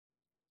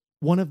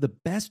One of the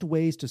best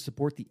ways to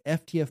support the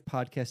FTF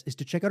podcast is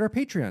to check out our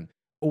Patreon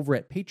over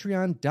at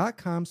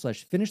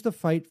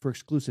patreon.com/finishthefight for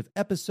exclusive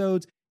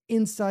episodes,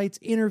 insights,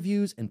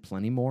 interviews, and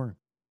plenty more.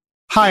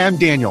 Hi, I'm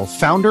Daniel,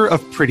 founder of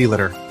Pretty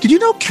Litter. Did you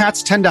know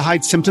cats tend to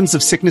hide symptoms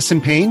of sickness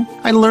and pain?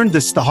 I learned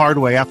this the hard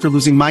way after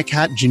losing my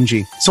cat,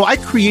 Gingy. So I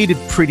created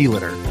Pretty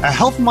Litter, a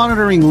health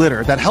monitoring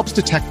litter that helps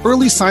detect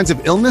early signs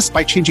of illness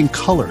by changing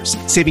colors,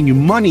 saving you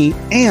money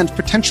and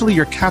potentially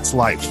your cat's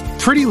life.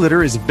 Pretty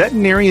Litter is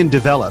veterinarian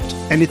developed,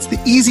 and it's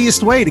the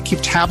easiest way to keep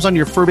tabs on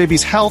your fur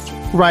baby's health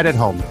right at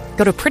home.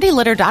 Go to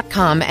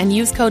prettylitter.com and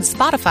use code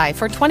SPOTIFY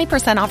for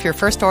 20% off your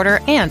first order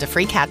and a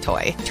free cat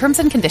toy. Terms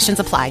and conditions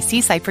apply. See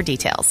site for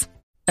details.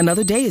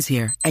 Another day is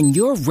here, and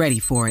you're ready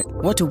for it.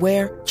 What to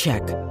wear?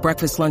 Check.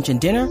 Breakfast, lunch, and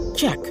dinner?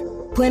 Check.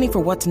 Planning for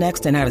what's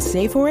next and how to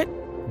save for it?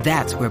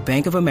 That's where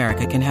Bank of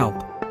America can help.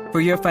 For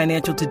your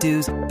financial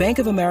to-dos, Bank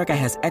of America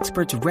has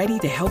experts ready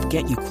to help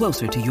get you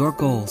closer to your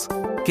goals.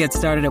 Get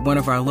started at one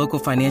of our local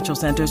financial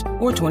centers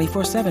or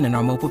 24/7 in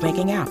our mobile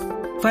banking app.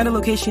 Find a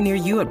location near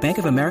you at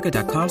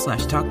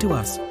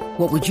bankofamerica.com/talktous.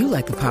 What would you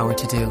like the power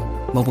to do?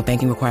 Mobile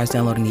banking requires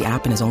downloading the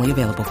app and is only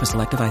available for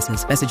select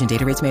devices. Message and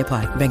data rates may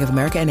apply. Bank of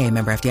America N.A.,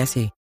 member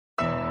FDIC.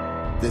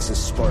 This is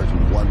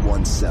Spartan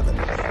 117.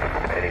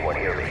 Anyone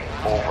hear me?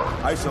 Over.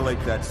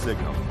 Isolate that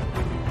signal.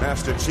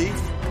 Master Chief,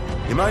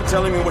 you mind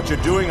telling me what you're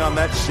doing on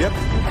that ship?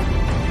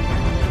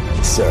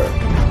 Sir,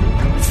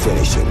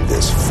 finishing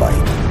this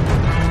fight.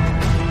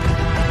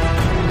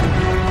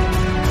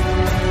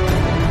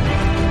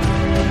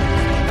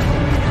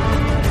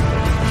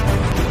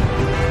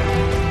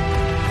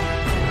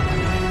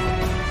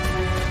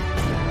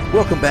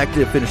 Welcome back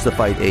to Finish the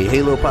Fight, a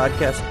Halo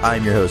podcast.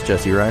 I'm your host,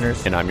 Jesse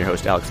Reiners. And I'm your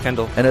host, Alex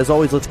Kendall. And as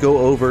always, let's go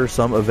over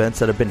some events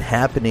that have been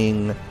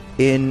happening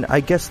in,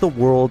 I guess, the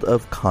world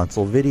of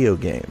console video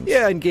games.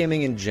 Yeah, and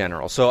gaming in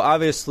general. So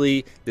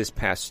obviously, this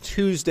past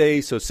Tuesday,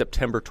 so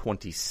September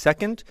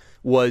 22nd,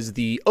 was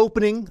the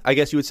opening, I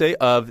guess you would say,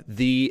 of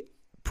the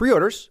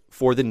pre-orders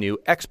for the new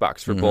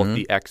Xbox, for both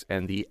the X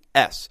and the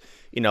S.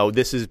 You know,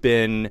 this has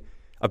been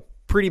a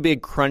pretty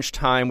big crunch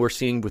time we're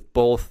seeing with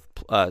both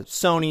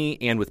Sony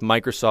and with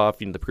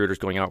Microsoft. You know, the pre-orders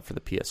going out for the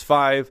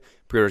PS5,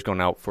 pre-orders going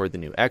out for the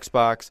new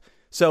Xbox.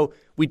 So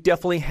we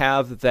definitely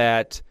have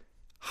that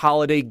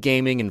holiday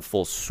gaming in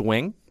full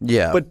swing.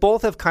 Yeah. But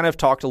both have kind of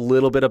talked a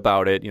little bit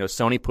about it. You know,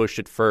 Sony pushed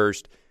it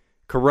first.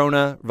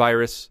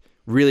 Coronavirus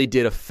really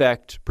did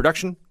affect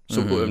production.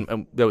 So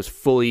and that was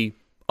fully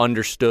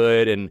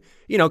understood. And,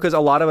 you know, because a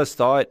lot of us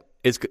thought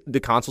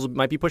the consoles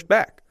might be pushed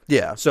back.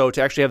 Yeah. So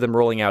to actually have them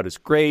rolling out is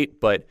great.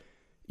 But,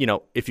 you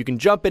know, if you can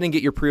jump in and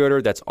get your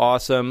pre-order, that's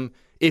awesome.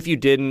 If you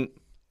didn't,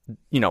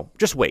 you know,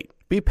 just wait.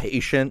 Be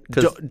patient.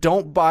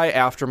 Don't buy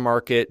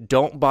aftermarket.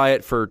 Don't buy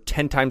it for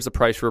 10 times the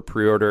price for a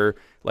pre-order.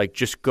 Like,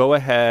 just go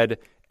ahead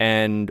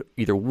and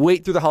either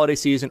wait through the holiday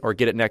season or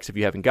get it next if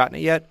you haven't gotten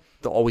it yet.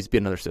 There'll always be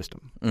another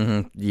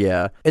system.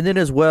 Yeah. And then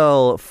as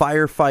well,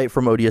 Firefight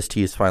from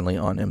ODST is finally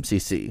on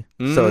MCC.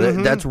 So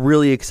that's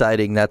really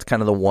exciting. That's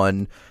kind of the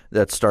one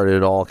that started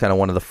it all, kind of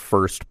one of the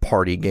first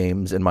party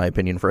games, in my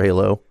opinion, for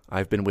Halo.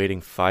 I've been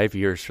waiting 5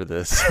 years for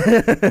this.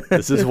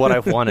 This is what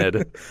I've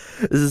wanted.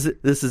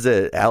 This is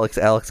it.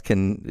 Alex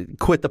can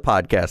quit the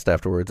podcast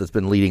afterwards. It's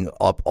been leading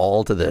up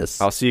all to this.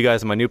 I'll see you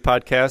guys on my new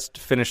podcast,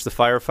 Finish the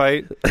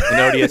Firefight,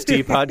 an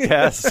ODST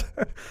podcast.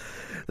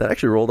 That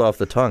actually rolled off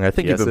the tongue. I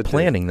think you've been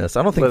planning this.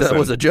 I don't think that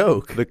was a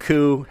joke. The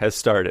coup has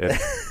started.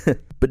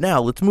 But now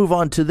let's move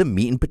on to the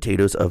meat and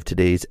potatoes of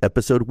today's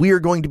episode. We are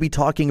going to be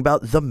talking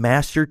about the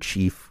Master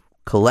Chief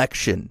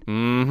Collection.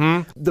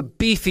 The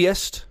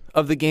beefiest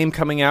of the game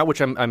coming out,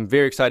 which I'm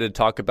very excited to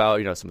talk about,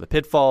 you know, some of the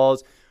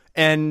pitfalls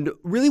and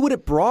really what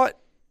it brought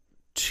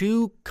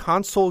to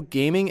console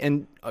gaming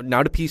and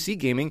now to PC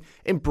gaming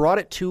and brought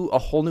it to a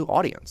whole new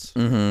audience.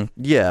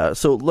 Yeah,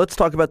 so let's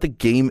talk about the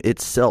game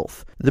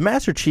itself. The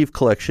Master Chief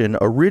Collection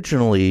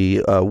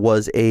originally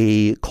was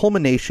a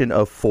culmination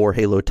of 4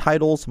 Halo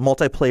titles,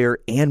 multiplayer,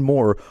 and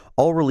more,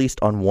 all released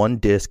on one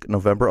disc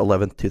November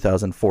 11th,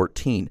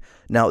 2014.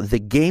 Now, the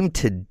game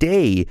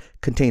today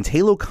contains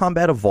Halo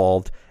Combat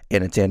Evolved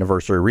and its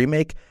anniversary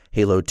remake,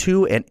 Halo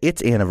 2 and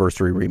its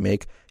anniversary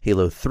remake,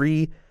 Halo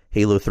 3,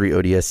 Halo 3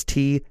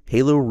 ODST,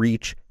 Halo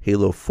Reach,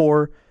 Halo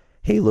 4,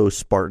 Halo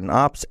Spartan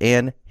Ops,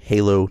 and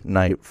Halo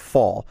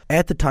Nightfall.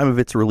 At the time of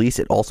its release,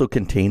 it also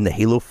contained the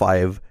Halo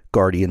 5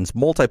 Guardians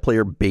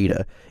multiplayer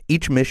beta.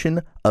 Each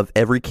mission of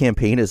every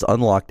campaign is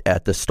unlocked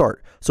at the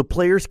start, so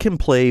players can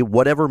play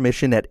whatever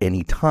mission at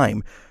any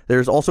time.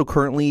 There's also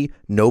currently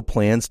no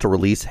plans to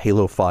release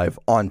Halo 5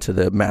 onto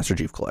the Master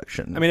Chief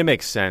Collection. I mean, it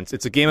makes sense.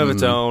 It's a game of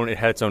its own. It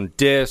had its own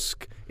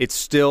disc. It's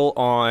still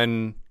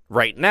on,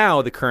 right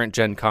now, the current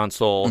gen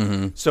console.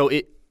 So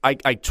I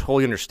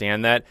totally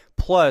understand that.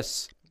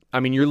 Plus,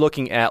 I mean, you're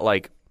looking at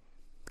like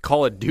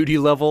Call of Duty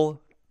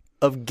level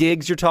of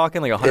gigs. You're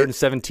talking like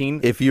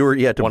 117. If you were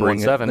to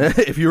bring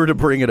 117. if you were to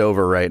bring it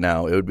over right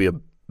now, it would be a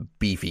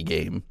beefy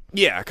game.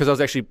 Yeah, because I was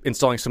actually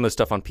installing some of the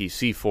stuff on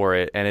PC for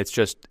it, and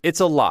it's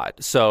a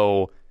lot.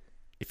 So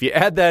If you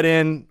add that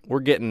in, we're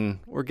getting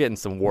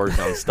some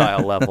Warzone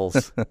style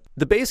levels.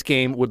 The base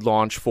game would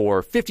launch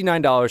for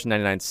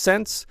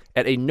 $59.99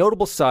 at a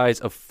notable size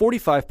of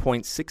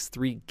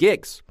 45.63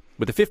 gigs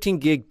with a 15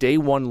 gig day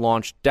one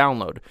launch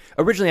download.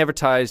 Originally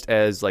advertised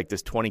as like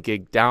this 20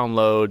 gig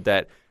download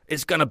that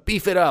is going to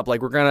beef it up.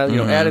 Like we're going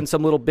to add in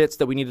some little bits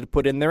that we needed to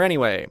put in there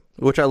anyway.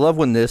 Which I love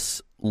when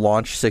this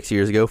launched 6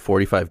 years ago,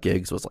 45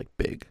 gigs was like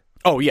big.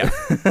 Oh, yeah.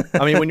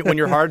 I mean, when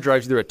your hard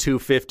drive's either a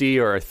 250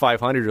 or a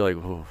 500, you're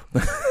like, ooh,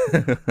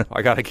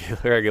 I gotta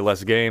get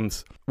less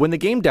games. When the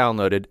game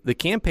downloaded, the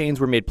campaigns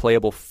were made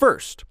playable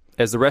first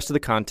as the rest of the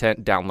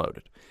content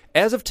downloaded.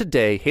 As of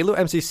today, Halo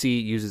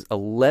MCC uses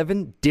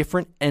 11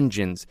 different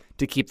engines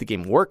to keep the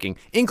game working,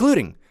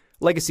 including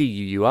Legacy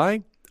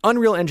UUI,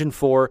 Unreal Engine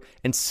 4,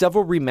 and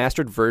several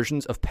remastered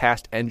versions of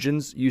past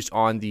engines used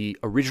on the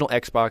original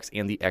Xbox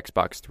and the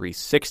Xbox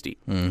 360.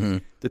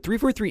 The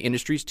 343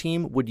 Industries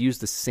team would use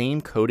the same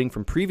coding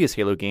from previous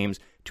Halo games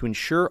to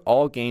ensure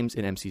all games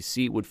in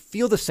MCC would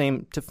feel the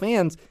same to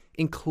fans,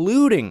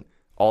 including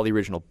all the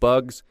original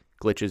bugs,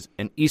 glitches,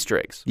 and Easter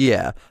eggs.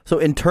 Yeah. So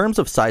in terms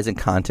of size and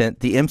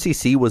content, the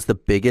MCC was the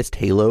biggest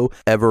Halo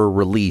ever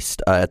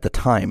released at the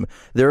time.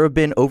 There have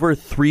been over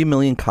 3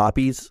 million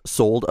copies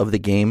sold of the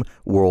game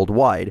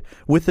worldwide,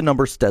 with the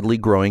number steadily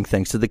growing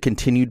thanks to the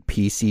continued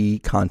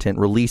PC content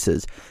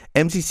releases.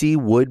 MCC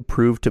would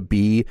prove to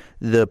be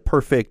the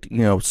perfect,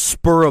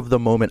 spur of the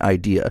moment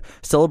idea,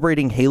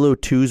 celebrating Halo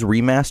 2's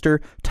remaster,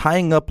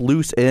 tying up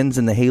loose ends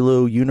in the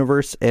Halo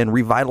universe, and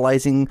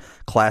revitalizing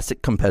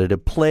classic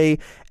competitive play,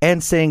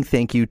 and saying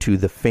thank you to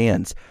the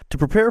fans. To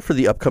prepare for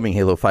the upcoming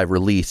Halo 5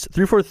 release,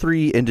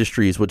 343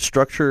 Industries would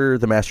structure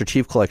the Master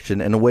Chief Collection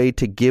in a way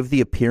to give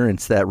the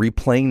appearance that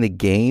replaying the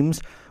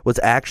games was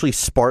actually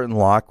Spartan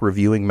Locke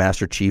reviewing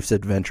Master Chief's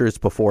adventures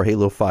before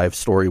Halo 5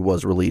 story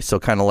was released. So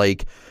kind of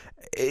like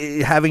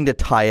having to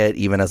tie it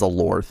even as a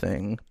lore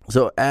thing.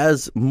 So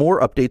as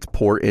more updates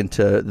pour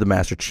into the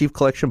Master Chief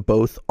Collection,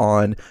 both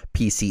on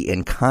PC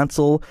and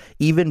console,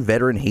 even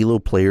veteran Halo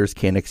players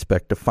can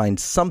expect to find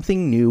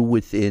something new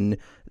within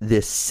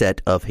this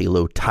set of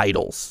Halo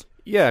titles.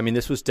 Yeah, I mean,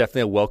 this was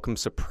definitely a welcome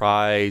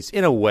surprise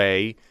in a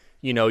way.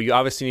 You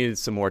obviously needed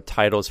some more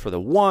titles for the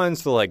one,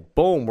 so like,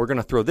 boom, we're going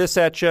to throw this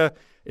at you.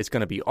 It's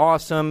going to be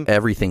awesome.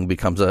 Everything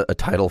becomes a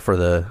title for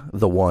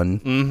the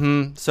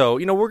one. So,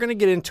 we're going to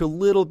get into a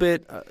little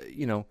bit,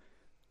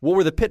 what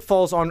were the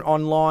pitfalls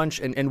on launch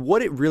and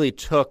what it really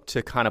took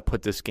to kind of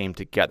put this game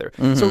together.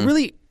 So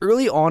really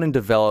early on in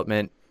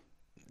development,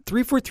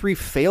 343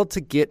 failed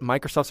to get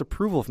Microsoft's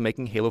approval of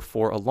making Halo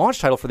 4 a launch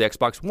title for the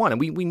Xbox One. And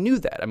we knew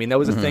that. I mean, that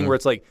was a thing where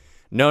it's like,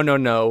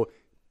 no,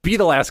 be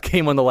the last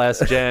game on the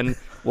last gen.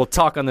 We'll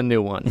talk on the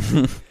new one.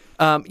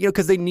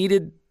 Because they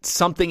needed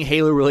something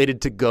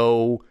Halo-related to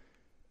go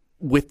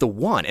with the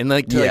one. And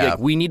like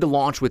we need to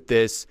launch with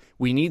this.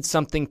 We need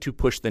something to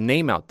push the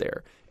name out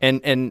there.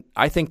 And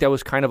I think that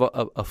was kind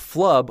of a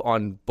flub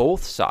on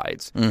both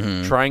sides,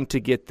 trying to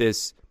get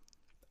this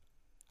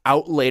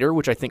out later,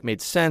 which I think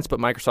made sense. But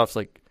Microsoft's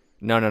like,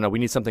 no, we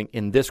need something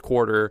in this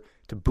quarter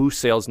to boost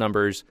sales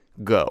numbers.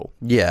 Go.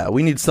 Yeah,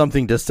 we need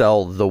something to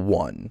sell the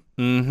one.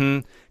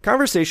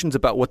 Conversations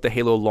about what the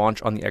Halo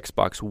launch on the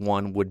Xbox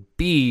One would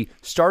be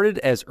started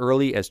as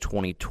early as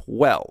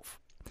 2012.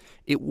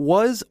 It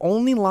was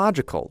only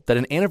logical that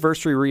an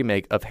anniversary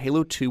remake of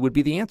Halo 2 would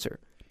be the answer,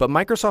 but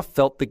Microsoft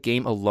felt the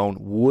game alone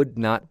would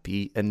not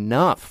be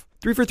enough.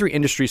 343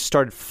 Industries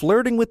started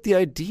flirting with the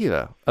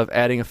idea of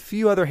adding a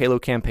few other Halo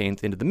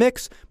campaigns into the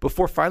mix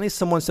before finally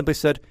someone simply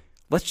said,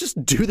 let's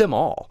just do them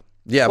all.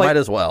 Yeah, might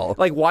as well.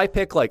 Like, why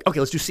pick, okay,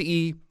 let's do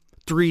CE,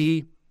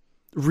 3,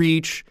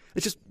 Reach.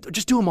 Let's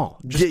just do them all.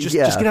 Just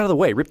get out of the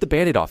way. Rip the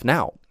Band-Aid off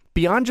now.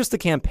 Beyond just the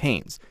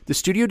campaigns, the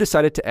studio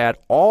decided to add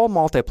all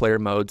multiplayer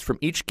modes from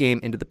each game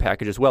into the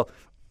package as well.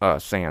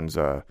 Sans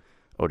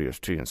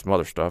ODST and some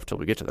other stuff till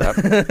we get to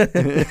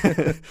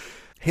that.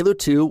 Halo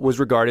 2 was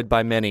regarded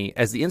by many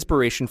as the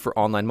inspiration for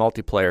online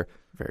multiplayer.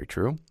 Very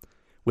true.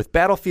 With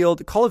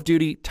Battlefield, Call of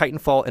Duty,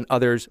 Titanfall, and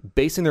others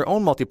basing their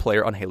own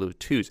multiplayer on Halo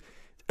 2's.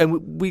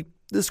 And we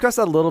discussed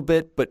that a little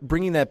bit, but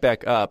bringing that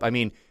back up, I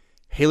mean,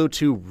 Halo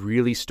 2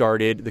 really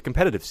started the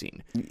competitive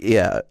scene.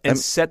 Yeah. And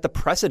set the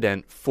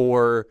precedent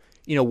for,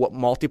 what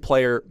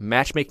multiplayer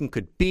matchmaking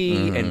could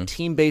be and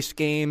team-based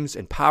games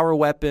and power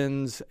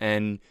weapons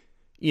and,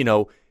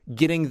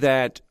 getting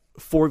that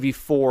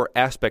 4v4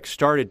 aspect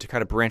started to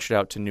kind of branch it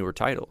out to newer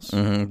titles.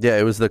 Yeah,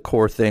 it was the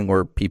core thing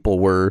where people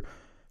were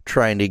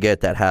trying to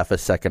get that half a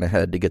second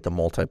ahead to get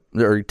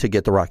to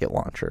get the rocket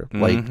launcher.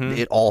 Like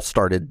it all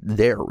started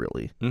there,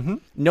 really.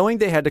 Knowing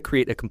they had to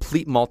create a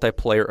complete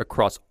multiplayer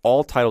across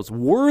all titles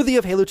worthy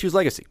of Halo 2's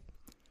legacy,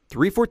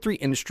 343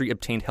 Industry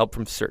obtained help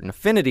from Certain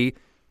Affinity,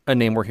 a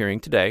name we're hearing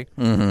today,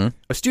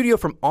 a studio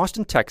from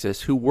Austin,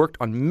 Texas, who worked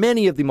on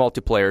many of the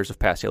multiplayers of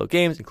past Halo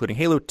games, including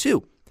Halo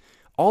 2.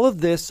 All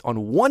of this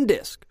on one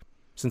disc,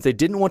 since they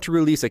didn't want to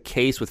release a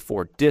case with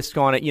 4 discs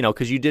on it,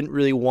 because you didn't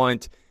really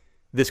want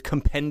this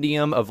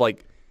compendium of all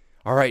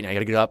right, now I got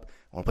to get up.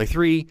 I want to play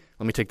 3.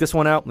 Let me take this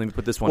one out. Let me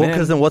put this one in. Well,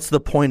 because then what's the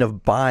point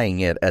of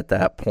buying it at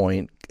that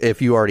point?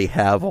 if you already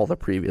have all the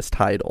previous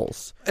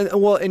titles.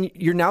 And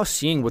you're now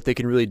seeing what they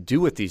can really do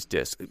with these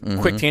discs.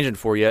 Quick tangent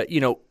for you.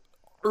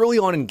 Early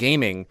on in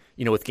gaming,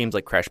 with games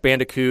like Crash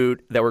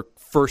Bandicoot that were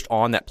first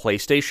on that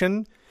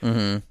PlayStation,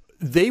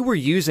 they were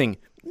using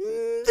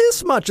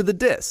this much of the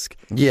disc.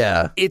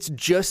 Yeah. It's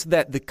just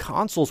that the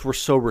consoles were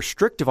so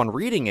restrictive on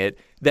reading it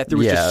that there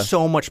was just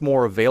so much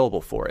more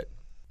available for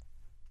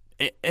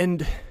it.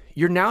 And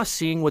you're now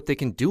seeing what they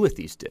can do with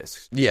these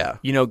discs. Yeah.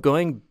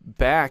 Going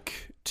back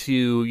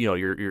to,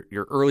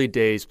 your early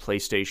days,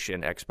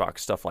 PlayStation, Xbox,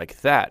 stuff like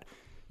that,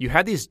 you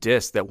had these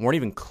discs that weren't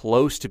even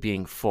close to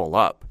being full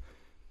up.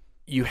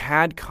 You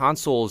had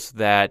consoles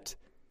that,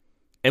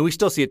 and we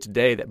still see it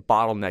today, that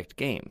bottlenecked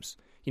games.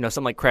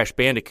 Something like Crash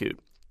Bandicoot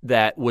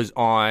that was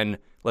on,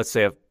 let's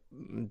say, a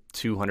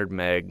 200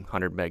 meg,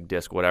 100 meg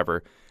disc,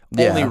 whatever,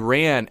 only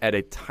ran at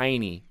a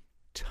tiny,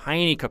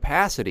 tiny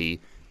capacity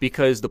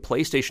because the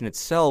PlayStation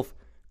itself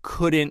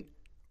couldn't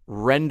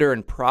render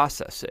and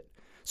process it.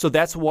 So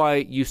that's why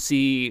you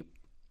see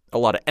a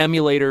lot of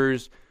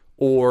emulators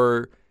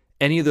or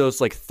any of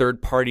those like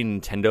third-party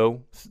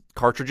Nintendo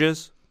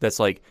cartridges that's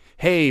like,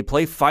 hey,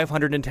 play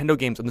 500 Nintendo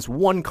games on this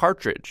one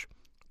cartridge.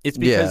 It's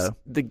because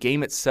the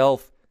game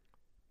itself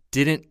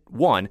didn't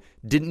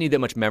need that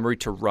much memory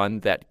to run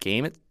that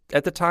game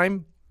at the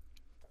time.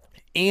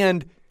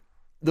 And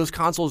those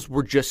consoles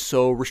were just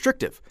so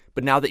restrictive.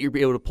 But now that you're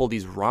able to pull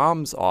these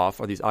ROMs off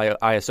or these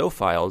ISO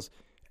files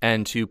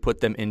and to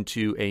put them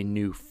into a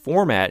new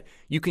format,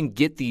 you can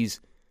get these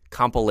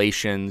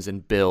compilations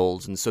and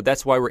builds. And so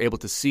that's why we're able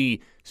to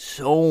see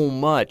so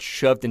much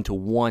shoved into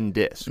one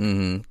disc.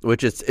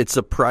 Which it's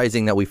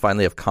surprising that we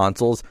finally have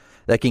consoles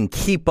that can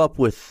keep up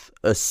with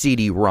a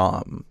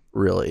CD-ROM,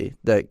 really,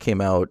 that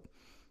came out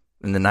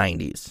in the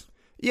 90s.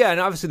 Yeah, and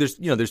obviously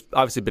there's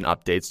obviously been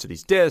updates to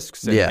these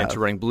discs and to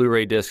running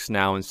Blu-ray discs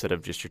now instead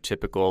of just your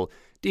typical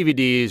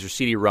DVDs or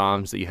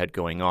CD-ROMs that you had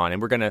going on.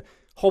 And we're going to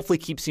hopefully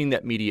keep seeing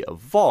that media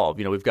evolve.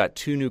 We've got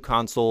 2 new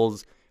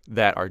consoles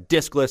that are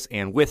discless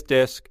and with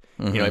disc.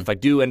 If I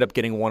do end up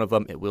getting one of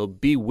them, it will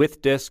be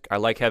with disc. I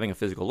like having a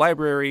physical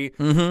library.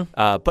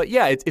 But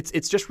yeah,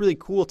 it's just really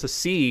cool to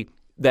see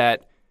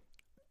that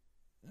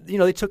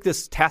they took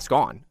this task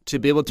on to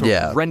be able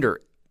to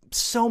render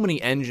so many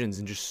engines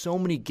and just so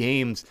many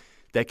games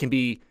that can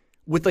be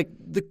with like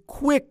the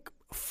quick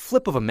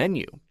flip of a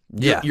menu.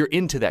 You're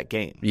into that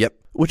game. Yep.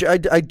 Which I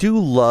do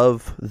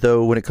love,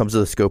 though, when it comes to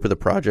the scope of the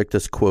project,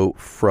 this quote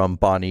from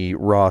Bonnie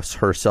Ross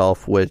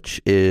herself,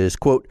 which is,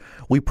 quote,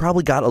 "We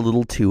probably got a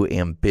little too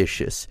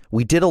ambitious.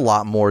 We did a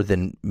lot more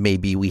than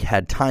maybe we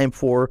had time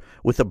for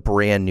with a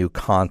brand new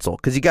console."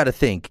 Because you got to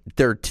think,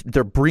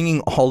 they're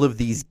bringing all of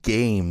these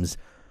games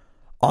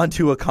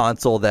onto a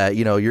console that,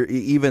 you're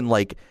even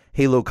like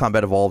Halo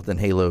Combat Evolved and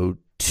Halo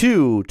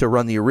 2 to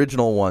run the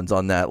original ones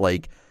on that,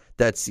 like,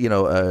 that's,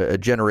 a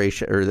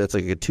generation, or that's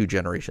like a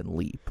 2-generation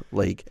leap.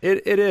 Like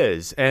it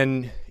is.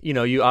 And,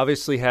 you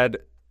obviously had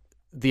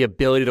the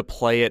ability to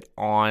play it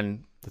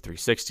on the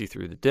 360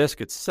 through the disc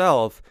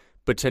itself,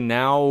 but to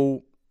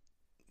now,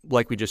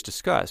 like we just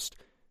discussed,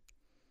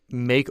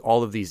 make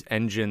all of these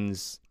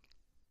engines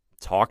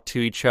talk to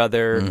each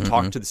other,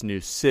 talk to this new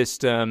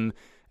system.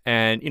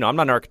 And, I'm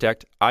not an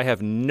architect. I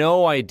have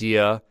no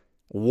idea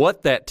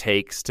what that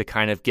takes to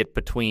kind of get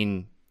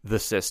between the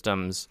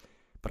systems,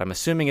 but I'm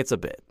assuming it's a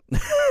bit.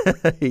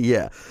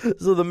 Yeah.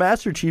 So the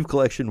Master Chief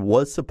Collection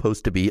was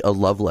supposed to be a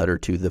love letter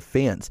to the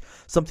fans,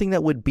 something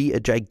that would be a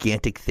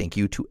gigantic thank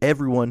you to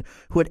everyone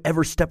who had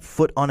ever stepped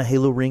foot on a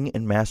Halo ring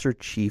in Master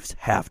Chief's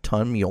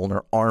half-ton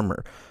Mjolnir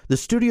armor. The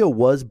studio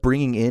was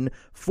bringing in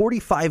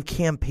 45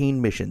 campaign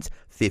missions,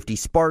 50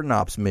 Spartan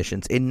Ops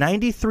missions, and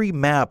 93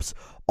 maps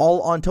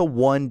all onto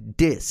one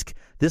disc.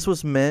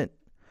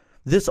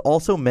 This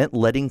also meant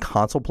letting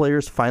console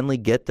players finally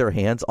get their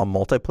hands on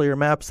multiplayer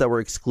maps that were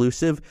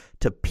exclusive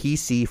to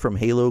PC from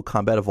Halo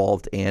Combat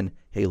Evolved and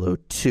Halo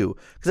 2.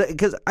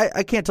 Because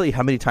I can't tell you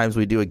how many times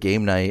we do a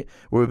game night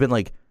where we've been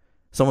like,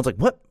 someone's like,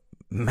 what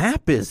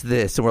map is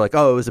this? And we're like,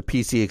 oh, it was a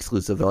PC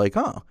exclusive. They're like,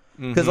 oh.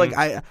 Because like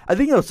I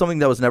think it was something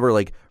that was never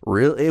like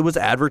real. It was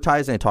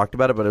advertised and I talked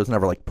about it, but it was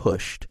never like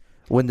pushed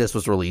when this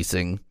was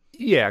releasing.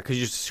 Yeah, because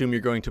you just assume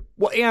you're going to.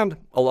 Well, and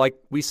like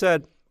we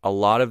said, a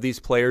lot of these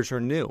players are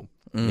new.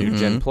 New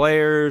gen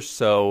players,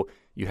 so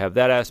you have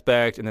that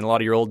aspect, and then a lot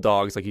of your old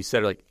dogs, like you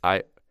said, are like,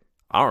 I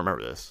don't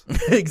remember this.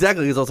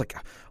 Exactly, because I was like,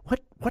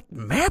 what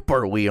map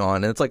are we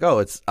on? And it's like,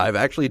 oh, I've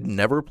actually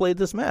never played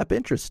this map.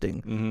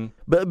 Interesting.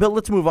 But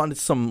let's move on to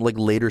some like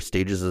later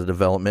stages of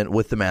development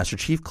with the Master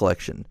Chief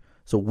Collection.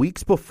 So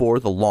weeks before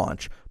the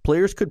launch,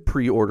 players could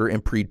pre-order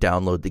and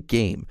pre-download the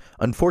game.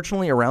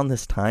 Unfortunately, around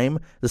this time,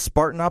 the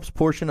Spartan Ops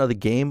portion of the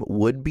game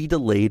would be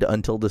delayed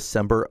until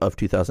December of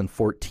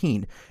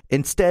 2014,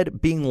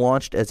 instead being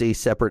launched as a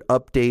separate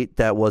update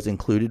that was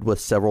included with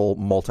several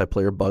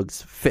multiplayer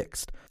bugs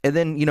fixed. And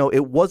then,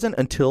 it wasn't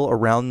until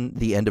around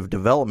the end of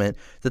development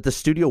that the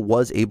studio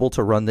was able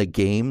to run the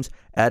games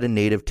at a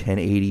native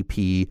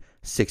 1080p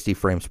 60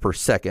 frames per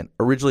second.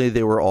 Originally,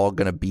 they were all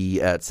going to be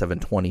at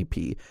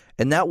 720p.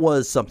 And that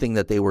was something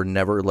that they were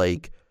never,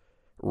 like,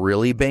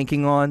 really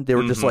banking on. They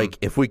were just like,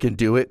 if we can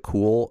do it,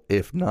 cool.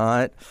 If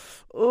not,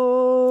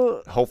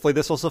 hopefully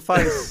this will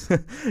suffice.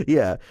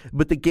 Yeah,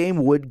 but the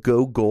game would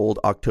go gold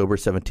October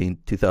 17,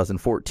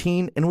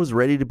 2014, and was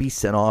ready to be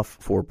sent off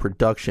for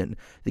production.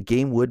 The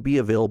game would be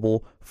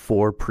available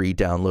for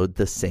pre-download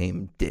the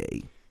same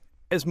day.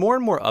 As more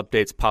and more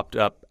updates popped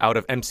up out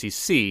of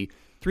MCC,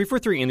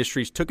 343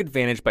 Industries took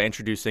advantage by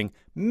introducing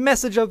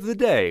Message of the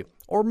Day,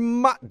 or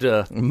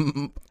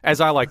MOTDA, as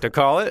I like to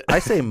call it. I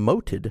say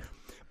moted.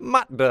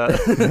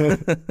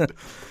 MOTDA.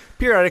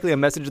 Periodically, a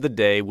message of the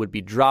day would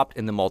be dropped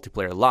in the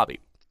multiplayer lobby,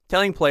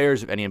 telling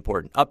players of any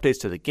important updates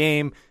to the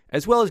game,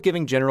 as well as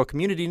giving general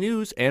community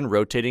news and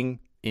rotating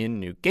in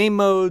new game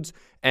modes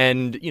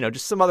and,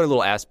 just some other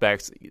little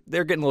aspects.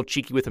 They're getting a little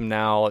cheeky with them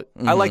now.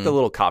 I like the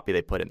little copy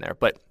they put in there,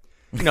 but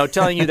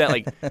telling you that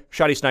like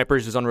Shoddy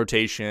Snipers is on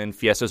rotation,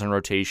 Fiesta's on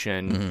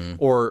rotation,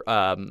 or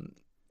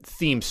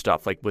theme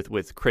stuff like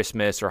with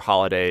Christmas or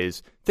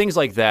holidays, things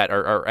like that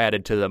are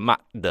added to the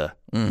MOTDA.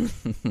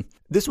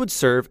 This would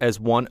serve as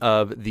one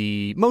of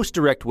the most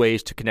direct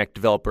ways to connect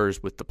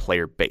developers with the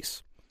player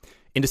base.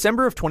 In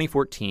December of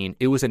 2014,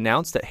 it was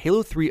announced that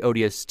Halo 3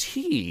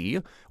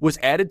 ODST was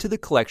added to the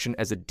collection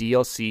as a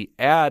DLC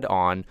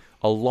add-on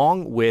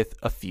along with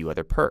a few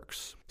other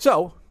perks.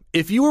 So,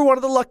 if you were one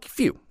of the lucky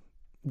few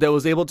that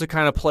was able to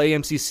kind of play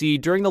MCC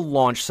during the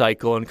launch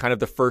cycle and kind of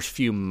the first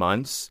few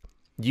months,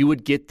 you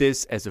would get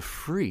this as a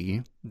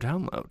free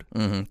download.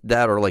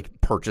 That or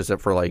like purchase it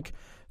for like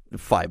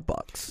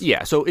 $5.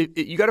 Yeah, so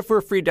you got it for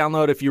a free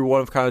download if you're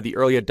one of kind of the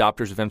early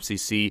adopters of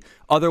MCC.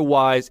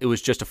 Otherwise, it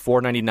was just a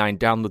 $4.99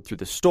 download through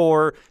the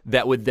store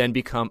that would then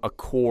become a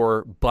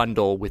core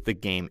bundle with the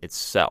game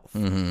itself.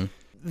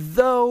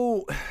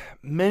 Though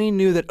many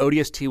knew that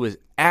ODST was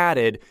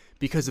added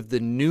because of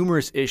the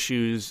numerous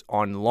issues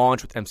on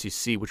launch with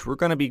MCC, which we're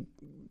going to be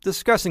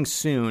discussing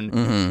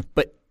soon,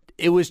 but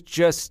it was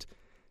just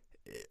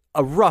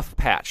a rough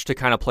patch to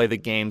kind of play the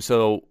game.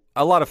 So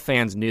a lot of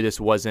fans knew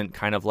this wasn't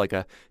kind of like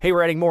a, hey,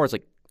 we're adding more. It's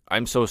like,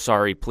 I'm so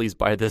sorry. Please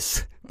buy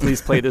this.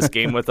 Please play this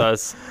game with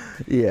us.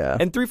 Yeah.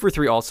 And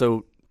 343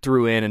 also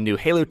threw in a new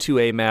Halo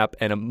 2A map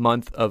and a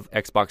month of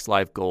Xbox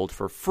Live Gold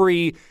for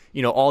free.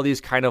 All these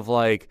kind of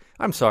like,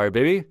 I'm sorry,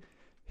 baby.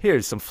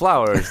 Here's some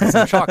flowers and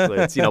some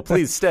chocolates.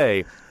 Please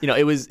stay.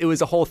 It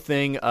was a whole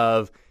thing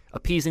of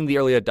appeasing the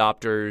early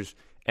adopters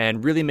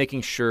and really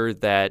making sure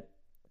that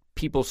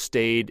people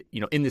stayed,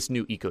 in this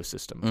new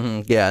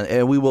ecosystem. Yeah,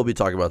 and we will be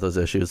talking about those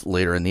issues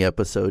later in the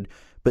episode.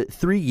 But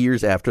 3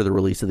 years after the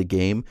release of the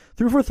game,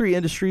 343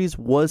 Industries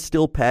was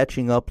still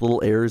patching up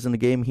little errors in the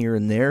game here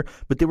and there,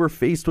 but they were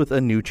faced with a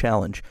new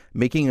challenge,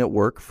 making it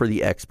work for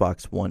the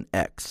Xbox One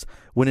X.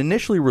 When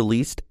initially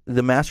released,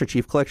 the Master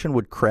Chief Collection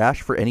would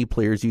crash for any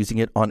players using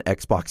it on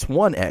Xbox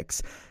One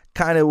X.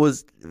 Kind of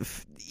was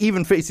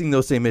even facing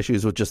those same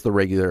issues with just the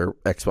regular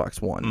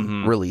Xbox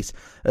One release.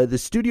 The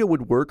studio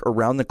would work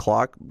around the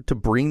clock to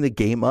bring the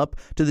game up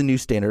to the new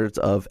standards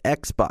of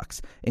Xbox,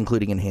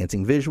 including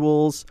enhancing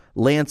visuals,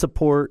 LAN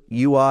support,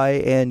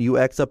 UI and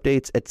UX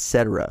updates,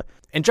 etc.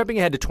 And jumping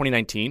ahead to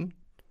 2019,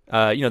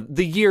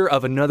 the year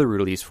of another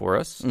release for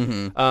us,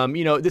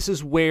 this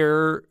is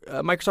where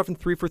Microsoft and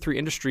 343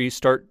 Industries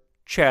start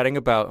chatting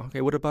about,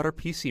 okay, what about our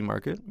PC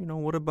market?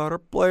 What about our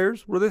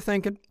players? What are they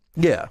thinking?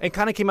 Yeah. And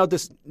kind of came out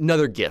this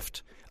another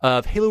gift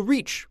of Halo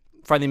Reach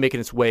finally making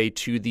its way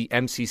to the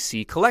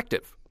MCC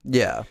Collective.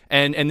 Yeah.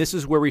 And this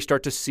is where we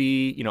start to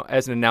see,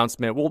 as an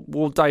announcement,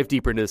 we'll dive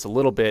deeper into this a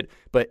little bit,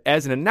 but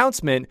as an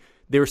announcement,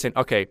 they were saying,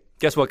 okay,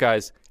 guess what,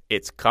 guys?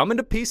 It's coming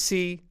to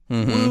PC.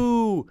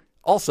 Woo!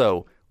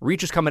 Also,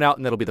 Reach is coming out,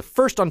 and that'll be the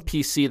first on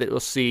PC that you'll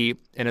see,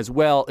 and as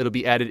well, it'll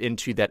be added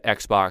into that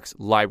Xbox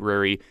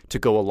library to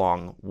go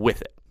along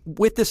with it.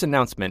 With this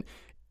announcement,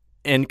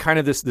 and kind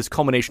of this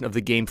culmination of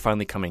the game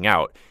finally coming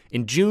out,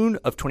 in June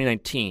of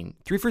 2019,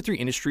 343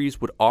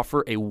 Industries would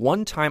offer a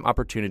one-time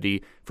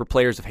opportunity for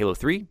players of Halo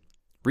 3,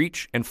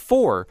 Reach, and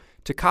 4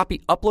 to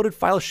copy uploaded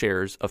file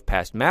shares of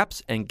past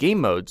maps and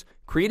game modes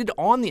created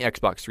on the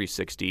Xbox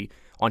 360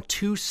 on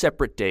 2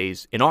 separate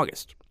days in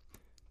August.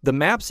 The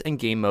maps and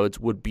game modes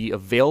would be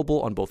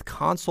available on both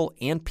console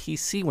and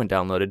PC when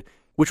downloaded,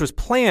 which was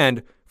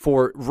planned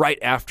for right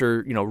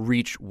after,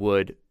 Reach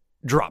would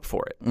drop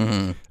for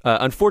it.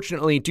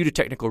 Unfortunately, due to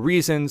technical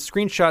reasons,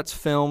 screenshots,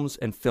 films,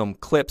 and film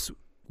clips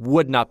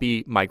would not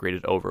be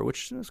migrated over,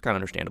 which is kind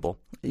of understandable.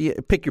 Yeah,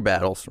 pick your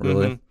battles,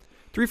 really.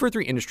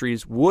 343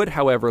 Industries would,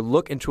 however,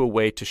 look into a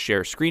way to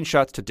share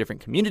screenshots to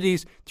different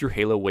communities through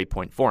Halo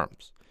Waypoint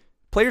forums.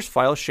 Players'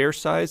 file share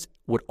size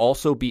would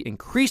also be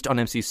increased on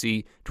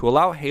MCC to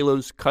allow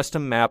Halo's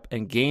custom map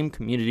and game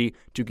community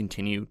to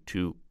continue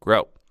to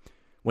grow.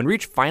 When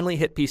Reach finally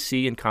hit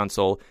PC and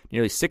console,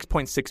 nearly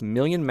 6.6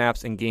 million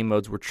maps and game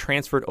modes were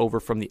transferred over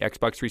from the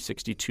Xbox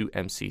 360 to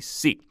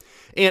MCC.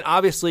 And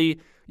obviously,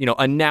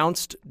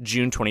 announced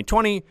June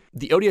 2020,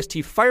 the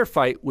ODST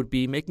Firefight would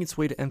be making its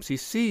way to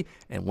MCC,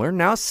 and we're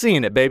now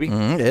seeing it, baby.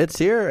 It's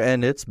here,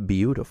 and it's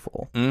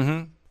beautiful.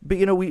 But,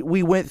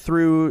 we went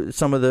through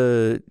some of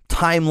the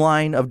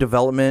timeline of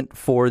development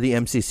for the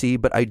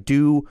MCC, but I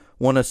do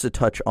want us to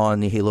touch on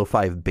the Halo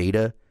 5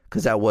 beta,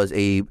 because that was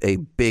a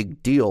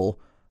big deal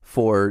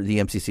for the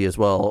MCC as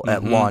well.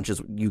 At launch,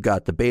 as you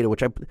got the beta,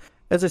 which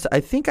I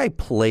think I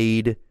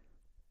played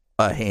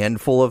a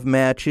handful of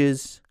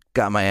matches,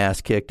 got my ass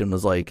kicked, and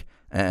was like,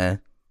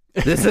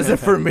 this isn't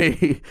for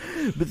me.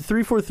 But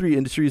 343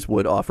 Industries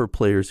would offer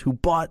players who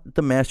bought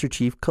the Master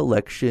Chief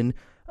Collection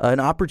an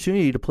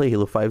opportunity to play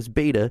Halo 5's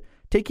beta,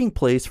 taking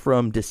place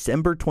from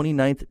December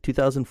 29th,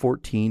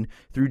 2014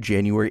 through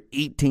January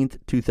 18th,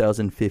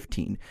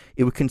 2015.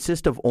 It would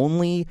consist of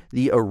only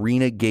the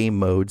arena game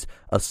modes,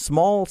 a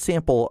small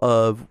sample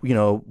of,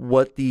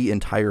 what the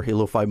entire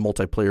Halo 5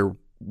 multiplayer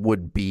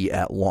would be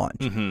at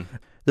launch.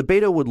 The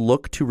beta would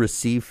look to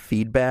receive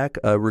feedback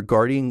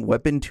regarding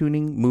weapon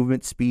tuning,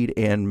 movement speed,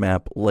 and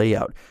map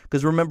layout.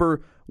 Because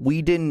remember,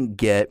 we didn't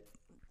get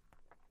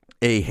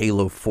a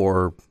Halo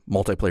 4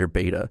 multiplayer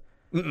beta,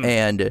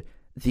 and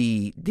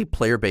the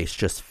player base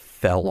just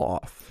fell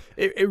off.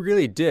 It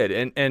really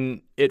did,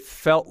 and it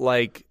felt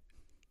like,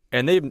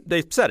 and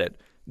they said it,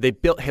 they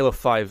built Halo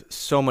 5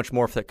 so much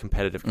more for that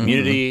competitive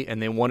community,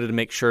 and they wanted to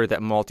make sure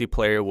that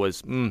multiplayer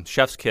was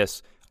chef's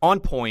kiss, on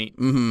point,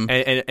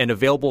 and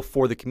available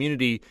for the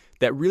community,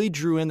 that really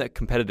drew in that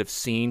competitive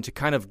scene to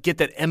kind of get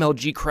that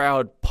MLG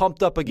crowd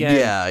pumped up again.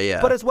 Yeah.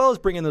 But as well as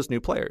bring in those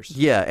new players.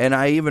 Yeah, and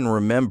I even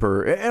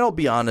remember, and I'll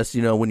be honest,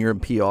 when you're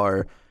in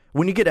PR,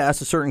 when you get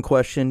asked a certain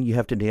question, you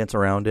have to dance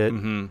around it.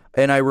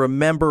 And I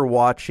remember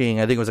watching,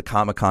 I think it was a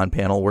Comic-Con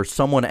panel, where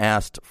someone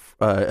asked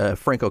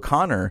Frank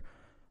O'Connor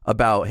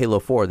about Halo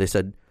 4. They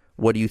said,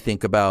 what do you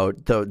think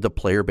about the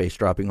player base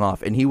dropping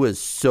off? And he was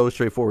so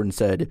straightforward and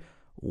said,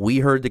 we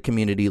heard the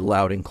community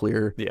loud and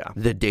clear. Yeah.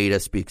 The data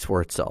speaks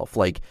for itself.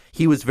 Like,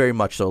 he was very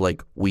much so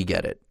like, we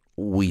get it.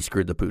 We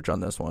screwed the pooch on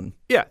this one.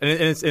 Yeah, and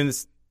it's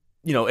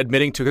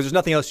admitting to, because there's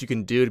nothing else you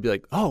can do to be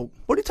like, oh,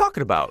 what are you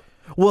talking about?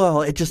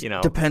 Well, it just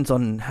depends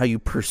on how you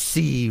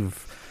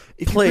perceive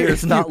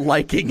players not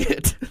liking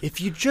it.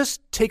 If you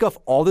just take off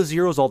all the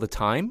zeros all the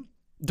time,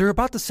 they're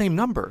about the same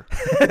number.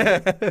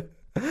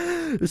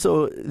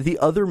 So the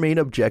other main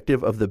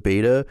objective of the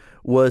beta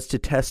was to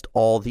test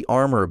all the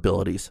armor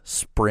abilities: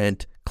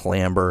 sprint,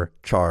 clamber,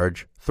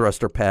 charge,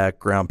 thruster pack,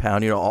 ground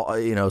pound,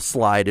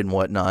 slide and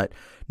whatnot.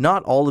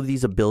 Not all of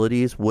these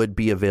abilities would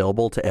be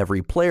available to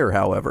every player,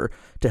 however.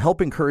 To help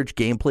encourage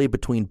gameplay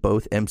between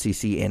both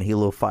MCC and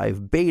Halo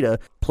 5 beta,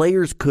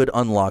 players could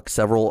unlock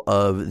several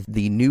of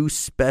the new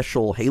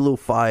special Halo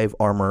 5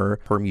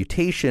 armor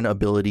permutation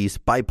abilities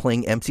by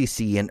playing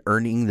MCC and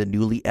earning the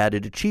newly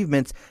added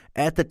achievements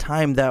at the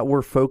time that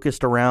were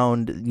focused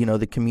around,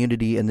 the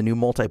community and the new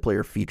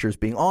multiplayer features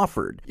being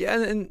offered.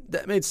 Yeah, and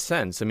that made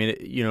sense. I mean,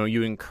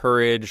 you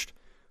encouraged,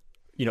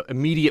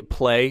 immediate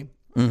play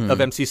of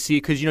MCC,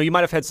 because you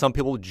might have had some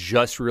people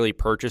just really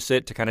purchase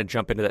it to kind of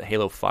jump into that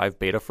Halo 5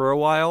 beta for a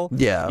while.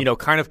 Yeah.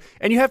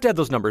 And you have to have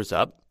those numbers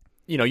up.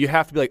 You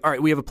have to be like, all right,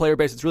 we have a player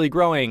base that's really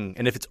growing,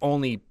 and if it's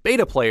only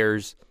beta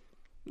players,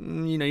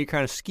 you're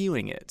kind of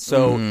skewing it.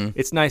 So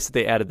it's nice that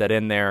they added that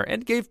in there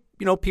and gave,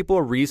 people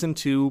a reason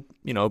to,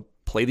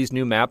 play these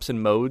new maps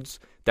and modes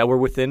that were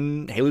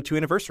within Halo 2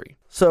 Anniversary.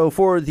 So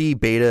for the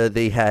beta,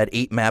 they had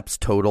 8 maps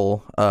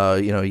total.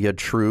 You had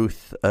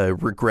Truth,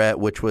 Regret,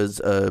 which was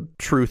a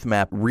Truth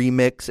map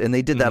remix, and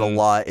they did that a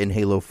lot in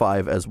Halo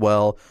 5 as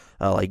well.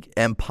 Like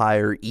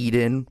Empire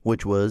Eden,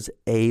 which was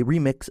a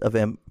remix of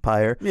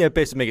Empire. Yeah,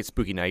 basically make it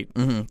Spooky Night.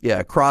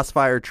 Yeah,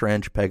 Crossfire,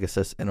 Trench,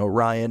 Pegasus, and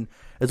Orion.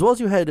 As well as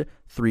you had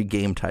 3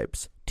 game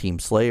types: Team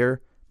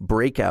Slayer,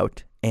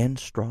 Breakout, and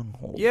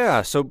Stronghold.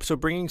 Yeah, so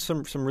bringing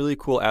some really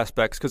cool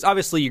aspects, because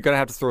obviously you're going to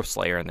have to throw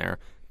Slayer in there.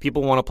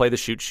 People want to play the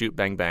shoot,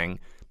 bang, bang.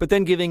 But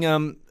then giving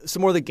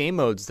some more of the game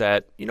modes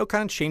that,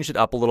 kind of changed it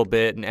up a little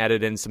bit and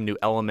added in some new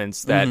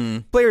elements that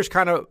players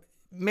kind of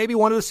maybe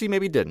wanted to see,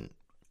 maybe didn't.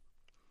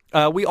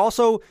 We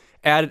also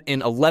added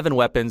in 11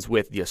 weapons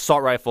with the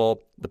assault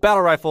rifle, the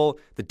battle rifle,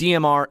 the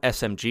DMR,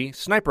 SMG,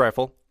 sniper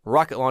rifle,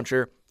 rocket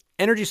launcher,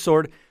 energy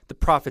sword, the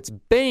Prophet's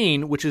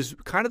Bane, which is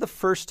kind of the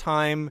first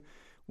time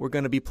we're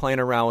going to be playing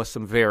around with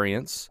some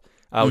variants,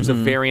 which is a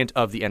variant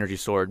of the energy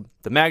sword,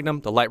 the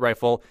Magnum, the light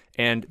rifle,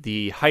 and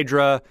the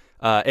Hydra,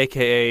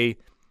 a.k.a.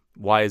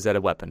 why is that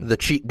a weapon? The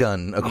cheat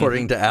gun,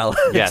 according to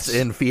Alex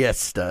in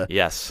Fiesta.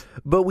 Yes.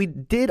 But we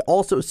did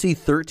also see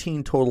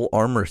 13 total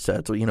armor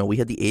sets. We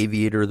had the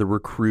Aviator, the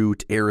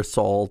Recruit, Air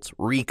Assault,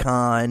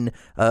 Recon,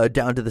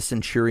 down to the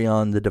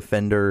Centurion, the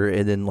Defender,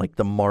 and then like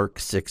the Mark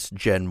 6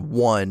 Gen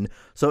 1.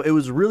 So it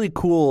was really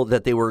cool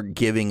that they were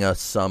giving us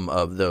some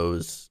of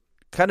those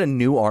kind of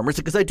new armors,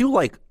 because I do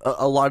like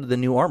a lot of the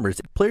new armors.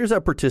 Players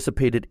that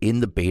participated in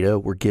the beta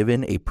were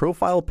given a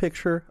profile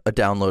picture, a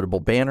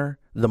downloadable banner,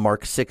 the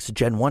Mark 6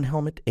 Gen 1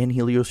 helmet, and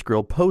Helios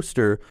Grill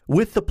poster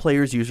with the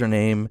player's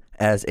username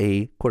as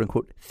a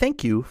quote-unquote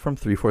thank you from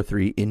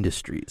 343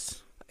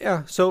 Industries.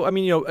 Yeah, so,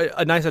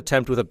 a nice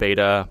attempt with a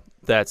beta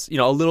that's,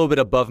 a little bit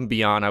above and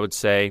beyond, I would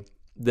say,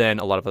 than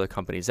a lot of other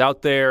companies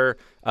out there.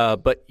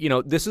 But,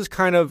 this is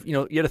kind of, you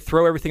had to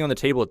throw everything on the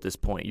table at this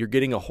point. You're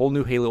getting a whole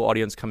new Halo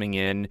audience coming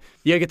in.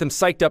 You got to get them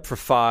psyched up for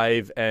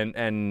 5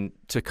 and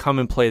to come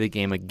and play the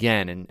game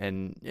again.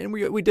 And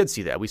we did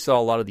see that. We saw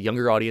a lot of the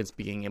younger audience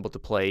being able to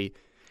play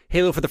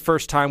Halo for the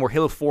first time, where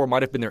Halo 4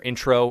 might have been their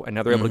intro, and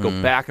now they're able to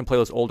go back and play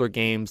those older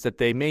games that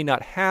they may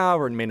not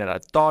have or may not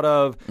have thought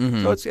of.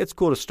 So it's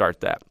cool to start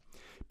that.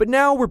 But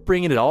now we're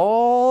bringing it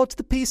all to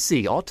the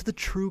PC, all to the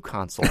true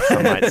console,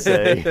 some might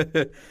say.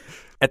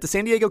 At the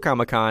San Diego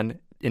Comic-Con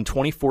in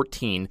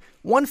 2014,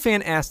 one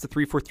fan asked the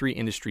 343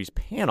 Industries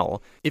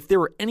panel if there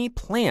were any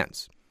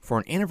plans for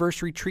an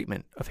anniversary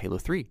treatment of Halo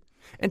 3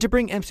 and to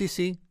bring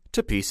MCC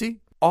to PC.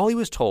 All he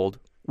was told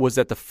was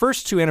that the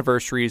first 2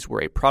 anniversaries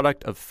were a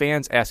product of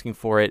fans asking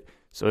for it,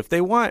 so if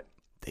they want,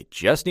 they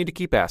just need to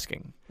keep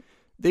asking.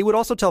 They would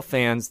also tell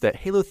fans that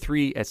Halo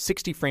 3 at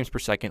 60 frames per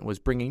second was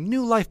bringing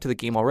new life to the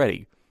game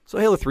already, so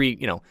Halo 3,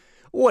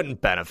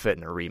 wouldn't benefit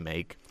in a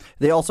remake.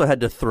 They also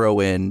had to throw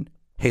in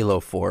Halo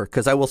 4,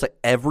 because I will say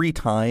every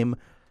time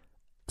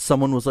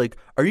someone was like,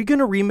 are you going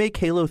to remake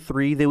Halo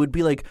 3? They would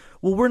be like,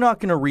 well, we're not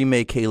going to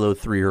remake Halo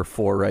 3 or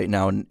 4 right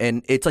now.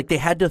 And it's like they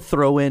had to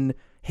throw in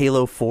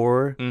Halo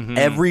 4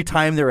 every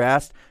time they're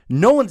asked.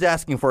 No one's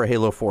asking for a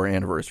Halo 4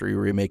 anniversary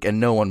remake,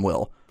 and no one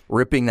will.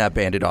 Ripping that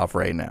Band-Aid off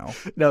right now.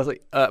 No, I was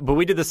like, but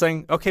we did this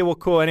thing. Okay, well,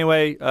 cool.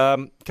 Anyway,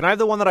 can I have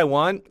the one that I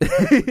want?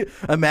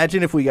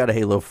 Imagine if we got a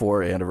Halo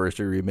 4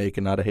 anniversary remake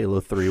and not a Halo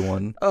 3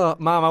 one.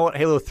 Mom, I want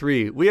Halo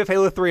 3. We have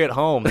Halo 3 at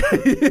home.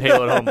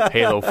 Halo at home.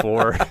 Halo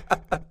 4.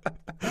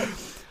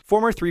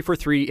 Former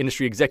 343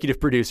 industry executive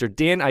producer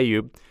Dan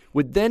Ayub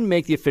would then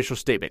make the official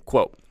statement,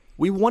 quote,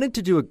 "We wanted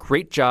to do a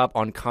great job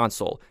on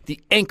console. The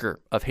anchor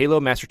of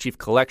Halo Master Chief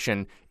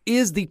Collection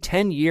is the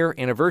 10-year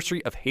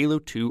anniversary of Halo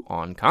 2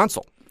 on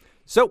console.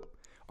 So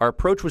our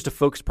approach was to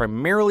focus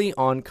primarily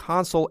on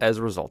console as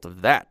a result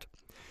of that."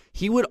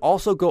 He would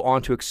also go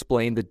on to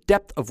explain the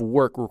depth of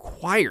work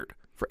required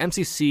for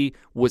MCC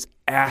was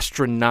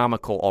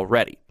astronomical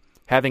already,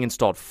 having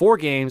installed 4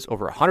 games,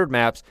 over 100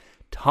 maps,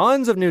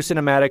 tons of new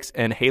cinematics,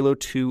 and Halo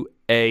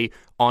 2A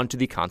onto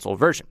the console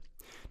version.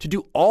 To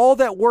do all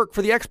that work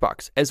for the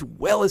Xbox, as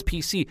well as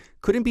PC,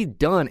 couldn't be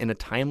done in a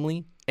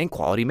timely and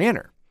quality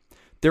manner.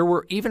 There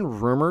were even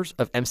rumors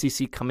of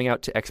MCC coming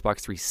out to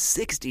Xbox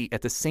 360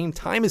 at the same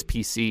time as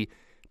PC,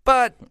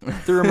 but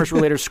the rumors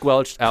were later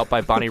squelched out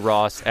by Bonnie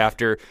Ross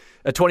after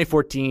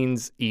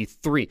 2014's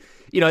E3.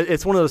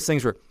 It's one of those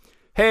things where,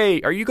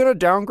 hey, are you going to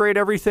downgrade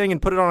everything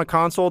and put it on a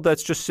console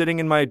that's just sitting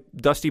in my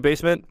dusty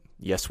basement?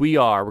 Yes, we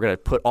are. We're going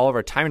to put all of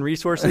our time and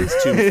resources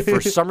to,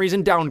 for some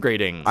reason,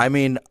 downgrading. I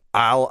mean,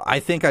 I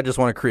think I just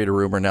want to create a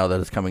rumor now that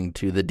it's coming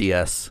to the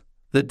DS.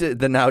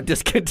 The now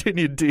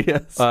discontinued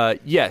DS.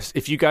 Yes,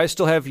 if you guys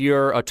still have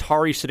your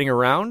Atari sitting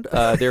around,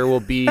 there will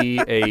be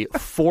a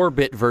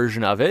 4-bit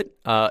version of it.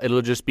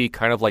 It'll just be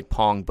kind of like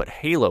Pong, but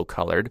Halo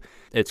colored.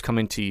 It's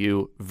coming to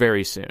you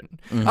very soon.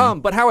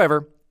 But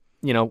however,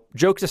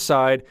 jokes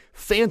aside,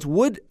 fans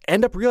would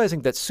end up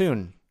realizing that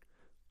soon,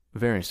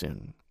 very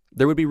soon,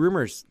 there would be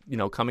rumors,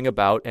 coming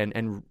about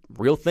and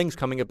real things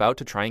coming about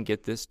to try and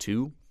get this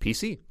to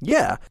PC.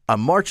 Yeah. On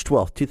March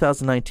 12th,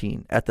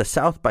 2019, at the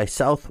South by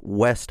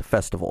Southwest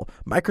Festival,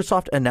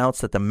 Microsoft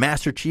announced that the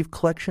Master Chief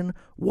Collection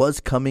was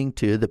coming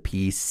to the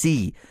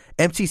PC.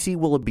 MCC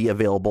will be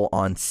available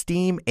on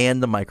Steam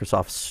and the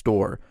Microsoft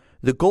Store.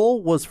 The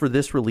goal was for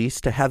this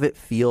release to have it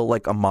feel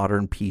like a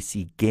modern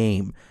PC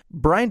game.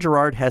 Brian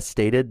Gerard has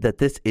stated that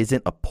this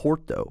isn't a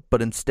port, though,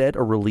 but instead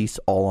a release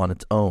all on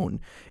its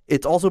own.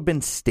 It's also been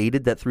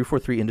stated that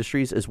 343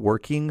 Industries is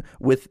working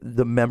with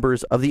the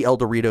members of the El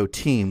Dorito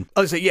team.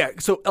 I was say, yeah.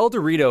 So El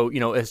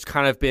Dorito, has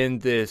kind of been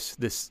this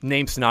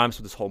name synonymous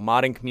with this whole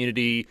modding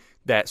community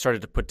that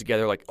started to put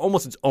together like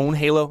almost its own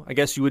Halo, I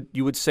guess you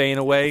would say in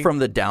a way. From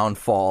the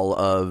downfall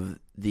of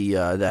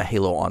the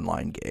Halo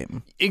Online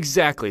game.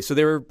 Exactly. So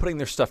they were putting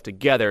their stuff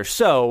together.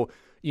 So,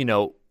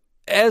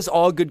 as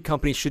all good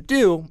companies should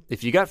do,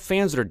 if you got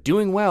fans that are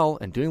doing well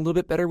and doing a little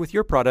bit better with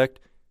your product,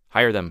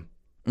 hire them.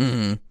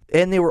 Mm-hmm.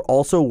 And they were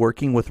also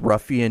working with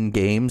Ruffian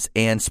Games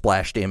and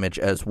Splash Damage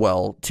as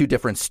well, 2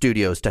 different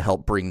studios to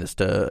help bring this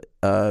to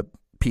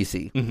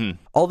PC. Mm-hmm.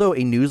 Although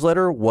a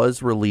newsletter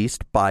was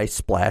released by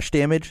Splash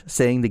Damage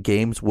saying the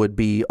games would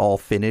be all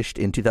finished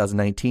in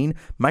 2019,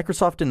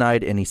 Microsoft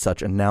denied any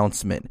such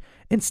announcement.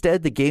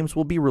 Instead, the games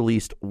will be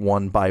released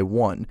one by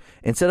one,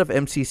 instead of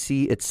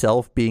MCC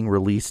itself being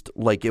released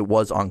like it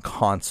was on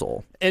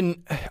console.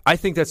 And I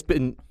think that's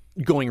been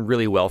going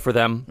really well for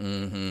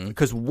them.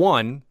 Because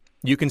one,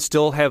 you can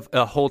still have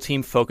a whole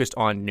team focused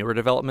on newer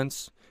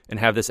developments and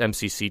have this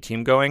MCC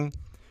team going.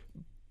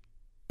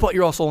 But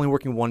you're also only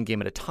working one game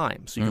at a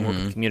time. So you can work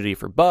with the community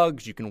for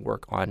bugs. You can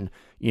work on,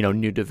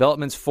 new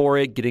developments for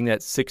it, getting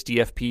that 60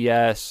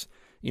 FPS,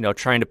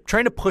 trying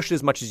to push it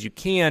as much as you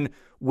can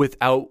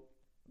without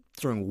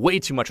throwing way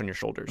too much on your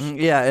shoulders.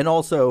 Yeah, and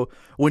also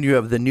when you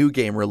have the new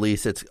game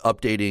release, it's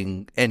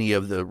updating any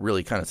of the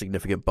really kind of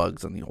significant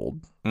bugs on the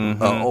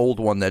old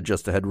one that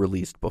just had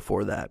released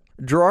before that.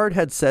 Gerard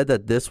had said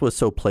that this was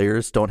so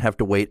players don't have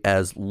to wait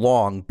as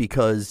long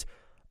because,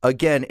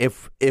 again,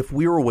 if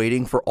we were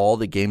waiting for all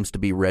the games to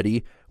be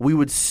ready, we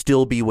would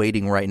still be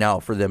waiting right now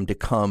for them to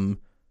come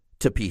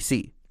to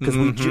PC because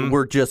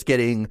we're just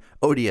getting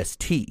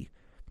ODST.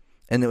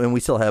 And we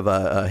still have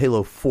a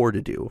Halo 4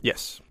 to do.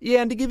 Yes. Yeah,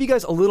 and to give you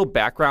guys a little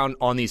background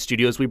on these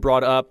studios we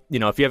brought up,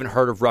 if you haven't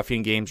heard of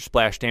Ruffian Games or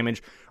Splash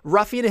Damage,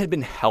 Ruffian had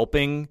been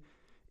helping,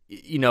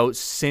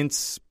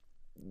 since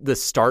the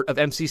start of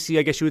MCC,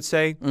 I guess you would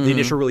say, the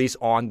initial release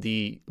on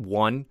the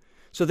 1.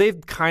 So they've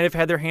kind of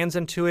had their hands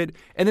into it.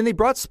 And then they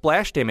brought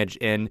Splash Damage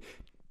in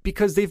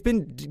because they've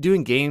been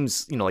doing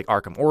games, like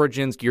Arkham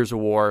Origins, Gears of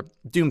War,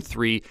 Doom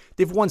 3.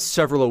 They've won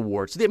several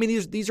awards. So,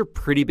 these are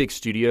pretty big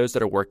studios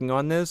that are working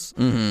on this.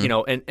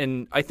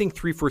 And I think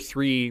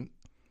 343,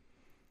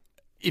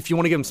 if you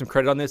want to give them some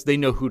credit on this, they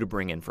know who to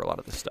bring in for a lot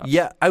of this stuff.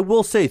 Yeah, I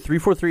will say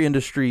 343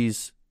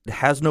 Industries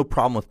has no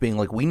problem with being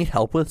like, we need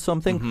help with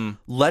something.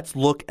 Let's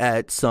look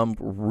at some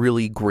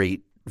really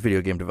great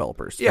video game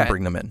developers and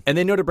bring them in. And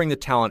they know to bring the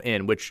talent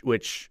in,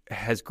 which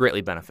has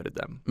greatly benefited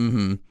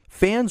them.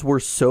 Fans were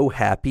so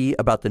happy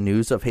about the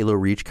news of Halo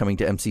Reach coming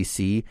to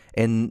MCC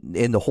and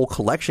the whole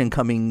collection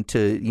coming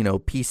to,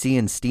 PC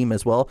and Steam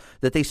as well,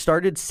 that they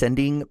started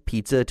sending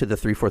pizza to the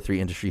 343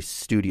 Industries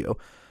studio.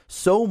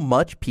 So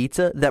much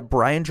pizza that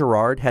Brian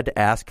Gerard had to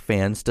ask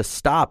fans to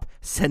stop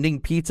sending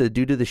pizza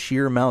due to the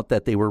sheer amount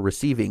that they were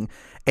receiving.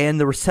 And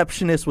the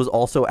receptionist was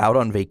also out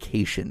on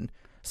vacation.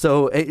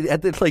 So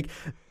it's like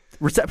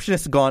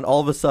receptionist gone,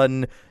 all of a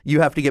sudden you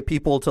have to get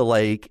people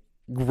to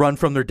run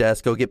from their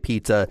desk, go get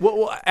pizza.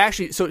 Well,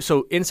 actually,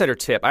 so insider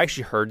tip, I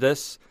actually heard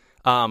this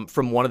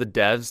from one of the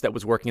devs that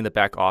was working in the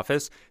back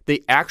office. They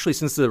actually,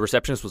 since the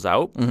receptionist was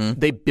out,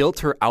 they built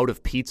her out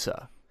of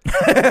pizza.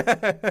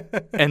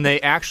 And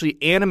they actually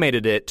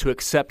animated it to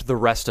accept the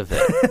rest of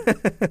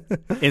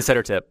it.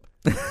 Insider tip.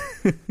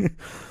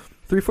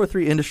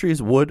 343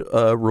 Industries would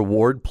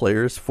reward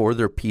players for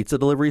their pizza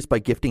deliveries by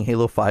gifting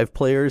Halo 5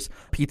 players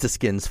pizza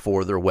skins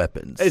for their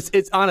weapons.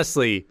 It's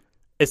honestly,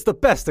 it's the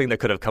best thing that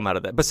could have come out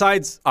of that.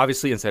 Besides,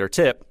 obviously, insider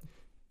tip,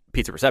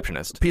 pizza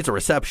receptionist. Pizza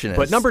receptionist.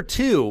 But number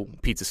 2,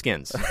 pizza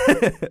skins.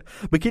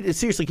 But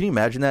seriously, can you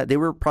imagine that? They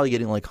were probably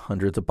getting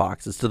hundreds of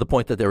boxes to the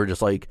point that they were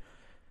just like,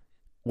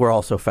 we're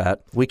all so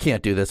fat. We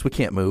can't do this. We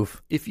can't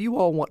move. If you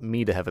all want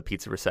me to have a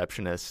pizza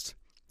receptionist,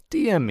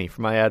 DM me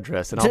for my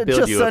address, and I'll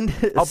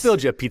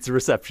build you a pizza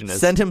receptionist.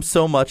 Send him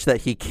so much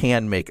that he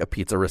can make a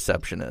pizza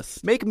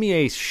receptionist. Make me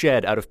a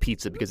shed out of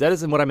pizza, because that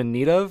isn't what I'm in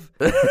need of,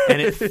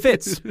 and it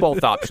fits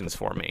both options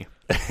for me.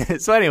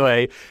 So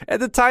anyway, at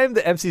the time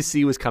the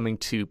MCC was coming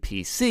to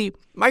PC,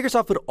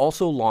 Microsoft would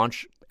also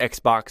launch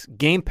Xbox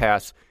Game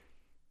Pass.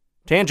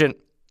 Tangent,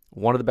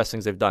 one of the best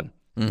things they've done.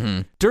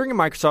 During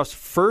Microsoft's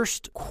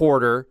first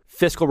quarter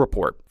fiscal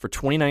report for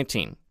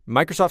 2019,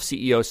 Microsoft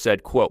CEO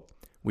said, quote,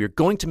 "We are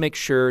going to make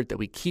sure that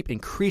we keep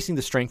increasing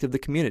the strength of the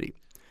community.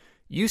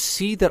 You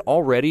see that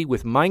already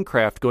with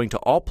Minecraft going to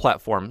all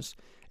platforms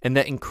and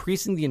that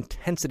increasing the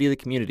intensity of the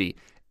community.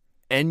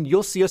 And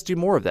you'll see us do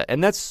more of that."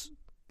 And that's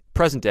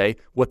present day,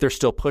 what they're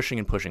still pushing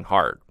and pushing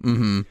hard.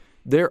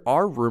 There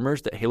are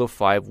rumors that Halo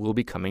 5 will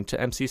be coming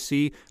to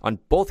MCC on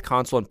both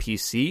console and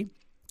PC,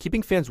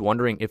 keeping fans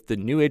wondering if the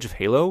new age of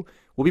Halo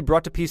will be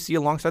brought to PC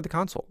alongside the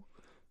console.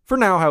 For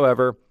now,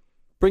 however,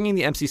 bringing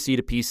the MCC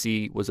to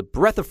PC was a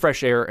breath of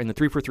fresh air in the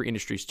 343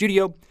 Industries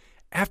studio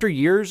after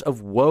years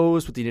of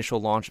woes with the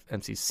initial launch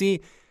of MCC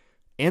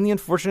and the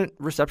unfortunate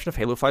reception of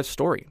Halo 5's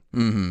story.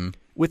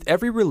 With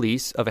every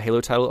release of a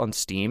Halo title on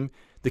Steam,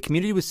 the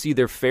community would see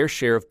their fair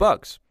share of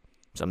bugs.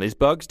 Some of these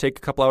bugs take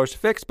a couple hours to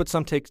fix, but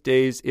some take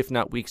days, if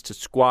not weeks, to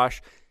squash.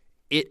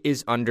 It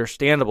is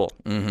understandable.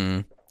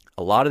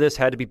 A lot of this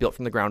had to be built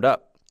from the ground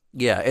up.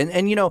 Yeah, and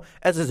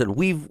as I said,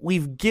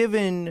 we've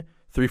given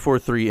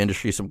 343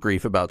 Industries some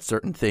grief about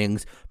certain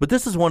things, but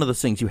this is one of those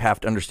things you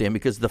have to understand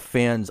because the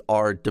fans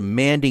are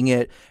demanding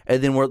it,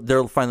 and then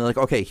they're finally like,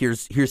 okay,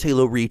 here's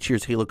Halo Reach,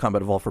 here's Halo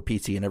Combat Evolved for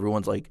PC, and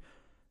everyone's like,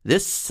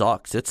 this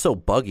sucks, it's so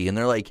buggy, and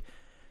they're like,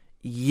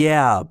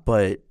 yeah,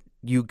 but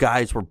you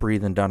guys were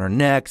breathing down our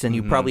necks, and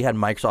you probably had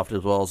Microsoft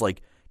as well as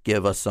like,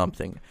 give us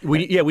something.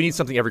 We need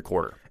something every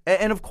quarter.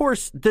 And of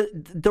course,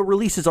 the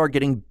releases are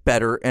getting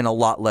better and a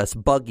lot less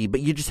buggy,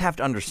 but you just have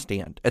to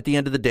understand. At the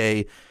end of the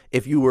day,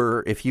 if you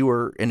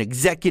were an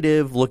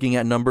executive looking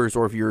at numbers,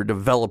 or if you're a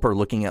developer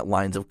looking at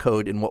lines of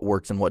code and what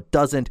works and what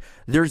doesn't,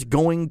 there's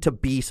going to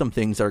be some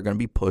things that are going to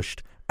be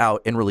pushed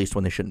out and released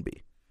when they shouldn't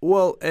be.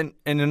 Well, and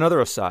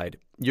another aside,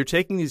 you're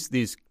taking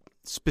these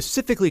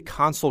specifically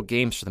console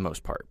games for the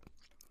most part,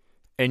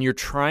 and you're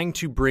trying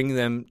to bring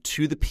them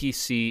to the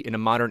PC in a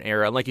modern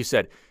era. And like you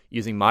said,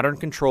 using modern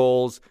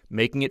controls,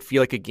 making it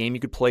feel like a game you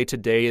could play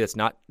today that's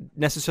not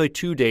necessarily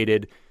too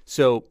dated.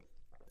 So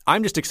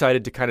I'm just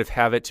excited to kind of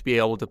have it to be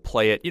able to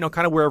play it,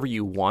 kind of wherever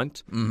you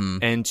want,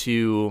 and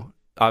to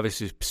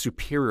obviously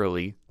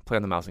superiorly play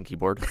on the mouse and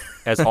keyboard,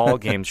 as all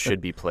games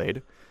should be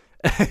played.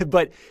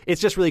 But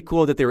it's just really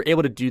cool that they were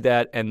able to do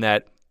that, and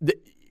that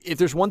if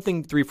there's one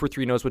thing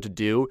 343 knows what to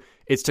do,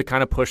 it's to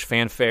kind of push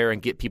fanfare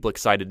and get people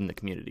excited in the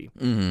community.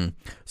 Mm-hmm.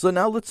 So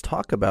now let's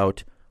talk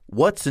about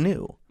what's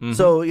new.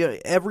 So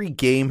every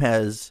game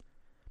has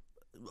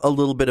a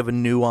little bit of a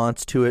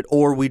nuance to it,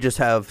 or we just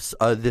have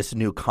this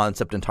new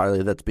concept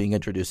entirely that's being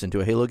introduced into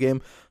a Halo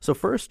game. So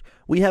first,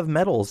 we have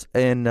medals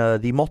and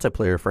the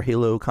multiplayer for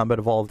Halo Combat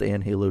Evolved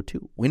and Halo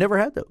 2. We never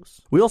had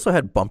those. We also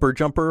had bumper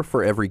jumper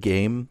for every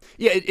game.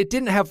 Yeah, it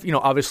didn't have,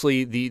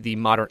 obviously the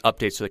modern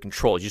updates to the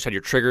controls. You just had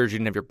your triggers, you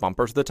didn't have your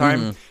bumpers at the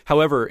time.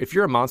 However, if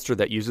you're a monster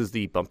that uses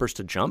the bumpers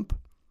to jump,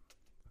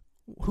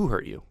 who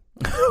hurt you?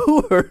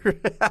 Who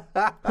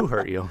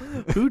hurt you?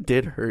 Who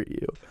did hurt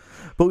you?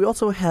 But we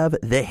also have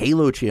the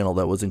Halo channel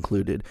that was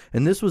included.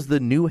 And this was the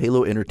new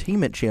Halo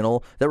Entertainment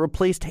channel that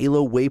replaced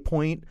Halo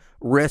Waypoint.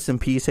 Rest in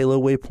peace, Halo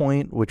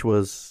Waypoint, which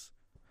was,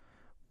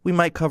 we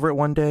might cover it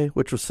one day,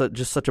 which was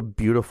just such a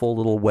beautiful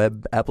little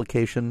web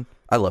application.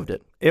 I loved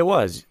it. It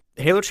was.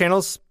 Halo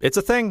channels, it's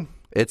a thing.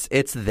 It's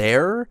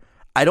there.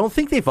 I don't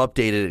think they've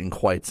updated it in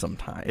quite some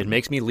time. It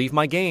makes me leave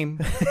my game.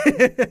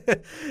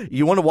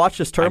 You want to watch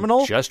this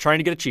terminal? I'm just trying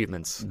to get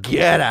achievements.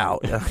 Get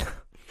out.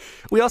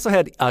 We also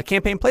had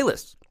campaign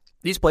playlists.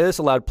 These playlists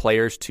allowed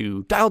players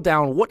to dial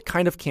down what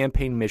kind of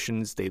campaign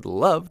missions they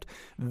loved.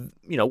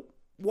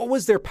 What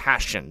was their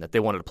passion that they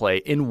wanted to play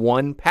in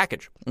one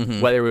package?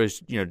 Whether it was,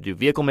 to do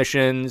vehicle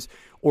missions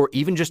or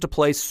even just to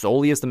play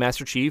solely as the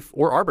Master Chief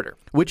or Arbiter.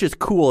 Which is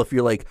cool if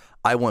you're like,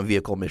 I want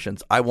vehicle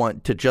missions. I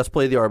want to just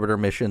play the Arbiter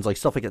missions, like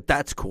stuff like that.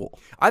 That's cool.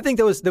 I think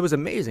that was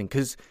amazing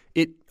because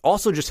it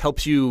also just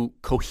helps you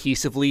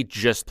cohesively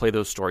just play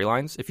those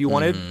storylines if you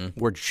wanted,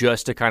 or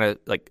just to kind of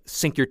like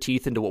sink your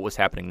teeth into what was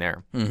happening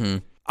there.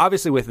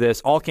 Obviously with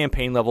this, all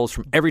campaign levels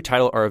from every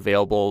title are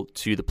available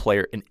to the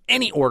player in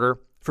any order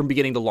from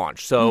beginning to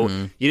launch. So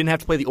you didn't have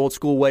to play the old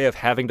school way of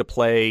having to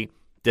play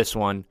this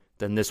one,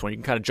 then this one. You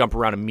can kind of jump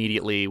around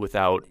immediately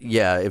without...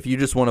 Yeah, if you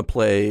just want to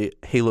play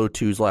Halo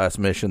 2's last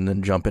mission,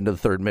 then jump into the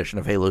third mission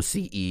of Halo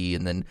CE,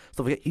 and then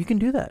stuff like that, you can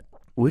do that,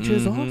 which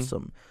is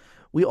awesome.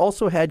 We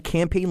also had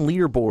campaign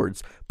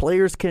leaderboards.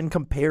 Players can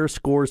compare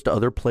scores to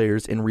other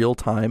players in real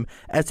time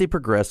as they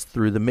progress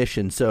through the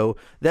mission. So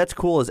that's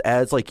cool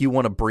as like you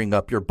want to bring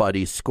up your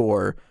buddy's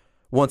score.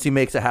 Once he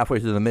makes it halfway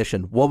through the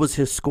mission, what was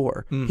his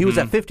score? He was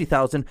at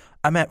 50,000.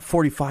 I'm at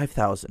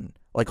 45,000.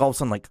 Like all of a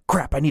sudden, like,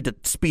 crap, I need to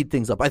speed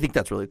things up. I think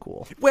that's really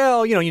cool.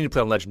 Well, you need to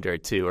play on Legendary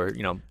too, or,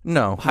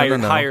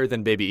 higher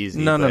than Baby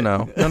Easy.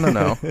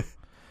 No.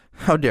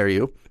 How dare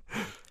you?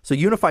 So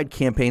unified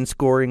campaign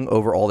scoring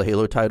over all the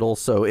Halo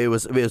titles. So it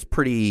was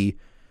pretty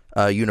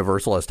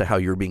universal as to how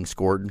you're being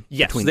scored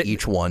between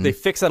each one. They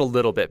fixed that a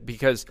little bit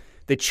because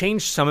they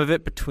changed some of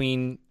it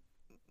between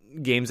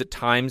games at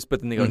times, but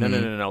then they go,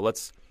 no,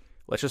 let's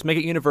just make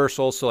it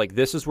universal. So like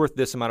this is worth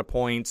this amount of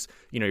points.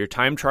 Your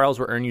time trials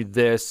will earn you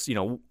this.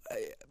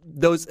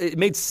 It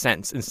made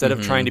sense instead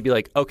of trying to be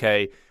like,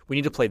 okay, we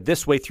need to play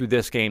this way through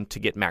this game to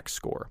get max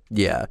score.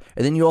 Yeah.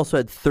 And then you also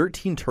had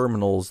 13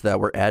 terminals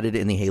that were added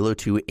in the Halo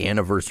 2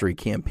 Anniversary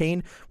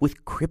campaign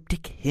with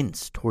cryptic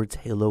hints towards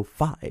Halo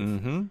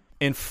 5.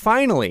 And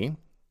finally,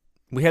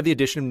 we had the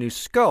addition of new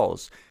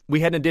skulls.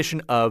 We had an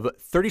addition of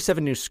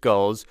 37 new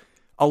skulls,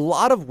 a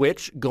lot of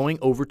which going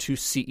over to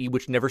CE,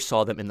 which never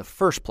saw them in the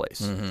first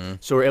place.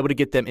 So we're able to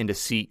get them into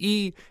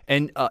CE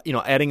and,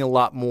 adding a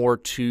lot more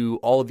to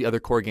all of the other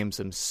core games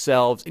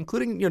themselves,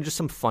 including, just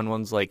some fun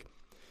ones like,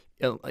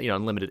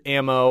 unlimited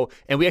ammo.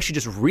 And we actually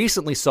just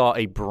recently saw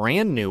a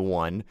brand new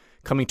one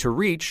coming to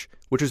Reach,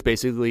 which is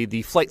basically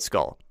the flight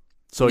skull.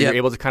 So you're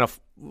able to kind of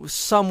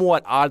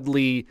somewhat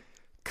oddly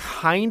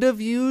kind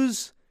of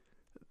use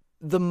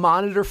the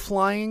monitor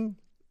flying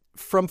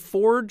from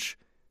Forge,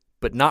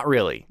 but not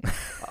really.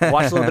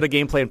 Watched a little bit of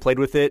gameplay and played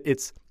with it.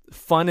 It's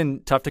fun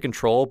and tough to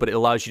control, but it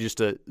allows you just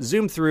to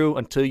zoom through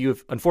until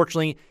you've,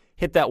 unfortunately,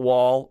 hit that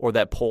wall or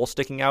that pole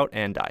sticking out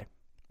and die.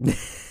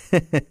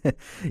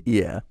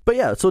 Yeah. But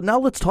yeah, so now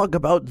let's talk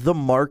about the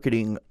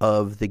marketing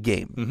of the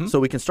game.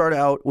 So we can start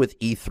out with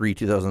E3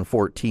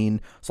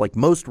 2014. It's like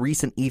most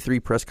recent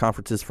E3 press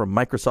conferences from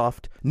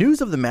Microsoft.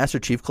 News of the Master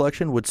Chief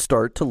Collection would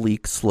start to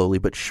leak slowly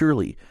but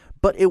surely.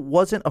 But it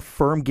wasn't a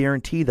firm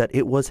guarantee that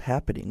it was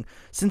happening,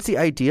 since the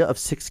idea of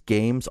 6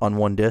 games on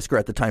one disc, or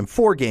at the time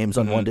 4 games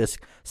on one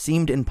disc,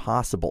 seemed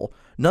impossible.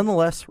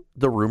 Nonetheless,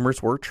 the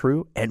rumors were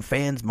true, and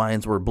fans'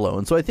 minds were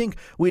blown. So I think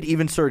we'd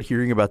even started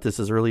hearing about this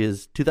as early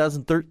as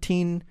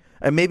 2013,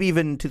 and maybe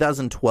even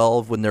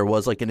 2012 when there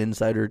was like an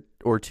insider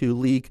or two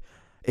leak.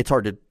 It's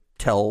hard to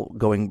tell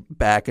going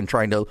back and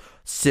trying to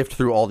sift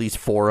through all these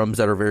forums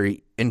that are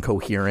very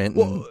incoherent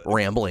and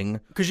rambling.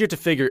 Because you have to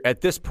figure,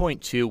 at this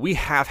point, too, we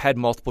have had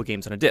multiple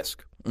games on a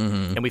disc.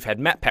 And we've had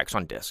map packs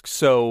on disc.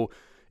 So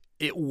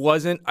it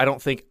wasn't, I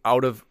don't think,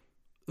 out of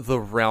the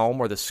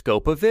realm or the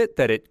scope of it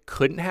that it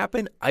couldn't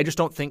happen. I just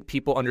don't think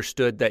people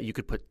understood that you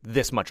could put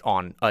this much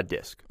on a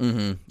disc.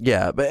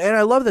 Yeah, and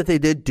I love that they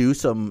did do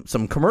some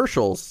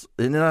commercials,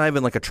 and not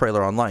even like a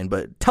trailer online,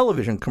 but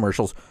television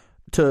commercials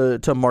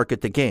to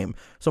market the game.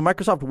 So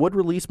Microsoft would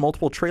release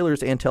multiple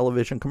trailers and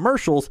television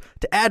commercials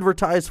to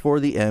advertise for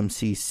the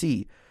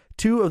MCC.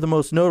 Two of the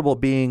most notable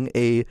being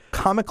a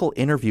comical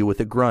interview with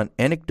a grunt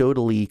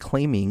anecdotally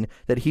claiming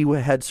that he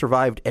had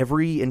survived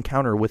every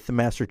encounter with the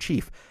Master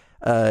Chief,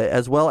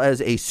 as well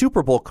as a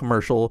Super Bowl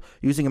commercial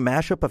using a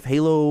mashup of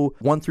Halo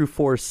 1 through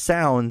 4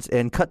 sounds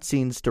and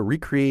cutscenes to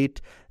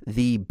recreate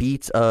the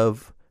beats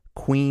of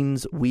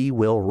Queen's We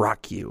Will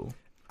Rock You.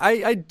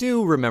 I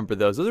do remember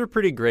those. Those are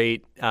pretty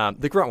great.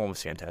 The grunt one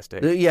was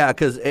fantastic. Yeah,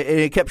 because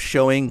it kept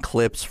showing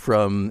clips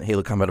from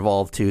Halo Combat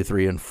Evolved 2,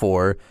 3, and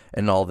 4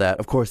 and all that.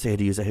 Of course, they had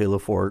to use a Halo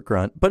 4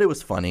 grunt, but it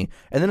was funny.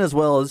 And then as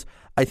well as,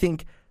 I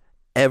think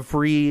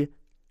every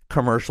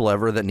commercial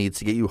ever that needs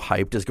to get you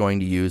hyped is going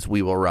to use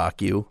We Will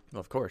Rock You.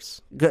 Of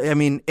course. I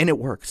mean, and it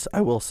works,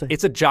 I will say.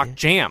 It's a jock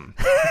jam.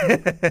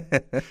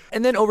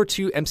 And then over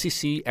to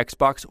MCC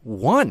Xbox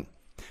One.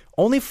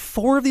 Only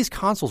 4 of these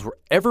consoles were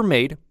ever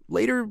made.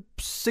 Later,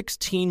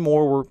 16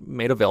 more were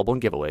made available in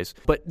giveaways.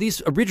 But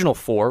these original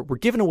 4 were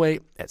given away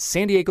at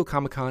San Diego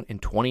Comic-Con in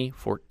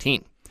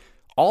 2014.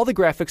 All the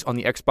graphics on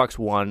the Xbox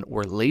One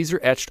were laser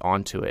etched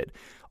onto it.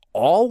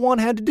 All one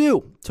had to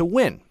do to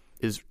win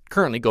is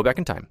currently go back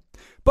in time.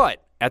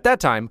 But at that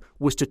time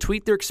was to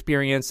tweet their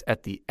experience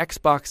at the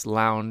Xbox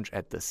Lounge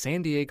at the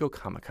San Diego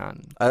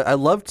Comic-Con. I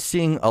loved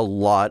seeing a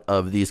lot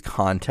of these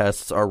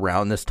contests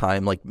around this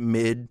time, like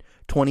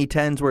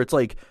mid-2010s, where it's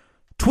like,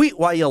 tweet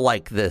why you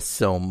like this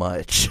so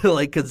much.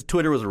 Like, because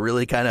Twitter was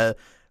really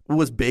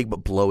was big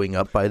but blowing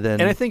up by then.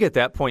 And I think at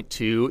that point,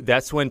 too,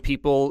 that's when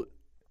people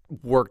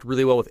worked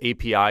really well with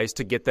APIs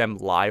to get them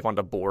live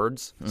onto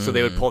boards. So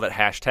they would pull that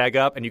hashtag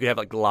up, and you could have,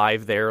 like,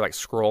 live there, like,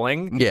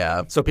 scrolling.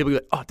 Yeah. So people would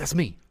be like, oh, that's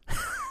me.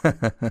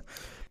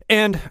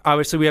 And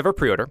obviously, we have our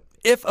pre-order.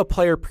 If a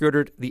player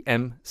pre-ordered the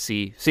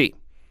MCC,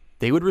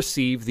 they would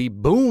receive the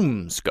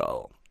Boom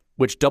Skull,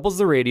 which doubles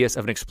the radius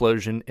of an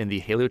explosion in the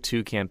Halo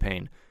 2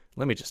 campaign.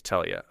 Let me just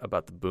tell you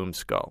about the Boom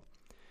Skull.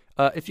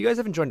 If you guys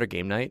haven't joined our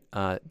game night,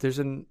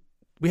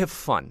 we have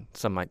fun,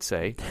 some might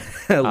say.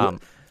 I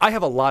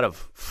have a lot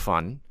of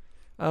fun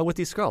with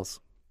these skulls.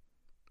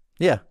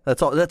 Yeah,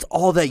 that's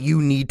all that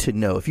you need to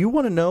know. If you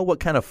want to know what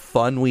kind of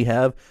fun we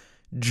have,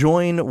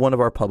 join one of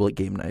our public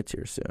game nights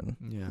here soon.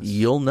 Yes.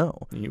 You'll know.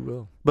 You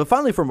will. But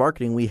finally, for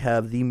marketing, we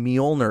have the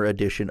Mjolnir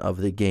edition of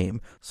the game.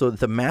 So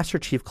the Master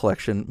Chief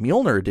Collection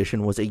Mjolnir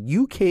edition was a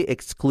UK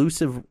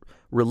exclusive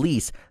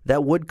release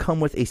that would come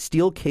with a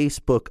steel case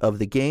book of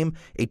the game,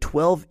 a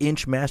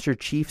 12-inch Master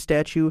Chief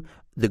statue,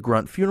 the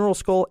Grunt funeral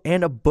skull,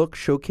 and a book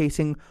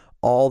showcasing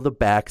all the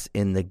backs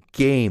in the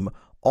game,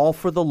 all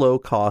for the low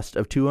cost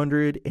of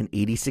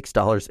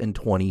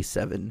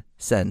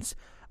 $286.27.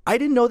 I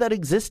didn't know that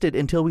existed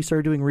until we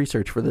started doing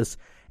research for this,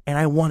 and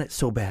I want it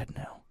so bad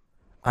now.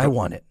 I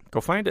want it. Go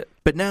find it.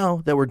 But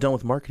now that we're done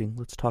with marketing,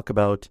 let's talk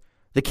about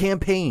the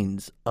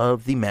campaigns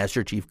of the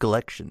Master Chief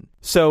Collection.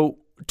 So,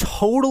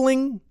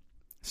 totaling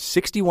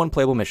 61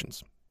 playable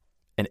missions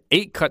and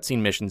 8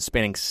 cutscene missions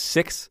spanning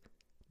 6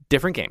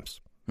 different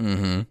games.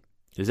 Mm-hmm.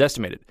 It is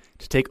estimated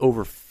to take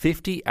over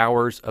 50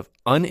 hours of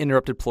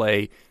uninterrupted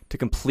play to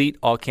complete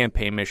all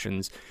campaign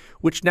missions,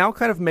 which now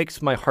kind of makes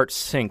my heart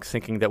sink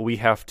thinking that we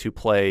have to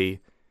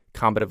play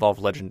Combat Evolved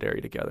Legendary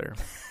together.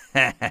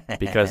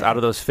 Because out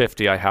of those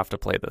 50, I have to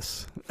play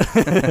this.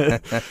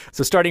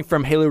 So starting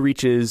from Halo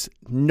Reach's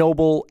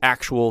Noble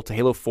Actual to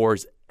Halo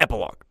 4's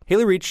Epilogue.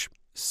 Halo Reach,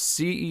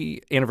 CE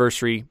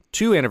Anniversary,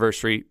 2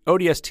 Anniversary,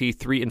 ODST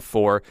 3 and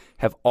 4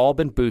 have all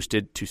been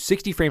boosted to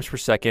 60 frames per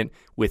second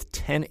with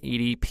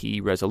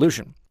 1080p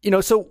resolution.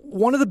 So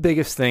one of the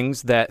biggest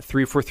things that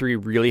 343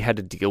 really had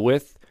to deal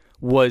with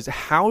was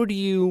how do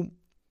you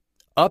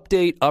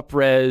update,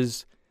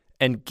 up-res,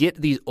 and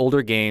get these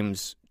older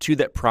games to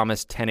that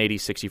promised 1080,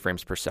 60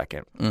 frames per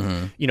second.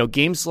 Mm-hmm.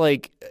 Games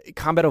like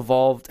Combat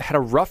Evolved had a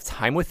rough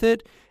time with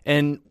it,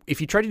 and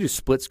if you tried to do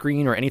split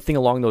screen or anything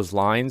along those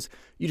lines,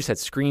 you just had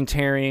screen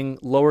tearing,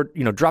 lower,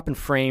 dropping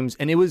frames,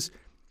 and it was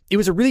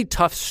a really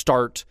tough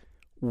start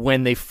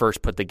when they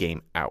first put the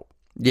game out.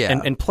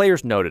 Yeah. And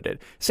players noted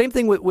it. Same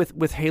thing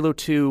with Halo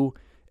 2,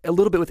 a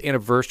little bit with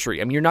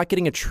Anniversary. I mean, you're not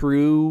getting a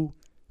true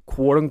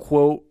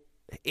quote-unquote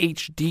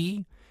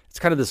HD. It's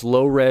kind of this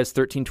low-res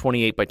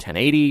 1328 by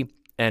 1080,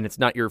 and it's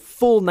not your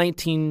full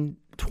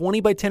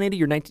 1920 by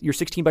 1080, your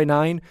 16 by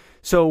 9.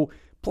 So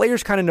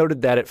players kind of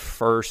noted that at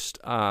first.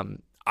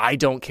 I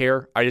don't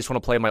care. I just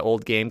want to play my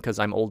old game because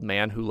I'm old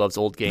man who loves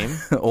old game.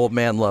 Old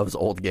man loves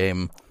old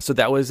game. So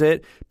that was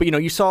it. But,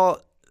 you saw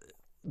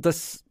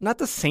not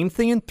the same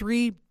thing in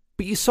 3,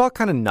 but you saw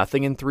kind of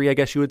nothing in 3, I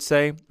guess you would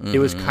say. Mm-hmm. It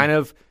was kind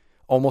of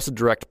almost a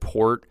direct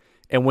port.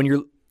 And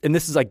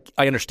this is like,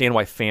 I understand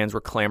why fans were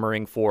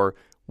clamoring for,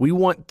 we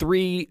want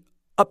 3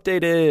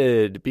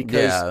 updated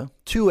because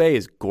 2A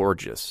is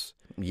gorgeous.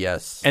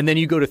 Yes. And then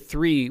you go to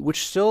 3,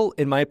 which still,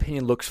 in my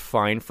opinion, looks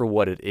fine for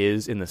what it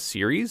is in the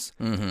series.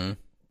 Mm-hmm.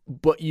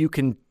 But you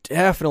can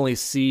definitely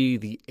see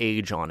the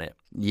age on it.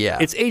 Yeah.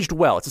 It's aged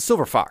well. It's a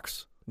silver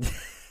fox.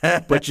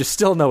 but you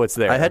still know it's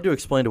there. I had to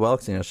explain to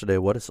Alex yesterday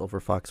what a silver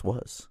fox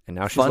was. And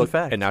now she's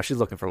fact. And now she's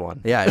looking for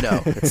one. Yeah, I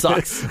know. It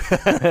sucks.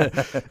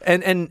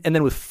 and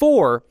then with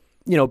 4,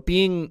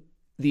 being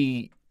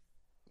the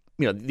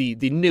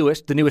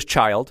newest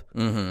child,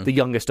 the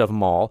youngest of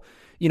them all,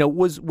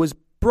 was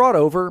brought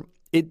over.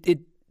 It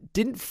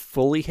didn't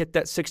fully hit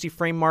that 60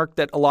 frame mark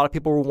that a lot of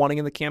people were wanting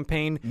in the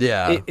campaign.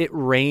 Yeah. It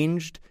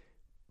ranged,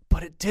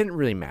 but it didn't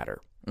really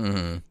matter.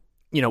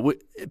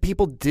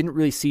 People didn't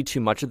really see too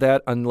much of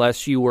that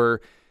unless you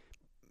were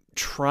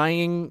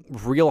trying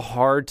real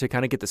hard to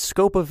kind of get the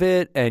scope of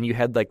it and you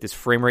had like this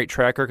frame rate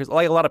tracker, because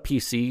like a lot of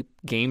PC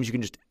games, you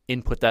can just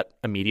input that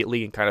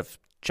immediately and kind of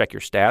check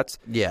your stats.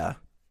 Yeah.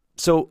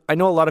 So I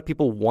know a lot of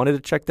people wanted to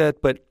check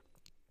that, but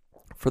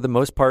for the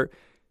most part,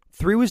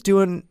 3 was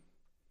doing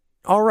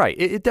all right.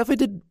 It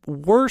definitely did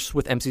worse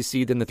with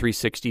MCC than the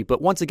 360,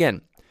 but once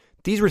again,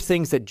 these were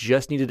things that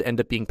just needed to end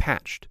up being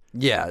patched.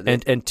 Yeah.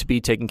 And to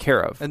be taken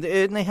care of. And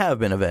they have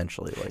been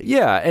eventually.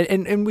 Yeah,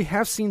 and we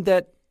have seen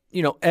that,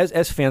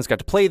 as fans got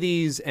to play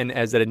these and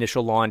as that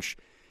initial launch,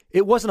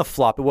 it wasn't a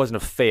flop, it wasn't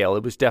a fail.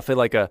 It was definitely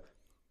like a,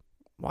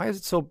 why is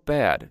it so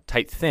bad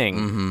type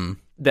thing.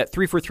 That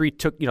 343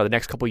 took, the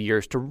next couple of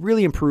years to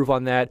really improve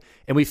on that.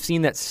 And we've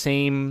seen that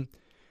same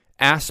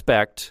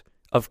aspect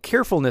of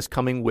carefulness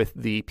coming with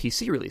the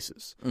PC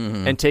releases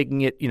and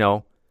taking it,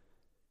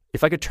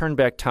 if I could turn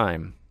back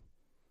time,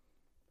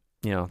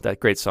 that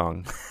great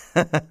song,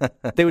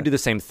 they would do the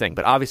same thing.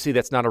 But obviously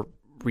that's not a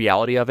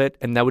reality of it.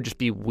 And that would just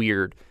be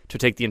weird to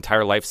take the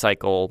entire life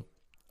cycle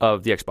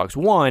of the Xbox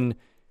One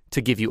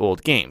to give you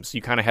old games.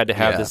 You kind of had to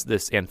have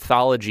this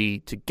anthology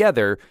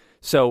together.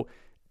 So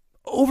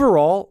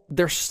overall,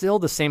 they're still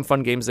the same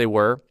fun games they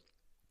were.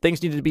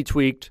 Things needed to be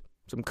tweaked.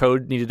 Some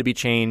code needed to be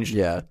changed.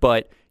 Yeah.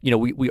 But,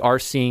 we are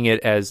seeing it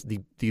as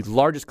the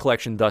largest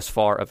collection thus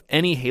far of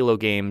any Halo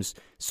games.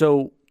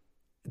 So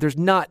there's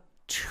not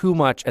too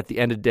much at the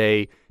end of the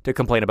day to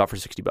complain about for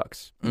 $60.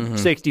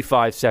 $65,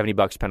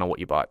 $70, depending on what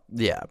you bought.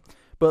 Yeah.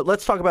 But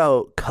let's talk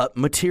about cut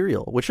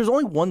material, which is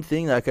only one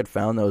thing that I could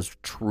found that was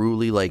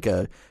truly like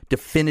a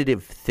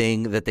definitive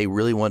thing that they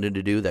really wanted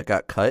to do that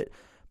got cut.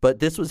 But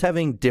this was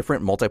having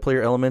different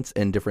multiplayer elements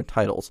and different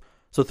titles.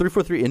 So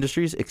 343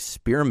 Industries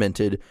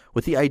experimented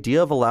with the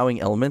idea of allowing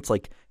elements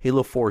like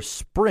Halo 4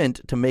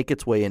 Sprint to make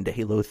its way into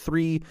Halo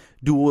 3,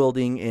 dual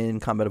wielding in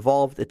Combat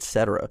Evolved,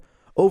 etc.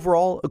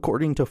 Overall,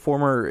 according to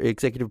former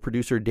executive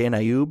producer Dan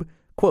Ayub,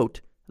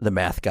 quote, the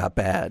math got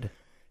bad.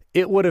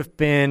 It would have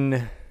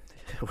been...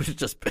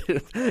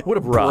 It would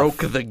have broke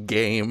the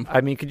game.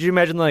 I mean, could you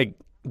imagine like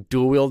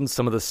dual wielding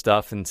some of the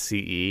stuff in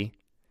CE?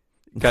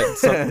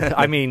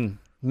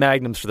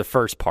 Magnums for the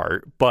first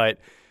part, but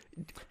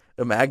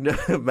a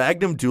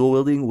Magnum dual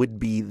wielding would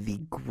be the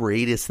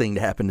greatest thing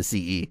to happen to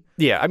CE.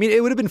 Yeah,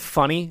 it would have been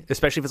funny,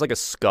 especially if it's like a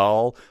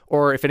skull,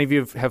 or if any of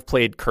you have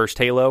played Cursed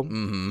Halo.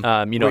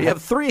 Where you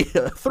have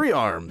three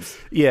arms.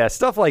 Yeah,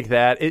 stuff like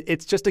that.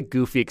 It's just a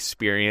goofy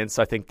experience.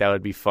 I think that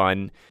would be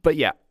fun. But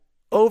yeah,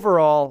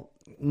 overall,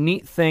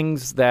 neat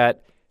things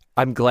that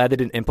I'm glad they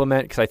didn't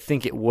implement, because I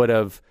think it would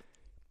have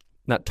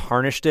not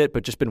tarnished it,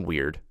 but just been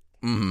weird.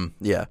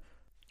 Yeah.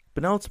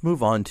 But now let's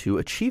move on to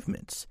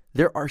achievements.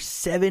 There are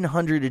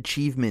 700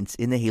 achievements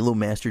in the Halo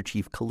Master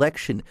Chief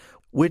Collection,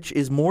 which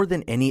is more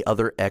than any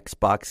other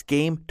Xbox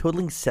game,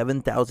 totaling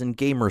 7,000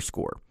 gamer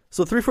score.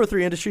 So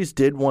 343 Industries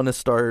did want to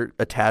start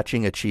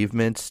attaching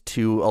achievements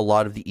to a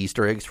lot of the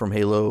Easter eggs from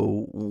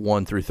Halo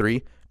 1 through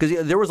 3.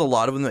 Because there was a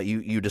lot of them that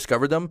you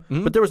discovered them,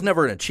 but there was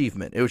never an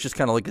achievement. It was just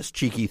kind of like this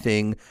cheeky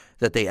thing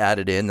that they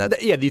added in.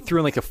 You threw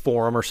in like a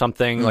forum or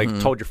something, like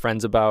told your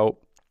friends about.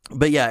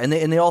 But yeah, and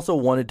they also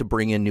wanted to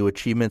bring in new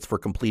achievements for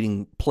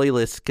completing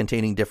playlists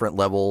containing different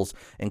levels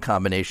and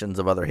combinations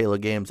of other Halo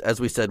games,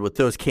 as we said with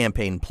those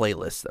campaign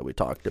playlists that we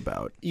talked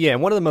about. Yeah,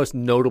 and one of the most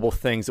notable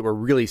things that we're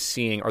really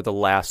seeing are the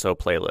Lasso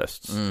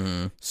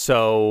playlists.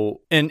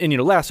 So, and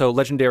Lasso,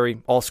 Legendary,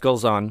 all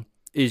skulls on,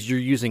 is you're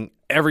using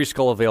every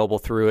skull available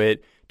through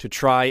it to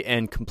try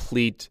and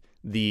complete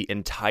the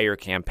entire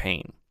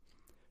campaign.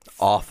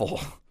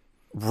 Awful.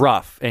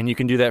 Rough, and you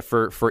can do that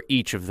for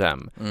each of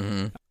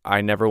them.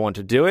 I never want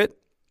to do it.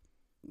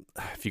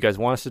 If you guys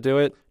want us to do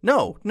it,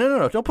 no,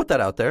 don't put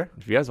that out there.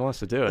 If you guys want us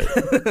to do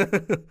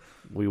it,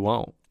 we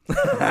won't.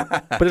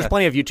 But there's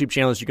plenty of YouTube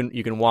channels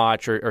you can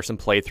watch, or some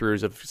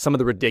playthroughs of some of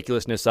the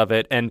ridiculousness of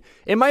it. And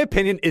in my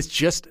opinion, it's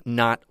just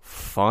not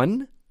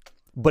fun.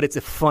 But it's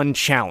a fun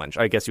challenge,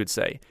 I guess you would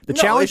say.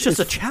 Challenge is just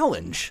a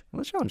challenge. Well,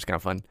 the challenge is kind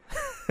of fun.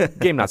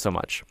 Game, not so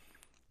much.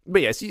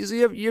 But yes,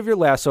 you have your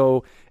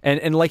Lasso,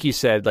 and like you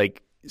said,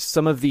 like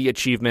some of the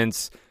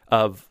achievements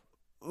of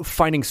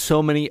finding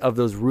so many of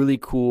those really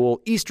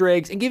cool Easter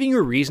eggs and giving you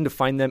a reason to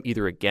find them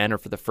either again or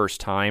for the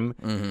first time.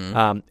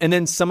 And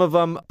then some of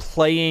them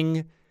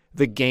playing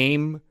the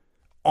game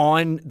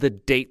on the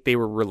date they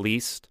were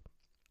released.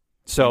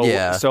 So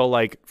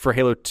like for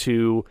Halo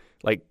 2,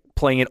 like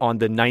playing it on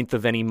the 9th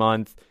of any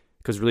month,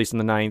 because released on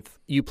the 9th,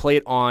 you play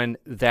it on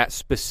that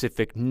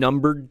specific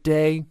numbered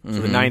day, so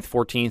the 9th,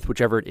 14th,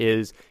 whichever it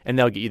is, and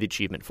they'll get you the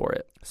achievement for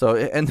it. So,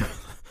 and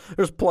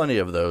there's plenty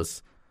of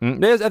those.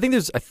 I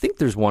think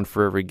there's one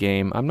for every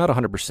game. I'm not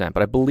 100%,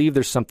 but I believe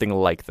there's something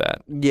like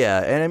that. Yeah,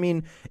 and I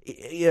mean,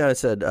 yeah, I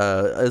said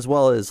as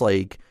well as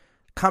like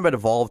Combat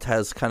Evolved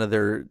has kind of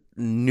their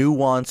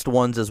nuanced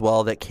ones as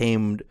well that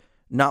came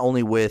not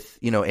only with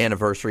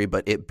Anniversary,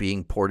 but it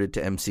being ported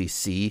to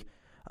MCC.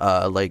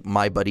 Like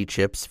My Buddy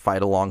Chips,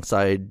 fight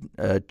alongside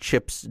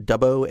Chips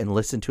Dubbo and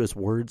listen to his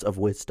words of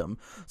wisdom.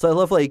 So I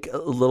love like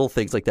little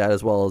things like that,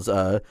 as well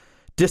as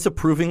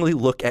disapprovingly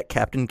look at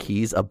Captain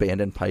Key's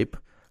abandoned pipe.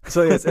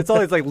 So it's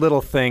always like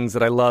little things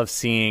that I love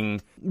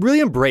seeing really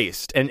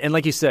embraced. And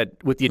like you said,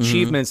 with the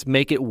achievements,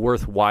 make it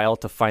worthwhile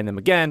to find them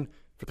again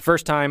for the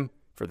first time,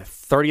 for the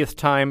 30th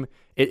time.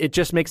 It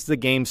just makes the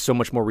game so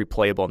much more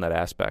replayable in that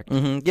aspect.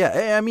 Mm-hmm.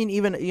 Yeah, I mean,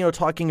 even,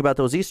 talking about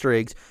those Easter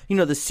eggs,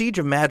 the Siege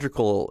of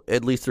Madrigal,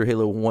 at least through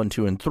Halo 1,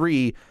 2, and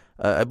 3,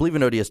 I believe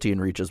in ODST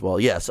and Reach as well,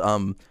 yes,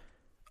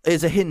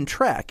 is a hidden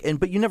track,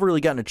 but you never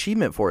really got an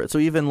achievement for it. So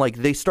even like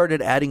they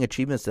started adding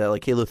achievements to that,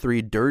 like Halo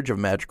 3 Dirge of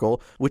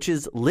Madrigal, which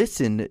is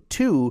listen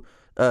to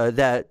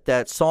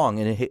that song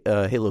in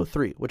Halo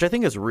 3, which I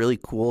think is really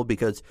cool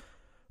because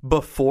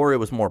before it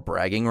was more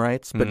bragging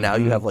rights, but now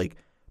you have like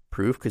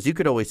proof, because you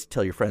could always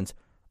tell your friends,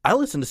 I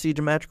listen to Siege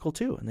of Madrigal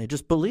too, and they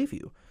just believe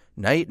you.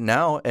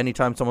 Now,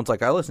 anytime someone's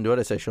like, I listen to it,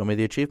 I say, show me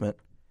the achievement.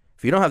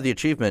 If you don't have the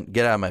achievement,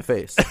 get out of my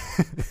face.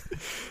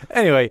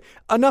 Anyway,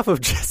 enough of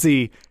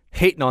Jesse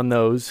hating on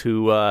those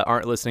who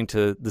aren't listening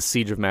to the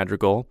Siege of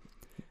Madrigal.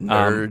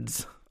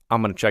 Nerds.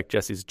 I'm going to check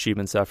Jesse's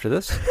achievements after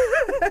this.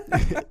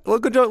 We'll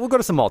go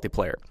to some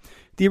multiplayer.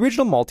 The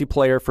original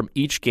multiplayer from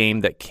each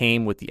game that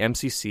came with the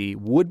MCC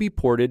would be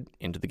ported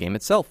into the game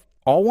itself.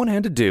 All one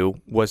had to do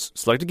was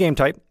select a game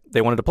type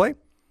they wanted to play,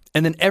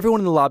 and then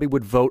everyone in the lobby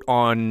would vote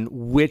on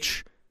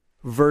which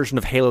version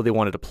of Halo they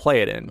wanted to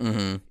play it in.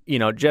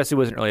 Mm-hmm. Jesse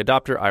was an early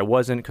adopter. I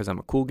wasn't, because I'm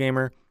a cool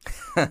gamer.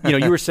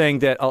 You were saying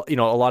that a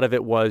lot of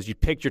it was you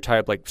picked your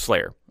type like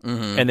Slayer,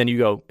 and then you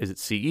go, is it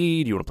CE?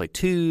 Do you want to play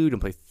 2? Do you want to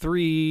play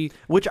 3?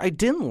 Which I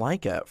didn't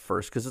like at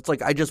first, because it's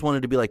like I just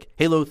wanted to be like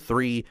Halo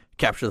 3,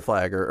 capture the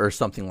flag, or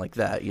something like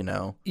that.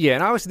 Yeah,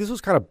 and obviously this was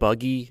kind of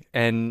buggy,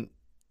 and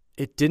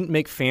it didn't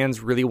make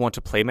fans really want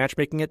to play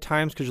matchmaking at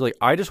times, because you're like,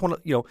 I just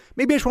want to,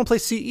 maybe I just want to play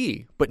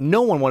CE, but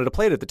no one wanted to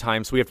play it at the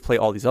time, so we have to play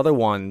all these other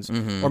ones.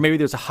 Or maybe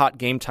there's a hot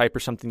game type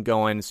or something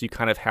going, so you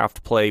kind of have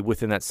to play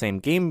within that same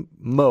game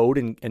mode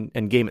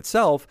and game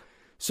itself.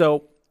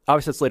 So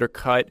obviously it's later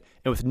cut,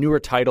 and with newer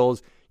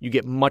titles, you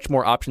get much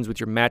more options with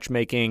your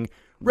matchmaking,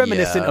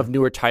 reminiscent of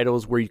newer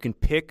titles where you can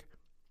pick,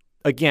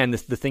 again, the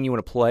thing you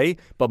want to play,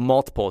 but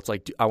multiple. It's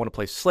like, I want to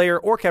play Slayer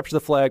or Capture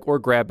the Flag or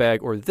Grab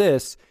Bag or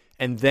this,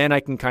 and then I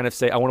can kind of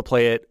say, I want to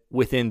play it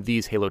within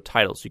these Halo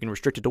titles. So you can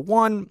restrict it to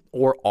one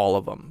or all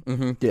of them.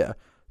 Yeah.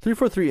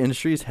 343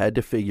 Industries had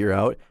to figure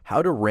out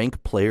how to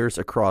rank players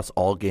across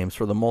all games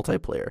for the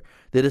multiplayer.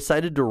 They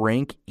decided to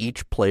rank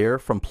each player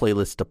from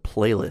playlist to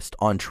playlist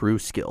on true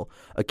skill,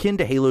 akin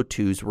to Halo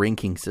 2's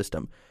ranking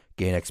system.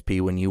 Gain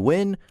XP when you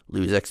win,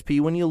 lose XP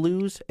when you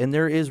lose, and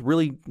there is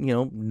really,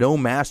 no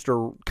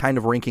master kind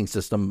of ranking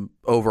system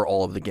over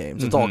all of the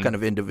games. It's all kind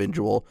of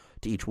individual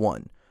to each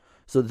one.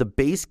 So the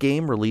base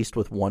game released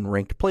with one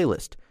ranked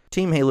playlist,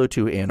 Team Halo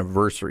 2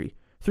 Anniversary.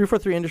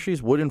 343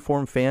 Industries would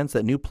inform fans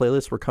that new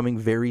playlists were coming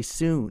very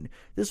soon.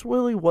 This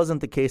really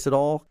wasn't the case at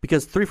all,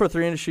 because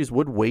 343 Industries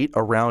would wait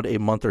around a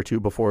month or two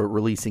before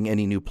releasing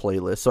any new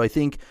playlists. So I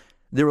think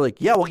they were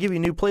like, yeah, we'll give you a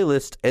new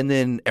playlist, and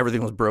then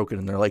everything was broken,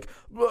 and they're like,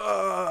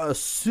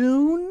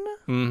 soon?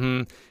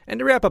 And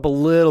to wrap up a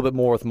little bit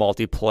more with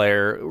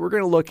multiplayer, we're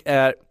going to look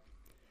at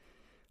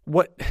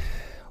what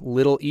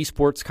little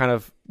esports kind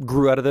of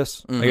grew out of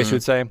this, I guess you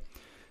would say.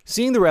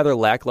 Seeing the rather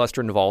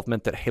lackluster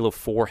involvement that Halo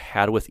 4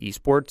 had with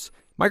esports,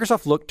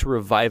 Microsoft looked to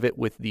revive it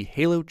with the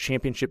Halo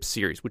Championship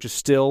Series, which is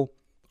still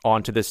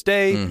on to this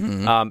day.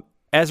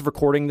 As of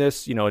recording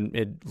this,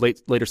 in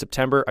later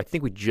September, I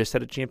think we just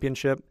had a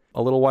championship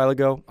a little while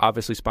ago,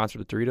 obviously sponsored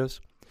with Doritos.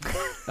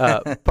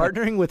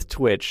 Partnering with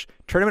Twitch,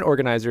 tournament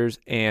organizers,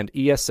 and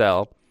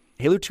ESL,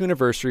 Halo 2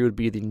 Anniversary would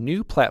be the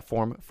new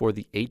platform for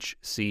the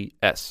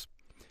HCS.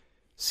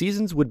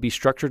 Seasons would be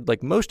structured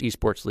like most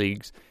esports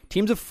leagues,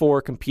 teams of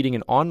 4 competing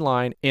in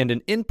online and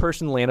in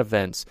in-person LAN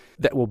events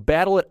that will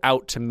battle it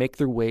out to make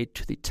their way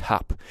to the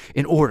top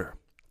in order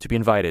to be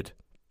invited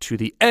to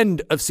the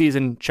end of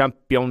season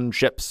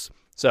championships.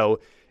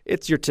 So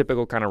it's your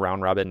typical kind of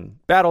round-robin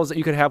battles that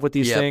you could have with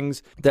these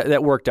things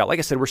that worked out. Like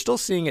I said, we're still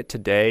seeing it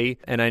today,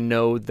 and I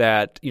know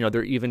that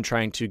they're even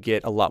trying to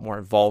get a lot more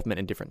involvement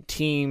in different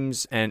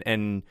teams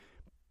and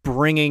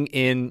bringing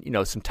in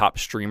some top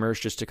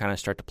streamers just to kind of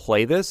start to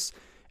play this.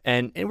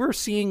 And we're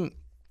seeing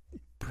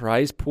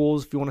prize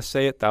pools, if you want to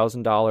say it,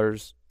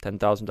 $1,000,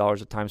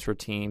 $10,000 at times for a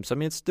team. So I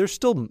mean, there's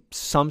still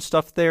some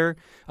stuff there,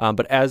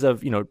 but as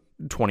of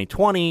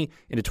 2020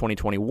 into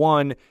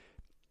 2021,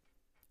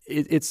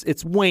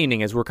 it's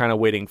waning as we're kind of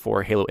waiting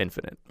for Halo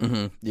Infinite.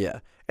 Yeah,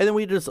 and then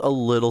we did a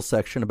little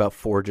section about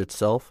Forge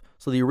itself.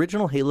 So the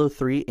original Halo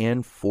 3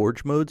 and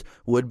Forge modes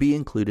would be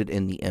included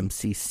in the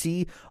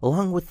MCC,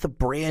 along with the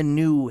brand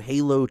new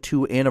Halo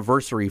 2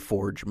 Anniversary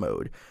Forge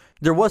mode.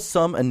 There was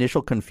some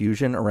initial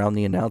confusion around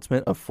the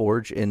announcement of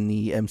Forge in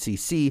the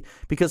MCC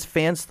because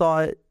fans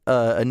thought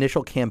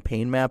initial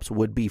campaign maps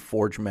would be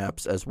Forge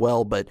maps as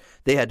well, but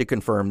they had to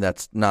confirm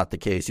that's not the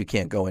case. You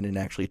can't go in and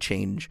actually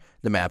change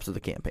the maps of the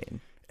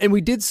campaign. And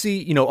we did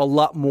see, a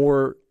lot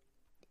more,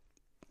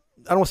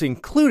 I don't want to say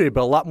included,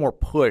 but a lot more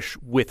push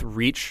with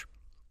Reach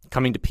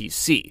coming to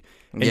PC.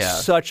 And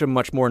such a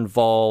much more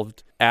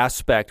involved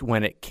aspect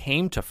when it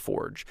came to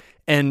Forge.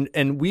 And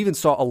we even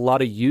saw a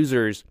lot of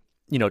users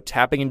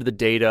tapping into the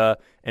data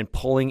and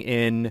pulling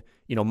in,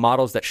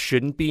 models that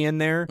shouldn't be in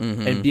there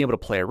and being able to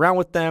play around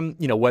with them,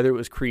 whether it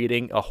was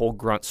creating a whole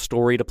grunt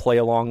story to play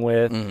along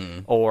with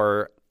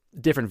or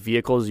different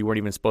vehicles you weren't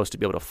even supposed to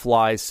be able to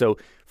fly. So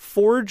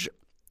Forge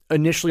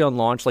initially on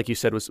launch, like you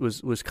said,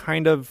 was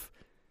kind of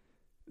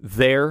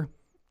there.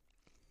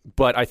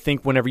 But I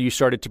think whenever you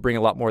started to bring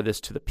a lot more of this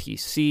to the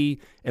PC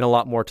and a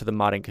lot more to the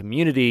modding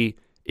community,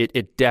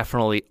 it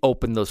definitely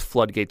opened those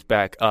floodgates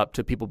back up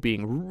to people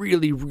being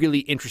really, really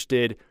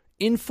interested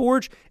in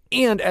Forge,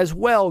 and as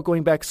well,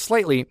 going back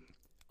slightly,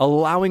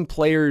 allowing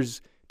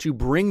players to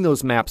bring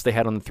those maps they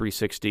had on the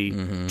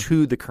 360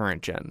 to the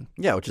current gen.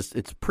 Yeah,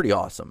 it's pretty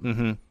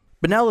awesome.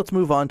 But now let's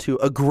move on to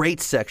a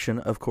great section,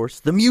 of course,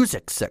 the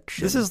music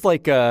section. This is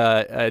like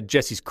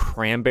Jesse's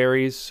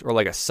Cranberries, or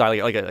like a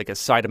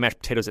side of mashed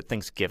potatoes at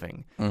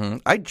Thanksgiving.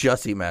 I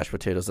just eat mashed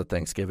potatoes at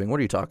Thanksgiving. What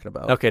are you talking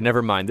about? Okay,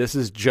 never mind. This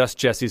is just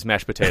Jesse's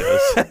mashed potatoes.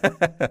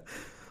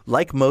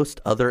 Like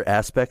most other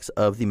aspects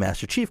of the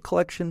Master Chief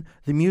Collection,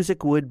 the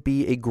music would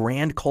be a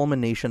grand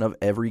culmination of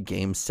every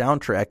game's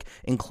soundtrack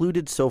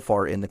included so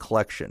far in the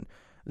collection.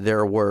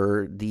 There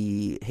were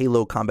the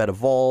Halo Combat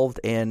Evolved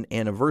and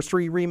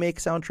Anniversary Remake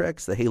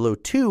soundtracks, the Halo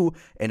 2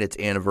 and its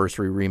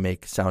Anniversary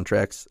Remake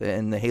soundtracks,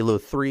 and the Halo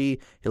 3,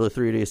 Halo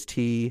 3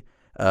 ODST,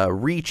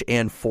 Reach,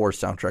 and 4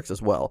 soundtracks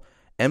as well.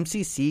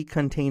 MCC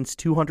contains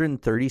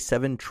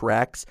 237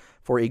 tracks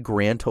for a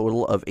grand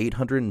total of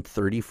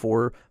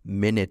 834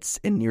 minutes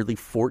and nearly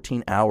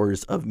 14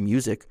 hours of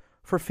music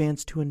for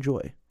fans to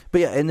enjoy.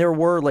 But yeah, and there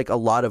were like a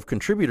lot of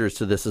contributors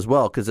to this as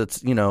well, because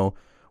it's,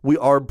 we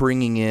are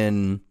bringing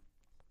in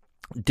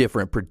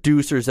different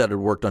producers that had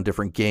worked on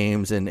different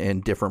games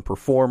and different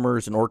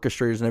performers and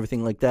orchestrators and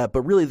everything like that.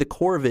 But really the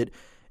core of it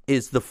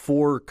is the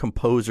 4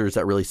 composers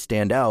that really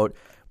stand out.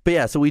 But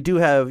yeah, so we do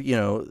have,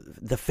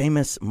 the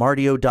famous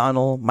Marty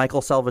O'Donnell,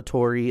 Michael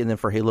Salvatore, and then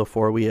for Halo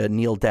 4 we had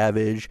Neil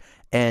Davidge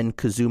and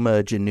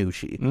Kazuma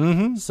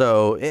Janushi.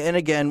 So, and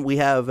again, we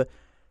have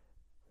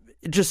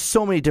just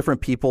so many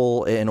different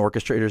people and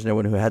orchestrators and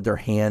everyone who had their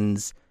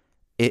hands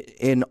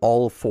in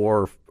all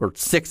 4 or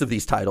 6 of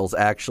these titles,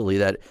 actually,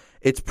 that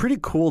it's pretty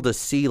cool to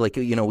see. Like,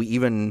 we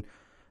even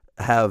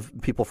have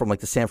people from like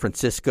the San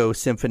Francisco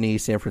Symphony,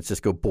 San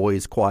Francisco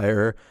Boys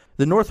Choir,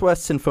 the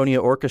Northwest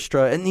Sinfonia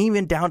Orchestra, and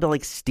even down to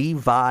like Steve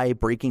Vai,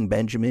 Breaking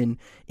Benjamin,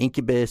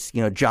 Incubus,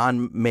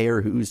 John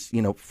Mayer, who's,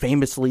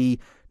 famously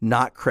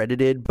not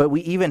credited. But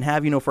we even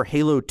have, for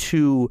Halo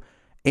 2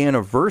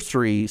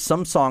 Anniversary,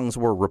 some songs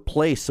were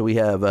replaced. So we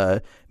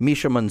have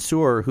Misha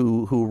Mansour,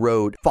 who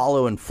wrote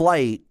Follow and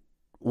Flight,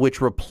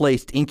 which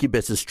replaced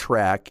Incubus's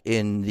track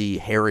in the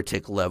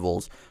Heretic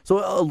levels. So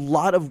a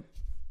lot of...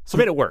 So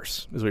made it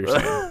worse, is what you're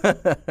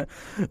saying.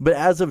 But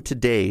as of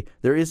today,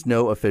 there is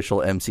no official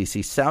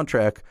MCC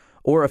soundtrack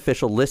or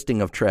official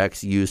listing of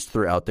tracks used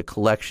throughout the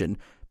collection.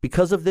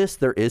 Because of this,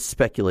 there is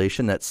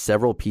speculation that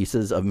several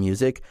pieces of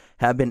music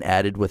have been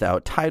added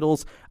without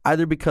titles,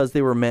 either because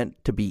they were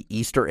meant to be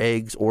Easter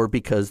eggs or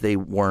because they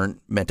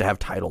weren't meant to have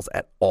titles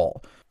at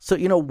all. So,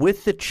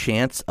 with the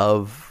chance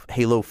of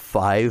Halo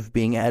 5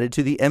 being added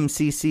to the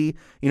MCC,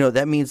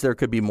 that means there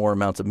could be more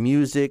amounts of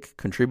music,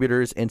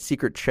 contributors, and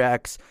secret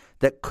tracks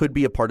that could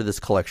be a part of this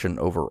collection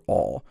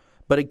overall.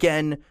 But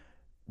again,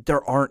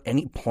 there aren't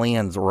any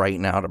plans right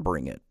now to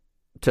bring it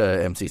to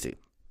MCC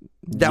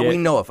that we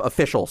know of,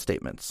 official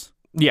statements.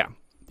 Yeah.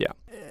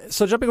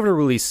 So jumping over to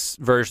release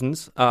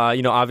versions,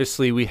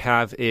 obviously we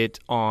have it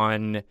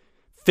on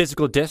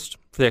physical disc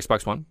for the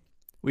Xbox One.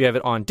 We have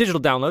it on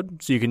digital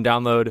download, so you can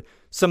download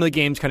some of the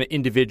games kind of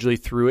individually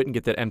through it and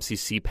get that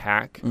MCC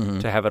pack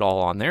to have it all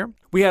on there.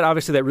 We had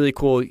obviously that really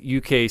cool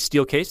UK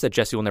steel case that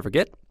Jesse will never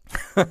get.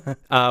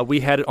 We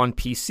had it on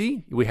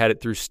PC, we had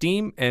it through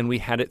Steam, and we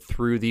had it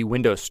through the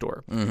Windows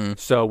Store.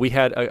 So we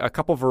had a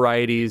couple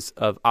varieties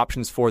of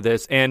options for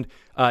this. And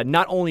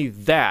not only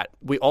that,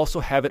 we also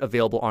have it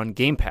available on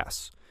Game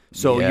Pass.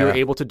 So you're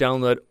able to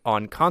download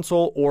on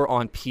console or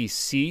on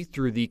PC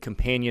through the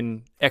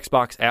companion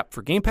Xbox app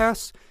for Game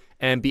Pass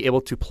and be able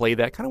to play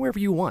that kind of wherever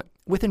you want,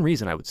 within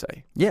reason, I would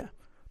say. Yeah.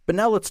 But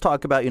now let's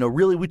talk about,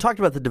 really, we talked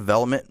about the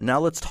development. Now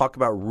let's talk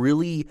about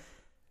really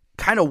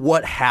kind of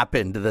what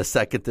happened the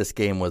second this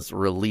game was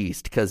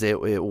released, because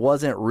it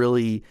wasn't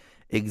really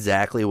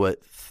exactly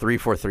what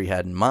 343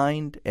 had in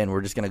mind, and we're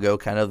just going to go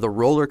kind of the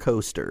roller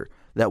coaster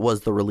that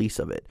was the release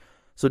of it.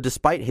 So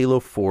despite Halo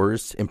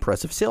 4's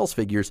impressive sales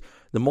figures,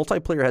 the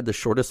multiplayer had the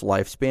shortest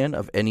lifespan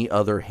of any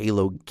other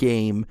Halo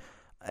game,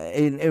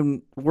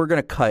 and we're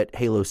going to cut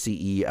Halo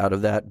CE out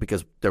of that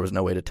because there was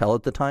no way to tell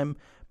at the time,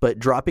 but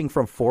dropping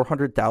from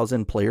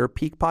 400,000 player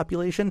peak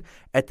population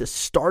at the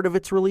start of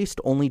its release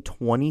to only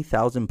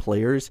 20,000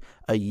 players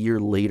a year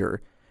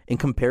later. In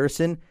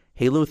comparison,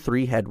 Halo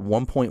 3 had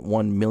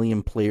 1.1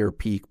 million player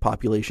peak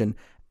population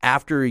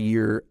after a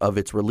year of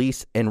its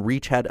release, and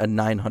Reach had a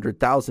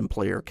 900,000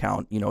 player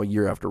count, a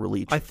year after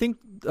release. I think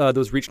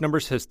those Reach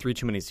numbers has 3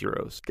 too many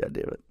zeros. God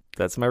damn it.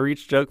 That's my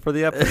Reach joke for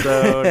the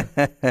episode.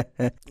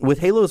 With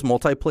Halo's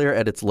multiplayer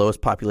at its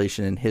lowest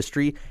population in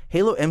history,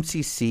 Halo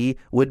MCC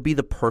would be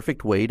the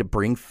perfect way to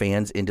bring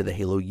fans into the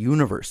Halo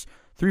universe.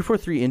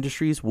 343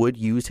 Industries would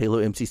use Halo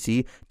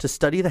MCC to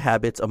study the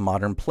habits of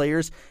modern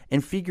players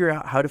and figure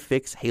out how to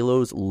fix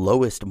Halo's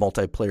lowest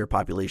multiplayer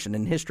population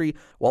in history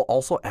while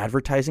also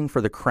advertising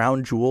for the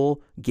crown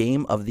jewel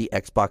game of the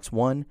Xbox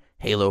One,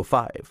 Halo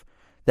 5.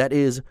 That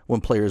is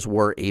when players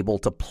were able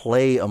to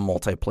play a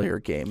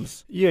multiplayer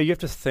games. Yeah, you have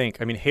to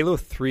think. I mean, Halo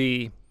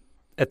 3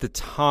 at the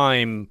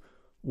time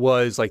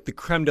was like the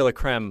creme de la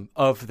creme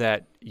of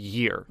that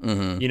year.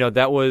 Mm-hmm.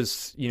 That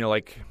was,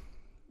 like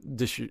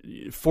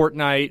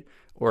Fortnite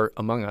or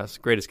Among Us,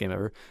 greatest game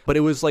ever. But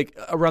it was like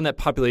around that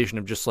population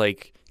of just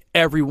like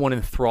everyone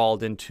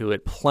enthralled into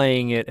it,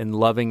 playing it and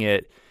loving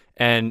it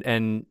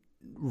and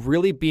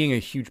really being a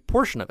huge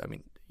portion of it. I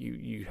mean,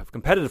 you have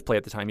competitive play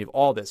at the time, you have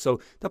all this. So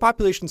the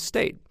population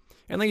stayed.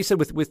 And like you said,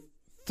 with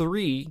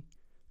 3,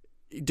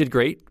 it did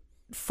great.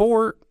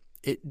 4,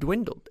 it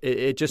dwindled.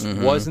 It just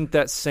wasn't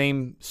that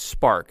same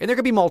spark. And there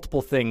could be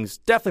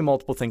definitely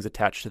multiple things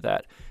attached to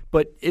that.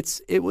 But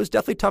it was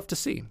definitely tough to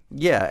see.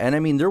 Yeah, and I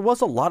mean, there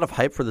was a lot of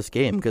hype for this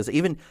game because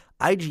even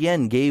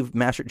IGN gave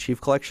Master Chief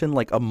Collection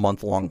like a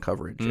month-long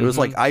coverage. It was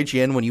like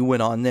IGN, when you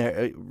went on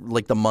there,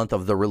 like the month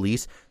of the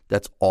release,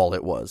 that's all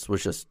it was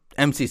just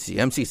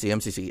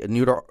MCC, a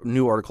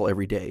new article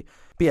every day.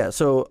 But yeah,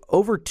 so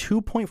over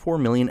 2.4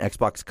 million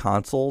Xbox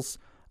consoles,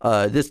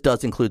 this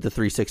does include the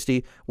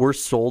 360, were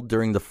sold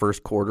during the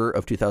first quarter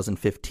of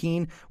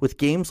 2015, with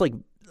games like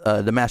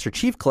the Master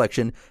Chief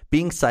Collection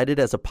being cited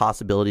as a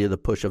possibility of the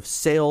push of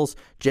sales,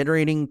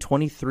 generating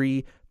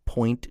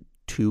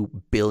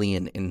 $23.2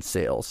 billion in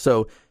sales.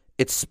 So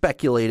it's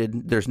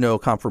speculated. There's no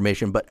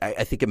confirmation, but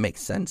I think it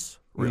makes sense,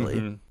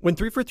 really. When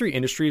 343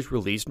 Industries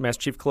released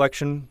Master Chief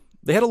Collection,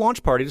 they had a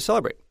launch party to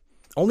celebrate.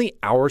 Only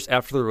hours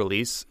after the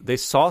release, they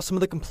saw some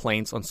of the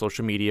complaints on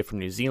social media from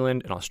New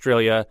Zealand and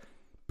Australia,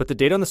 but the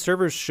data on the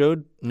servers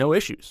showed no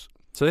issues,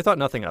 so they thought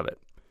nothing of it.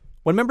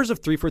 When members of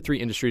 343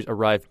 Industries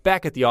arrived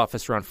back at the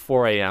office around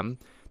 4 a.m.,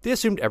 they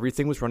assumed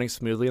everything was running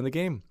smoothly in the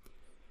game.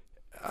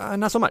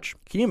 Not so much.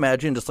 Can you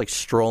imagine just like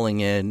strolling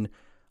in,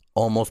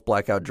 almost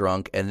blackout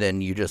drunk, and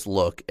then you just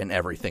look and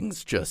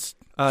everything's just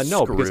no,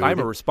 screwed? Because I'm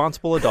a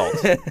responsible adult.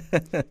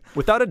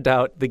 Without a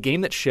doubt, the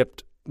game that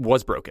shipped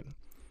was broken.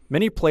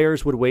 Many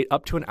players would wait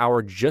up to an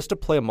hour just to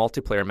play a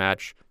multiplayer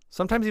match,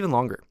 sometimes even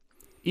longer.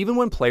 Even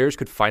when players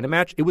could find a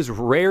match, it was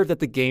rare that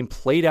the game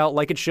played out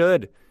like it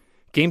should.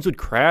 Games would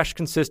crash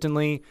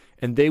consistently,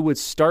 and they would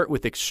start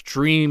with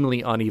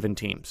extremely uneven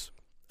teams.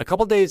 A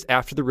couple days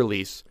after the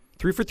release,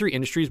 343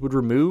 Industries would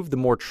remove the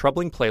more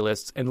troubling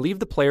playlists and leave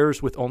the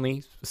players with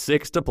only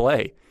 6 to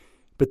play.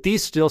 But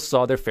these still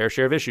saw their fair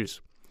share of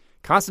issues.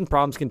 Constant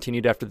problems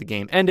continued after the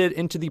game ended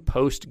into the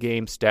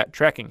post-game stat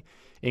tracking,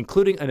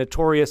 including a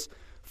notorious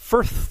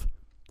first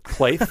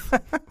place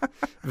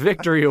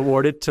victory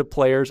awarded to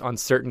players on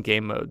certain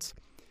game modes.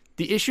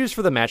 The issues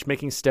for the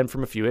matchmaking stemmed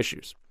from a few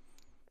issues.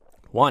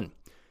 1.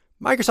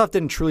 Microsoft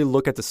didn't truly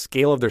look at the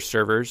scale of their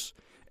servers,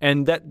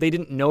 and that they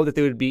didn't know that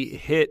they would be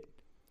hit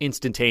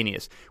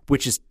instantaneous,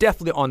 which is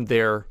definitely on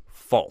their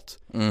fault.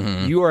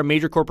 You are a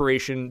major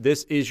corporation.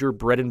 This is your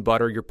bread and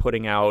butter you're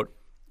putting out.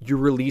 You're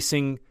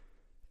releasing,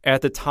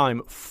 at the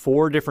time,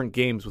 4 different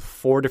games with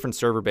 4 different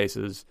server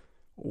bases.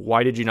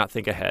 Why did you not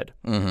think ahead?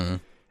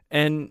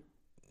 And,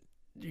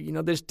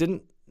 they just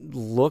didn't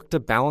look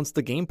to balance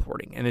the game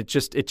porting. And it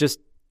just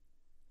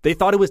they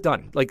thought it was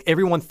done. Like,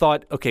 everyone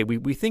thought, okay,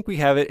 we think we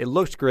have it. It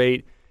looks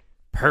great.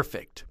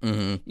 Perfect.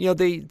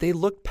 They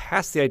looked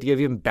past the idea of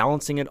even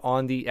balancing it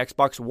on the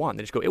Xbox One.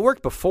 They just go, it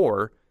worked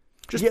before.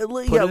 Just put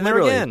it in there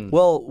literally. again.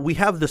 Well, we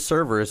have the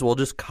servers. We'll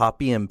just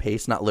copy and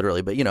paste, not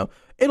literally, but,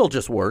 it'll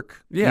just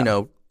work.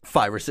 Yeah.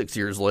 5 or 6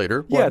 years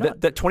later. Yeah,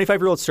 that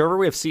 25-year-old server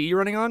we have CE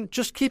running on,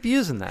 just keep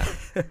using that.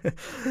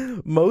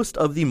 Most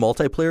of the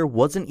multiplayer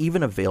wasn't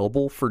even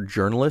available for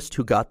journalists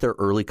who got their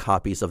early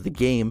copies of the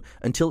game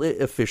until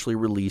it officially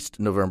released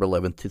November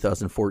 11th,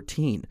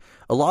 2014.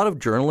 A lot of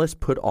journalists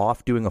put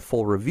off doing a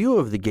full review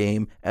of the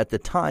game at the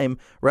time,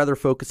 rather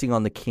focusing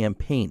on the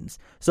campaigns.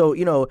 So,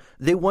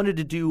 they wanted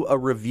to do a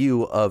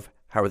review of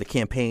how are the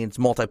campaigns,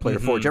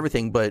 multiplayer, Forge,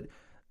 everything, but,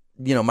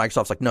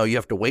 Microsoft's like, no, you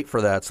have to wait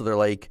for that. So they're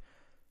like,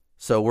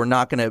 so we're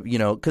not going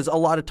to, because a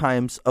lot of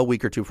times a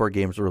week or two before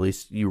games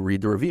release, you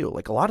read the review.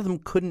 Like, a lot of them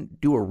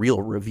couldn't do a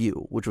real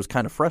review, which was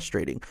kind of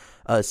frustrating.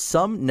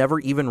 Some never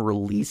even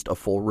released a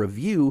full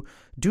review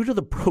due to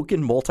the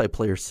broken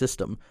multiplayer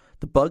system.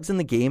 The bugs in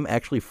the game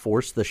actually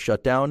forced the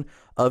shutdown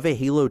of a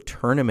Halo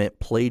tournament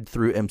played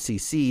through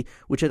MCC,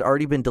 which had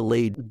already been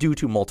delayed due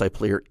to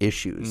multiplayer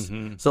issues.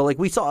 So, like,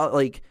 we saw,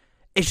 like,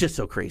 it's just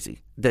so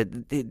crazy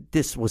that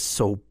this was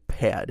so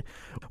bad.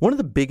 One of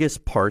the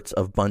biggest parts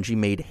of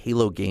Bungie-made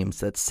Halo games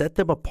that set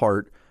them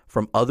apart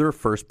from other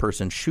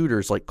first-person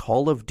shooters like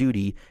Call of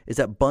Duty is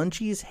that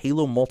Bungie's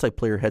Halo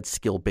multiplayer had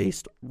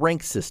skill-based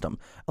rank system,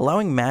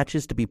 allowing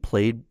matches to be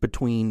played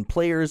between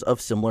players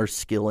of similar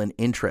skill and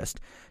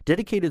interest.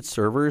 Dedicated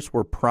servers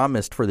were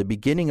promised for the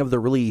beginning of the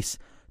release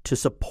to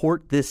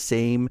support this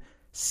same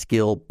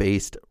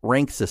skill-based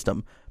rank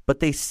system,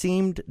 but they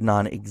seemed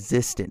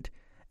non-existent.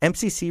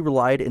 MCC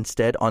relied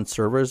instead on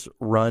servers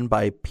run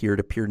by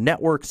peer-to-peer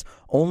networks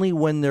only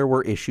when there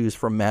were issues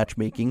from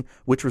matchmaking,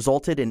 which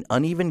resulted in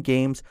uneven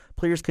games,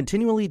 players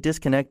continually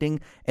disconnecting,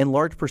 and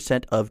large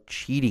percent of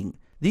cheating.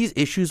 These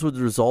issues would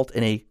result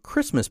in a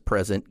Christmas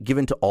present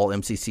given to all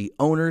MCC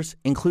owners,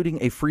 including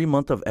a free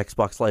month of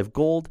Xbox Live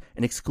Gold,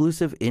 an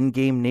exclusive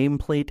in-game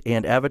nameplate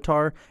and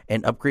avatar,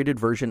 and upgraded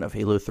version of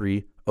Halo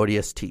 3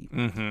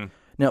 ODST.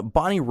 Now,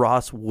 Bonnie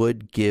Ross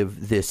would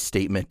give this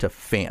statement to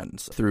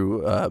fans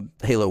through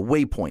Halo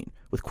Waypoint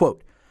with,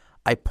 quote,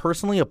 "I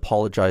personally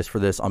apologize for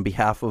this on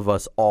behalf of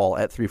us all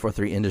at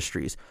 343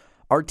 Industries.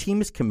 Our team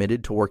is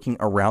committed to working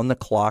around the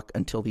clock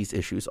until these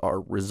issues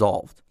are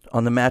resolved.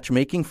 On the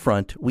matchmaking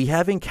front, we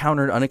have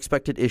encountered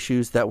unexpected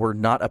issues that were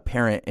not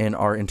apparent in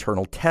our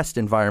internal test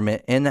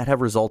environment and that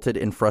have resulted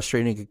in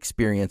frustrating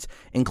experience,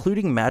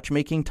 including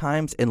matchmaking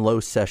times and low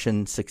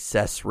session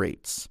success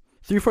rates."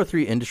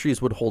 343 Industries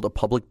would hold a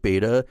public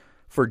beta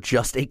for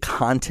just a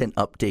content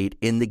update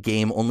in the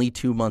game only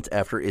 2 months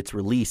after its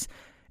release.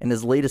 And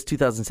as late as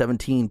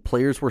 2017,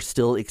 players were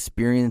still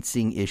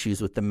experiencing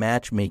issues with the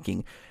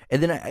matchmaking.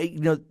 And then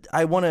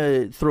I want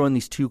to throw in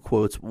these two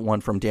quotes,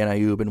 one from Dan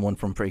Ayub and one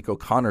from Frank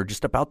O'Connor,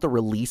 just about the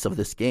release of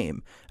this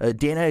game.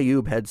 Dan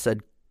Ayub had said,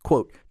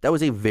 quote, "That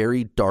was a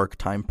very dark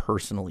time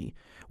personally.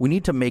 We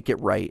need to make it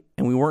right,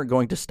 and we weren't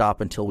going to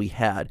stop until we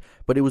had,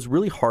 but it was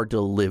really hard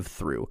to live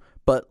through.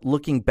 But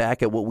looking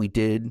back at what we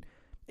did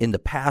in the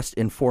past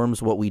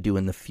informs what we do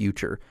in the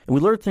future. And we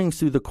learned things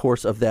through the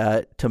course of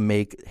that to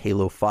make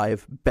Halo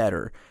 5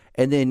 better."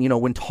 And then,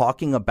 when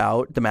talking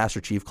about the Master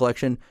Chief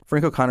Collection,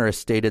 Frank O'Connor has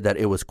stated that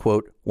it was,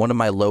 quote, "one of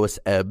my lowest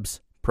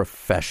ebbs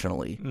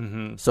professionally."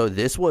 So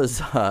this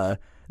was,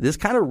 this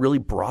kind of really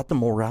brought the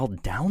morale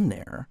down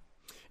there.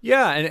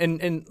 Yeah,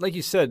 and like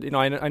you said,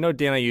 I know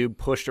Dan Ayub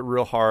pushed it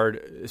real hard,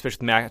 especially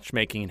with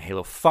matchmaking in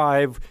Halo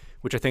 5,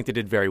 which I think they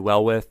did very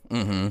well with,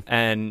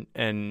 and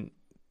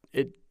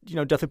it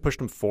definitely pushed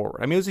them forward.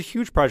 I mean, it was a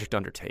huge project to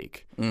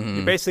undertake.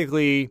 You're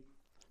basically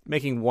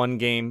making one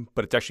game,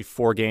 but it's actually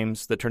 4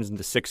 games that turns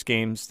into 6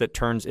 games that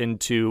turns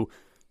into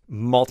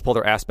multiple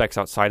other aspects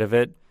outside of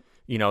it.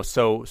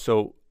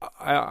 So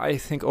I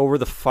think over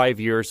the 5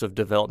 years of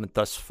development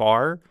thus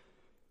far,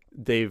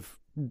 they've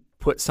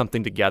put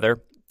something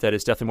together that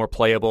is definitely more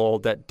playable,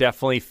 that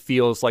definitely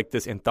feels like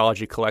this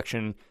anthology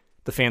collection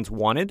the fans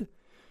wanted.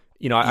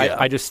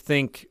 I just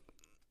think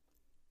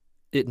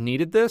it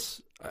needed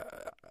this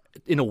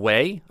in a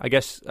way, I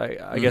guess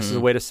is a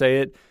way to say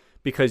it,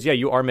 because,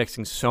 you are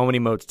mixing so many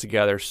modes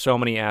together, so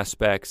many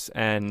aspects,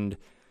 and,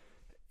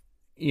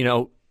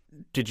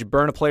 did you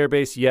burn a player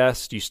base?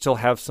 Yes. Do you still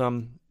have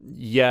some?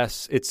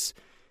 Yes.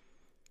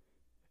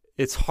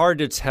 It's hard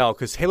to tell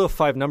because Halo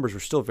 5 numbers were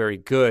still very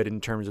good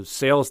in terms of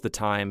sales at the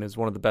time. Is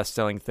one of the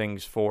best-selling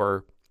things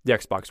for the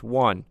Xbox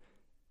One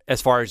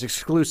as far as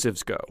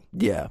exclusives go.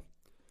 Yeah.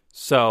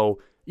 So,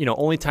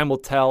 only time will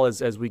tell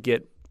as we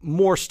get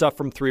more stuff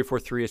from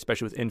 343,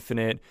 especially with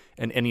Infinite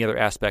and any other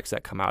aspects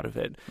that come out of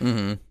it.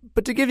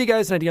 But to give you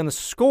guys an idea on the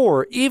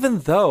score, even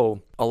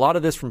though a lot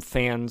of this from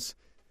fans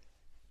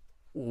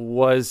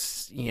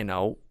was,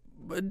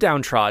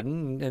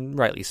 downtrodden, and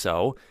rightly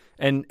so,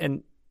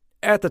 and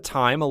at the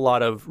time, a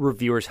lot of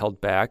reviewers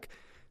held back.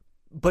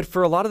 But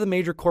for a lot of the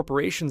major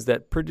corporations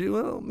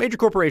major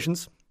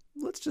corporations,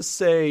 let's just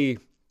say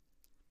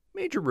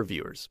major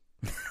reviewers,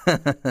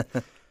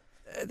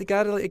 it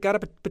got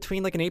up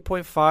between like an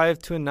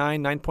 8.5 to a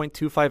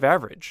 9.25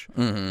 average.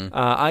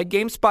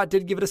 GameSpot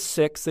did give it a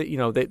 6.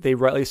 That they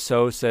rightly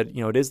so said,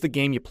 it is the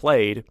game you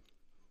played,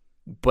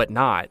 but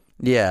not.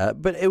 Yeah,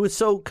 but it was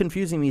so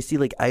confusing when you see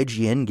like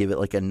IGN give it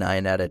like a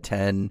 9 out of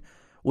 10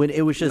 when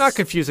it was just not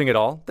confusing at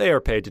all. They are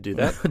paid to do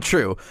that.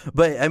 True,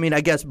 but I mean,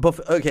 I guess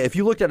if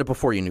you looked at it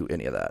before you knew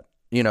any of that,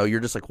 you're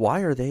just like,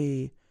 why are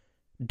they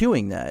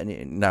doing that?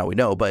 And now we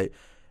know, but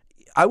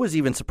I was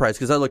even surprised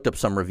because I looked up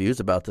some reviews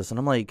about this, and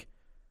I'm like,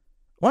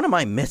 what am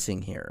I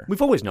missing here?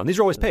 We've always known. These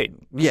are always paid.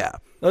 Yeah.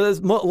 A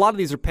lot of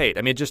these are paid.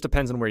 I mean, it just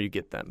depends on where you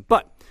get them.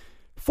 But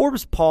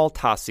Forbes' Paul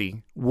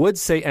Tassi would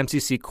say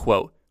MCC,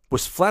 quote,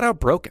 was flat out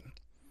broken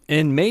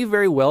and may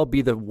very well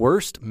be the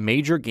worst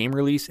major game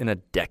release in a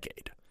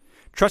decade.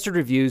 Trusted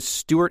Reviews'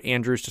 Stuart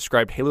Andrews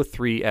described Halo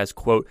 3 as,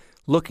 quote,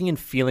 looking and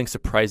feeling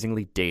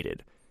surprisingly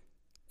dated,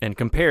 and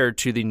compared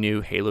to the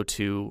new Halo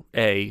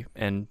 2A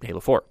and Halo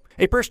 4.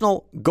 A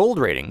personal gold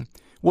rating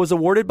was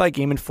awarded by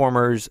Game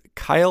Informer's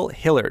Kyle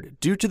Hillard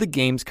due to the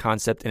game's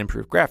concept and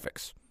improved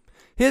graphics.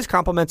 His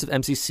compliments of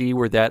MCC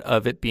were that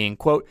of it being,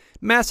 quote,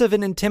 massive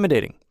and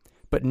intimidating,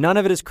 but none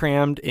of it is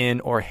crammed in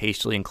or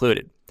hastily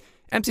included.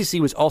 MCC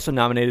was also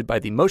nominated by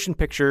the Motion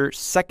Picture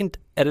Second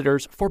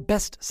Editors for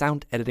Best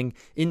Sound Editing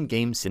in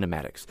Game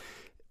Cinematics.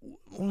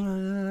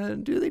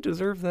 Do they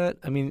deserve that?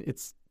 I mean,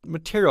 it's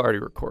material already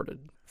recorded.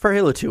 For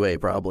Halo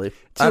 2A, probably. 2A,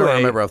 I don't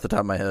remember off the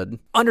top of my head.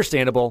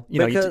 Understandable. You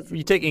know,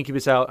 you take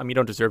Incubus out. I mean, you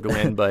don't deserve to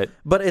win, but...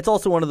 But it's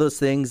also one of those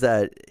things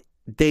that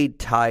they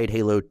tied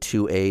Halo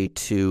 2A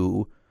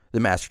to the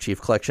Master Chief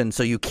Collection,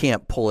 so you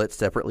can't pull it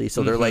separately.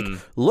 So they're like,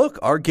 look,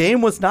 our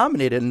game was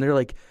nominated. And they're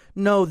like,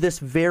 no, this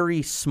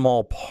very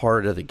small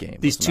part of the game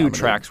These was two nominated.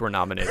 tracks were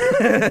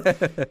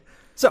nominated.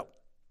 So,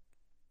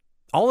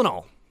 all in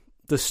all,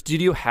 the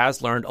studio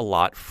has learned a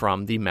lot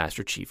from the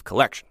Master Chief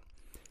Collection,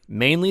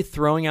 mainly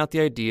throwing out the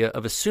idea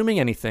of assuming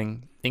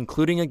anything,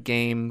 including a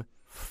game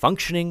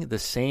functioning the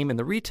same in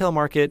the retail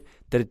market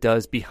that it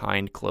does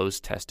behind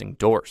closed testing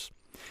doors.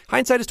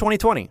 Hindsight is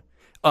 2020.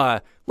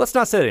 Let's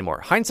not say that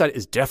anymore. Hindsight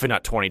is definitely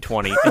not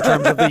 2020 in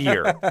terms of the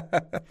year.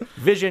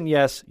 Vision,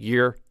 yes.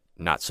 Year,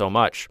 not so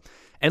much.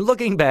 And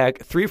looking back,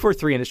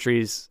 343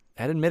 Industries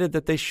had admitted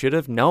that they should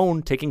have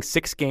known taking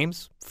 6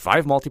 games,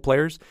 5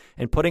 multiplayers,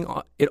 and putting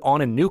it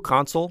on a new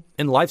console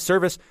and live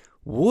service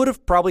would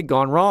have probably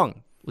gone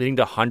wrong, leading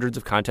to hundreds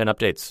of content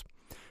updates.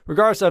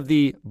 Regardless of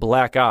the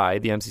black eye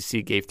the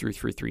MCC gave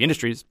 343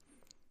 Industries,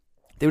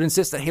 they would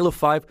insist that Halo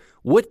 5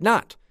 would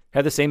not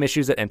have the same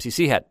issues that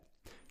MCC had.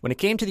 When it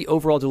came to the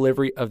overall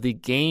delivery of the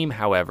game,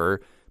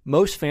 however,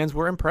 most fans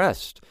were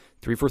impressed.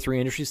 343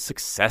 Industries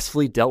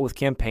successfully dealt with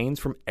campaigns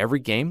from every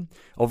game,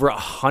 over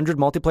 100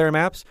 multiplayer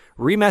maps,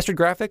 remastered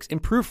graphics,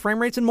 improved frame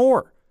rates, and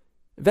more.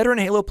 Veteran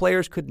Halo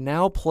players could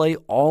now play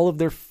all of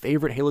their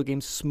favorite Halo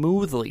games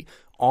smoothly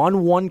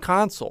on one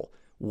console,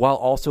 while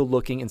also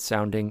looking and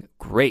sounding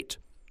great.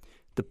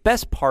 The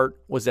best part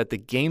was that the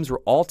games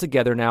were all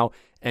together now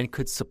and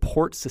could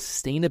support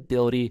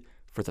sustainability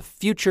for the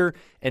future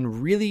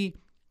and really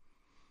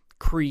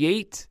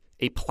create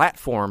a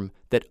platform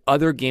that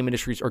other game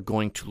industries are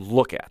going to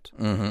look at.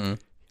 Mm-hmm.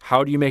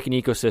 How do you make an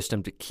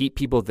ecosystem to keep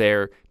people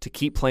there to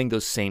keep playing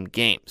those same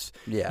games?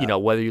 Yeah. You know,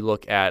 whether you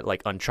look at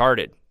like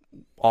Uncharted,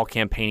 all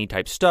campaigny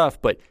type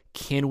stuff, but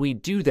can we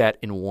do that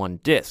in one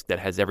disc that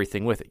has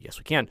everything with it? Yes,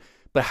 we can.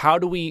 But how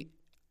do we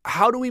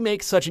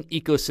make such an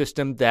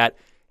ecosystem that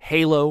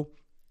Halo,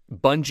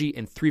 Bungie,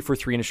 and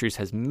 343 Industries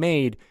has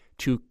made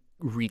to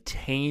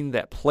retain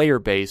that player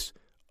base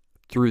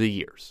through the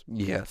years?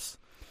 Yes.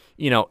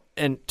 You know,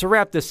 and to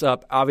wrap this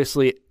up,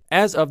 obviously,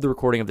 as of the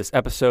recording of this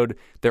episode,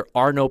 there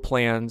are no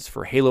plans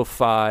for Halo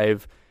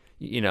 5,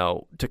 you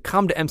know, to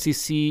come to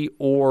MCC,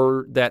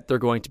 or that they're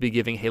going to be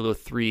giving Halo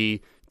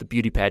 3 the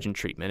beauty pageant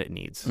treatment it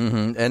needs.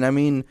 Mm-hmm. And I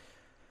mean,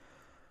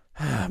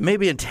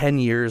 maybe in 10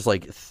 years,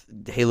 like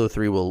Halo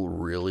 3 will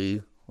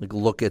really like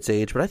look its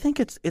age, but I think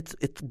it's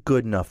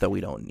good enough that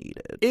we don't need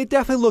it. It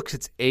definitely looks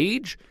its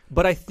age,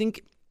 but I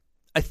think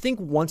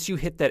once you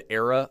hit that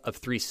era of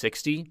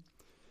 360,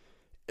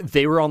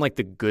 they were on like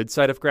the good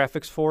side of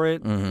graphics for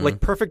it. Mm-hmm.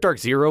 Like Perfect Dark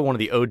Zero, one of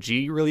the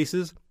OG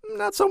releases,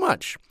 not so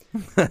much.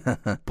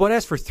 But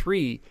as for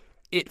 3,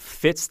 it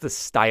fits the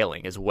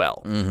styling as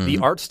well. Mm-hmm. The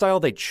art style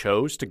they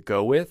chose to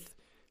go with,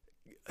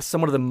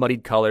 somewhat of the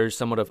muddied colors,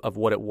 somewhat of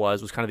what it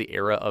was kind of the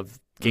era of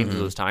games of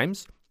those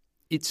times.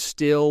 It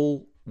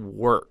still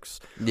works.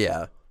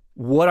 Yeah.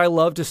 Would I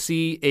love to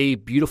see a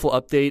beautiful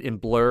update in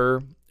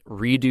Blur,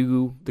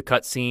 redo the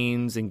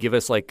cutscenes, and give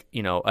us like,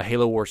 you know, a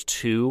Halo Wars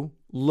 2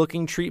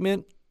 looking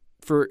treatment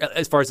for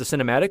as far as the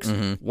cinematics?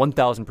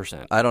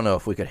 1,000%. I don't know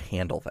if we could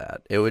handle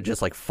that. It would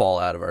just like fall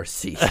out of our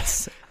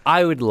seats.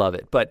 I would love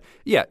it. But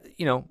yeah,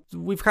 you know,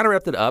 we've kind of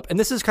wrapped it up. And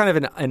this is kind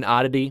of an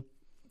oddity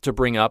to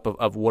bring up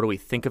of what do we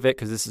think of it,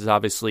 because this is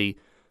obviously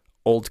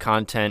old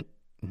content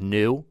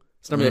new.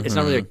 It's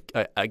not really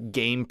a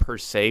game per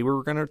se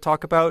we're going to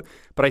talk about,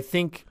 but I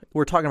think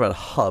we're talking about a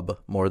hub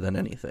more than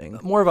anything.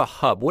 More of a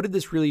hub. What did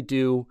this really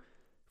do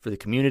for the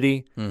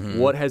community? Mm-hmm.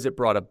 What has it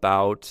brought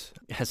about?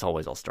 As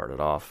always, I'll start it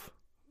off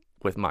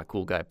with my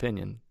cool guy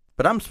opinion.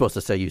 But I'm supposed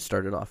to say you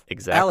started off.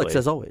 Exactly. Alex,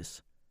 as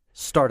always,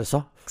 start us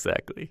off.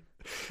 Exactly.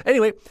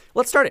 Anyway,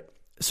 let's start it.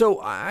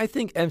 So I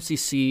think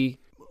MCC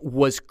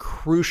was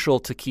crucial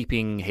to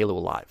keeping Halo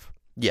alive.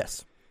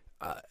 Yes.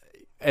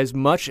 As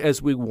much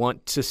as we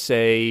want to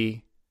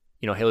say,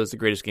 you know, Halo is the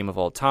greatest game of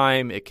all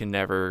time, it can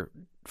never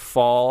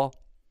fall.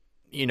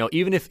 You know,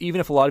 even if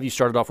a lot of you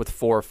started off with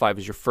 4 or 5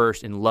 as your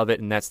first and love it,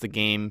 and that's the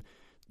game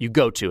you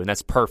go to, and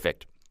that's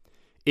perfect,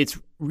 it's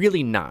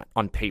really not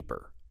on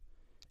paper.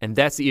 And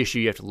that's the issue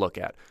you have to look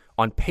at.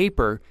 On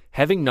paper,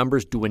 having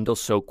numbers dwindle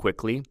so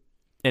quickly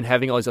and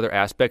having all these other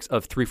aspects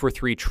of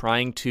 343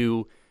 trying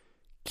to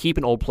keep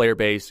an old player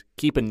base,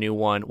 keep a new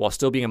one, while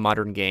still being a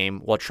modern game,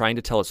 while trying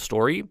to tell a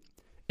story,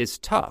 is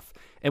tough.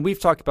 And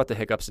we've talked about the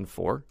hiccups in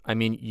 4. I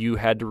mean, you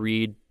had to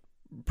read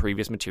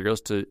previous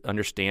materials to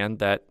understand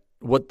that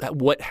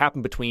what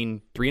happened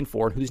between 3 and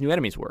 4 and who these new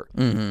enemies were.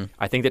 Mm-hmm.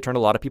 I think that turned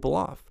a lot of people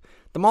off.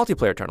 The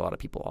multiplayer turned a lot of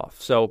people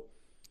off. So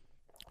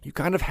you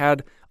kind of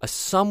had a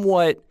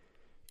somewhat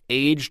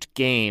aged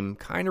game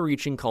kind of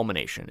reaching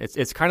culmination.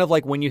 It's kind of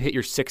like when you hit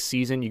your 6th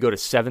season, you go to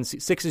 7.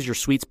 6 is your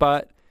sweet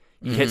spot.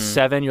 You hit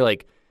 7, you're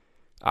like,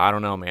 I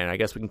don't know, man. I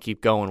guess we can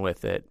keep going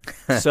with it.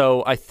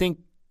 So I think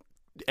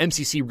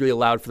MCC really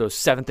allowed for those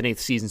 7th and 8th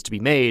seasons to be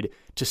made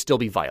to still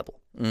be viable.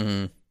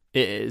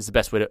 Is the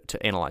best way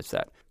to analyze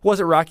that. Was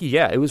it rocky?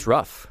 Yeah, it was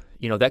rough.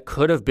 That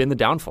could have been the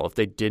downfall if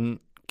they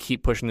didn't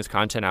keep pushing this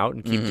content out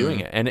and keep doing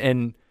it.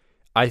 And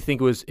I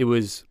think it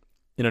was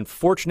an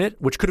unfortunate,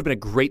 which could have been a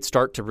great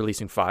start to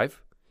releasing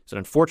 5. It's an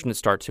unfortunate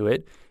start to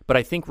it. But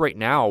I think right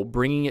now,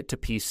 bringing it to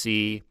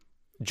PC,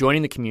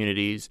 joining the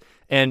communities,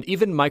 and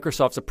even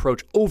Microsoft's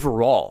approach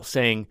overall,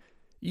 saying,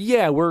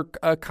 yeah, we're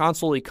a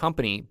console-y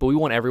company, but we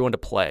want everyone to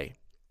play.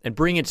 And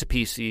bringing it to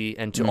PC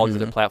and to all these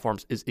other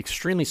platforms is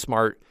extremely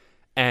smart.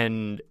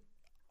 And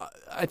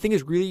I think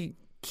is really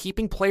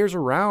keeping players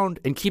around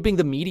and keeping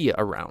the media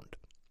around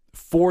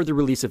for the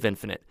release of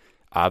Infinite.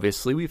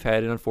 Obviously, we've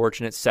had an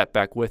unfortunate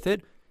setback with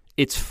it.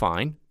 It's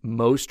fine.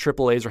 Most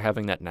AAAs are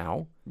having that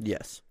now.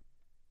 Yes.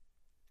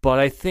 But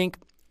I think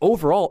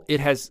overall, it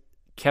has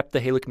kept the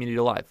Halo community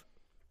alive.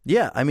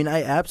 Yeah, I mean,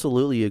 I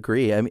absolutely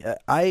agree. I mean,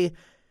 I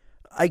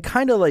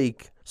kind of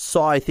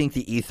saw, I think,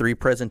 the E3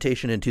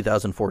 presentation in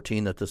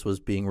 2014 that this was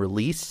being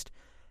released,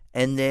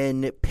 and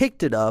then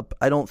picked it up.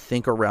 I don't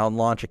think around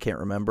launch. I can't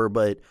remember.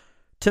 But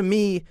to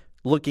me,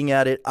 looking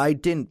at it, I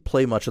didn't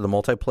play much of the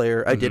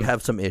multiplayer. I did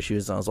have some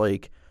issues. And I was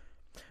like,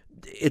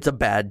 it's a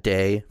bad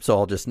day, so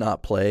I'll just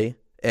not play.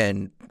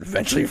 And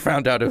eventually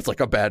found out it was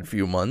a bad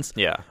few months.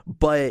 Yeah.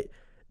 But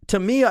to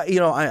me,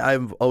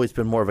 I've always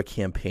been more of a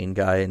campaign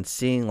guy, and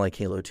seeing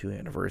Halo 2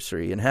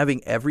 Anniversary and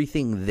having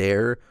everything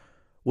there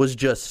was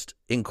just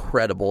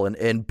incredible.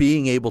 And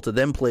being able to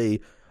then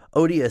play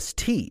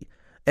ODST.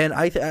 And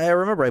I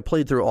remember I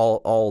played through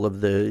all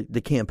of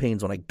the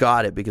campaigns when I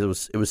got it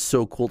because it was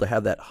so cool to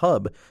have that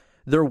hub.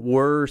 There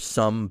were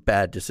some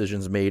bad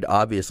decisions made,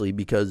 obviously,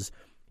 because,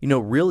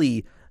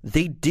 really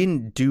they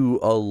didn't do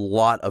a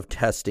lot of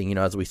testing,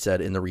 as we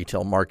said, in the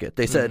retail market.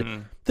 They said,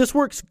 this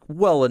works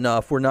well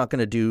enough. We're not going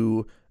to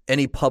do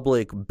any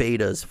public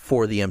betas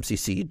for the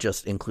MCC,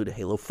 just include a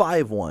Halo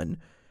 5 one.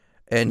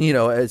 And,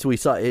 as we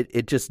saw,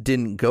 it just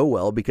didn't go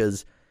well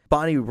because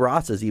Bonnie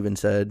Ross has even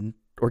said,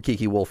 or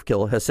Kiki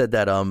Wolfkill has said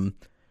that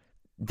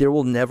there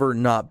will never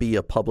not be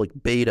a public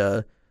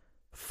beta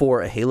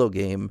for a Halo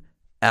game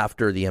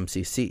after the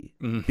MCC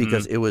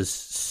because it was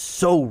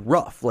so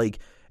rough.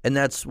 And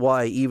that's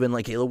why even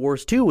Halo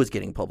Wars 2 was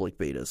getting public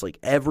betas.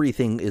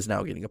 Everything is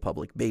now getting a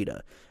public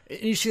beta.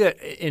 And you see that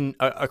in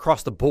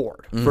across the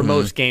board for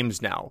most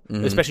games now,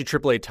 especially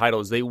AAA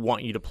titles. They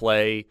want you to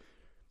play.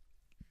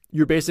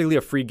 You're basically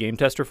a free game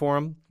tester for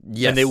them,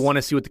 and they want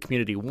to see what the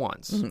community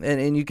wants.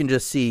 And you can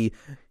just see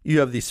you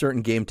have these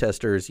certain game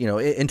testers,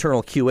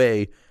 internal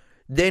QA.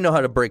 They know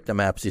how to break the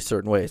maps these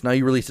certain ways. Now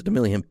you release it to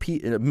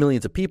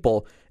millions of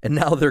people, and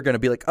now they're going to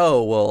be like,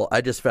 oh, well,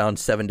 I just found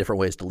 7 different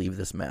ways to leave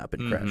this map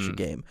and crash the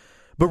game.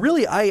 But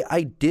really,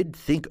 I did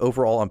think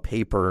overall on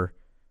paper,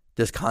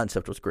 this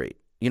concept was great.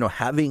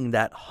 Having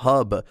that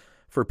hub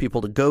for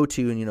people to go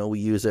to, and, we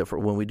use it for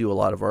when we do a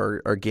lot of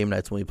our game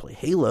nights when we play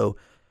Halo.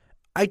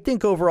 I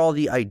think overall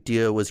the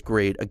idea was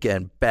great.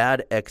 Again,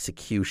 bad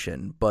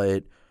execution,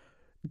 but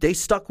they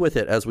stuck with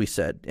it, as we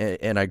said.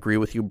 And I agree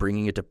with you,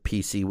 bringing it to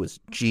PC was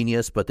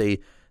genius, but they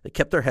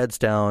kept their heads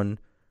down.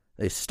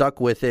 They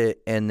stuck with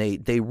it, and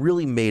they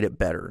really made it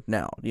better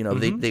now.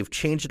 They've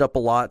changed it up a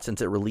lot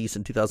since it released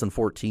in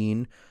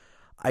 2014.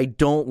 I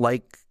don't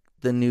like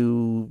the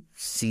new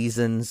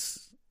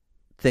seasons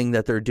thing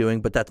that they're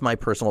doing, but that's my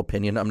personal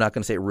opinion. I'm not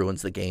going to say it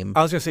ruins the game.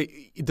 I was going to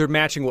say they're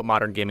matching what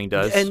modern gaming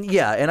does.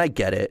 And I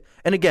get it.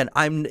 And again,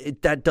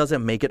 that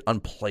doesn't make it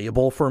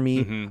unplayable for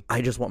me.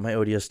 I just want my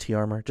ODST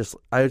armor.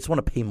 I just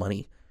want to pay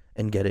money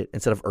and get it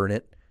instead of earn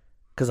it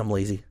because I'm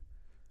lazy.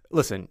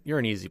 Listen, you're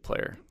an easy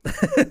player.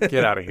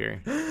 Get out of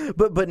here.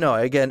 But no,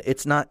 again,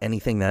 it's not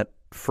anything that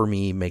for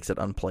me makes it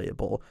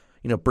unplayable.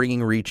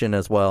 Bringing Reach in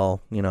as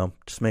well,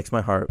 just makes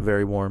my heart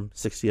very warm.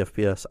 60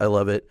 FPS. I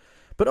love it.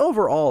 But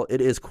overall, it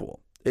is cool.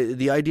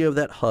 The idea of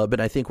that hub,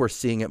 and I think we're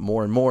seeing it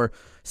more and more,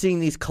 seeing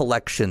these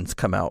collections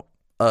come out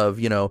of,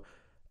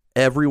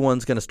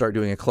 everyone's going to start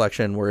doing a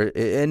collection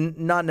and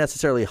not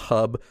necessarily a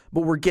hub,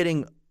 but we're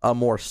getting a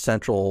more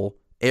central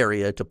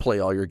area to play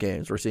all your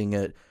games. We're seeing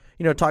it,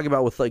 talking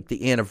about with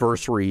the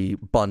anniversary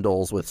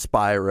bundles with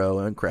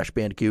Spyro and Crash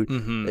Bandicoot,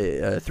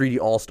 3D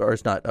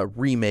All-Stars, not a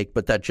remake,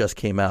 but that just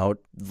came out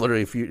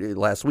literally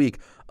last week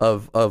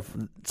of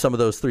some of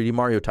those 3D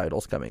Mario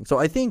titles coming. So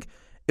I think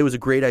it was a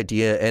great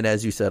idea, and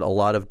as you said, a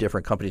lot of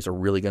different companies are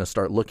really going to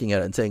start looking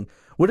at it and saying,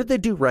 what did they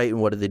do right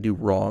and what did they do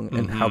wrong,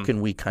 and how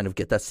can we kind of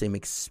get that same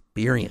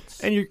experience?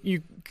 And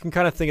you can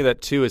kind of think of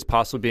that, too, as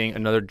possibly being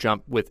another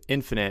jump with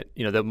Infinite,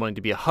 them wanting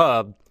to be a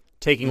hub,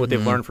 taking what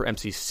they've learned for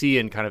MCC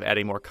and kind of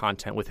adding more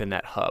content within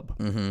that hub.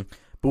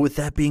 But with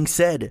that being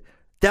said,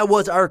 That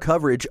was our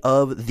coverage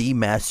of the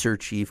Master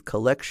Chief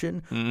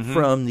Collection,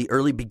 from the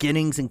early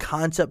beginnings and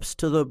concepts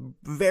to the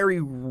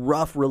very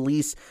rough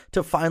release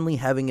to finally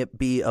having it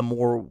be a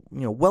more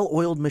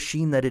well-oiled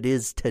machine that it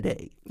is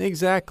today.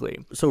 Exactly.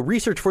 So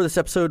research for this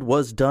episode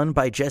was done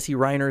by Jesse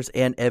Reiners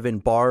and Evan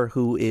Barr,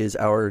 who is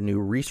our new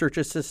research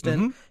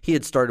assistant. He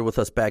had started with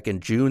us back in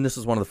June. This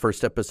is one of the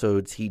first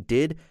episodes he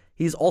did.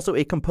 He's also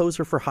a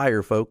composer for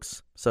hire,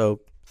 folks.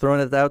 So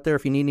throwing it out there,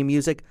 if you need any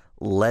music,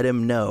 let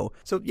him know.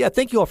 So, yeah,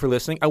 thank you all for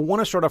listening. I want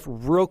to start off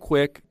real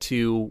quick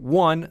to,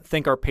 one,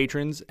 thank our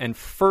patrons, and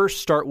first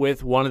start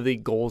with one of the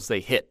goals they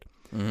hit.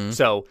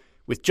 So,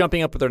 with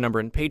jumping up with our number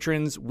in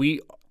patrons,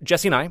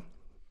 Jesse and I,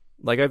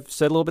 like I've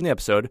said a little bit in the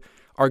episode,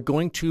 are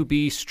going to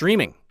be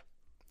streaming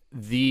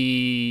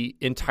the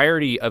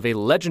entirety of a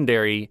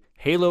legendary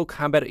Halo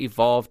Combat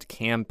Evolved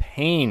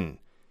campaign.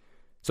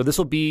 So this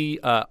will be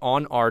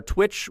on our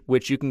Twitch,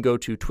 which you can go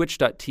to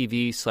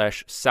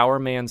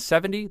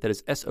twitch.tv/Sourman70. That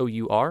is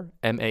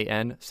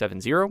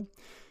SOURMAN70.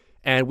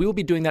 And we will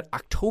be doing that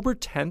October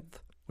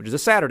 10th, which is a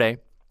Saturday,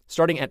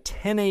 starting at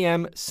 10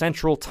 a.m.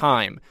 Central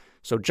Time.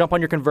 So jump on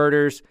your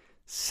converters,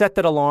 set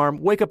that alarm,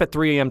 wake up at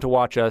 3 a.m. to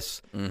watch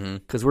us,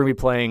 because we're going to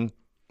be playing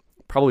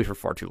probably for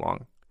far too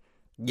long.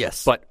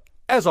 Yes. But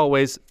as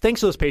always,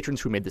 thanks to those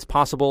patrons who made this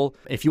possible.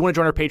 If you want to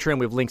join our Patreon,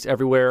 we have links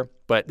everywhere,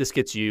 but this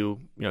gets you,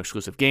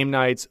 exclusive game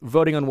nights,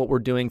 voting on what we're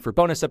doing for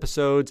bonus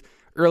episodes,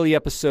 early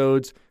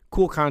episodes,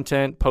 cool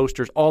content,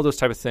 posters, all those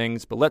type of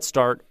things. But let's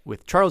start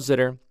with Charles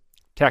Zitter,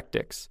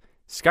 Tactics,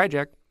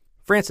 Skyjack,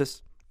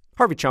 Francis,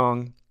 Harvey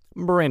Chong,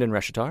 Brandon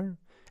Reshitar,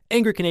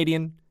 Angry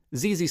Canadian,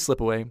 ZZ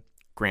Slipaway,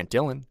 Grant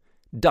Dillon,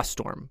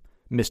 Duststorm,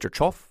 Mr.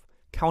 Choff,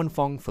 Cowan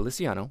Fong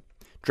Feliciano,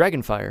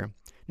 Dragonfire,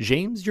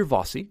 James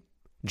Gervasi,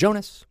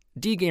 Jonas,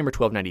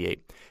 DGamer1298,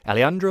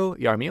 Alejandro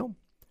Yarmio,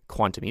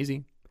 Quantum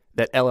Easy,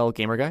 That LL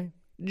Gamer Guy,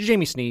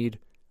 Jamie Sneed,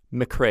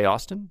 McCrae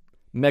Austin,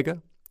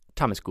 Mega,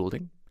 Thomas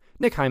Goulding,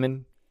 Nick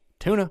Hyman,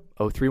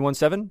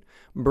 Tuna0317,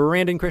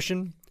 Brandon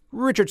Christian,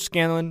 Richard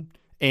Scanlon,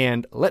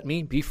 and Let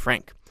Me Be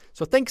Frank.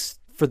 So thanks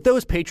for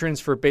those patrons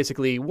for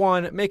basically,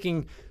 one,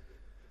 making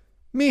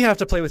me have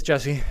to play with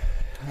Jesse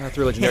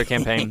through a legendary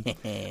campaign,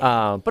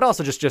 but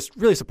also just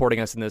really supporting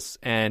us in this,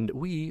 and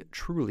we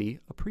truly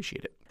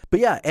appreciate it. But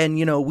yeah, and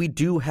we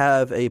do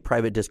have a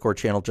private Discord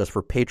channel just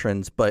for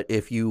patrons, but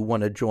if you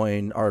want to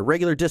join our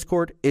regular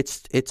Discord,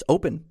 it's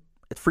open.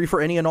 It's free for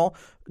any and all.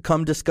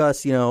 Come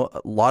discuss, a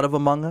lot of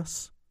Among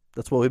Us.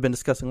 That's what we've been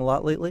discussing a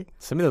lot lately.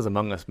 Some of those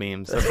Among Us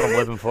memes, that's what I'm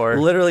living for.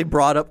 Literally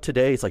brought up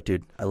today. He's like,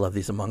 dude, I love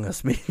these Among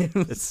Us memes.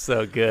 It's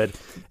so good.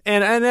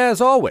 And as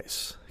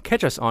always,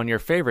 catch us on your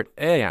favorite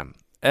AM,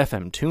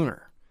 FM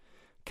tuner.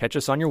 Catch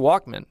us on your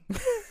Walkman.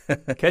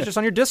 Catch us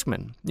on your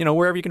Discman,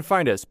 wherever you can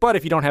find us. But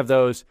if you don't have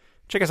those,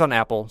 check us on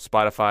Apple,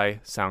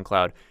 Spotify,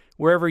 SoundCloud,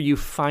 wherever you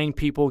find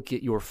people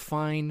get your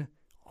fine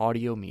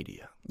audio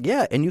media.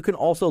 Yeah, and you can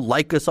also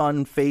like us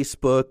on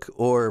Facebook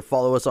or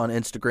follow us on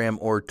Instagram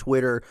or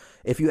Twitter.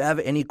 If you have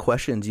any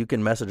questions, you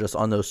can message us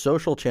on those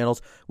social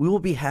channels. We will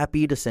be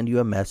happy to send you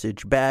a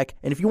message back.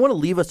 And if you want to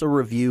leave us a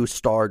review,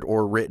 starred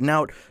or written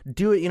out,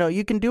 do it.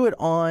 You can do it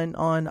on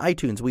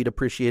iTunes. We'd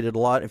appreciate it a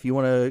lot. If you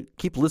want to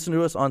keep listening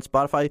to us on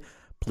Spotify,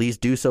 please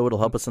do so. It'll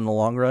help us in the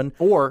long run.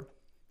 Or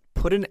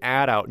put an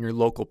ad out in your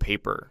local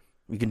paper.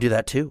 You can do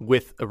that too.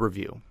 With a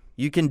review.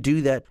 You can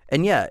do that.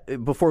 And yeah,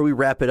 before we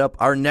wrap it up,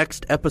 our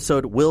next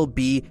episode will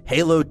be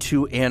Halo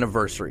 2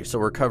 Anniversary. So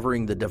we're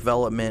covering the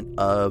development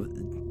of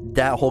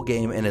that whole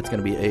game, and it's going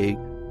to be a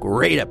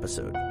great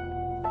episode.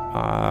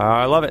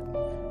 I love it.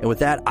 And with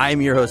that,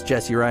 I'm your host,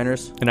 Jesse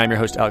Reiners. And I'm your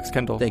host, Alex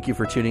Kendall. Thank you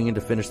for tuning in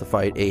to Finish the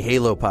Fight, a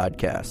Halo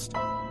podcast.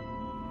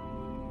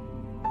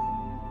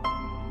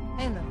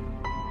 Halo.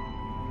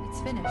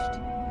 It's finished.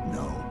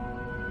 No.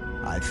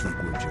 I think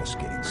we're just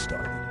getting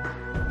started.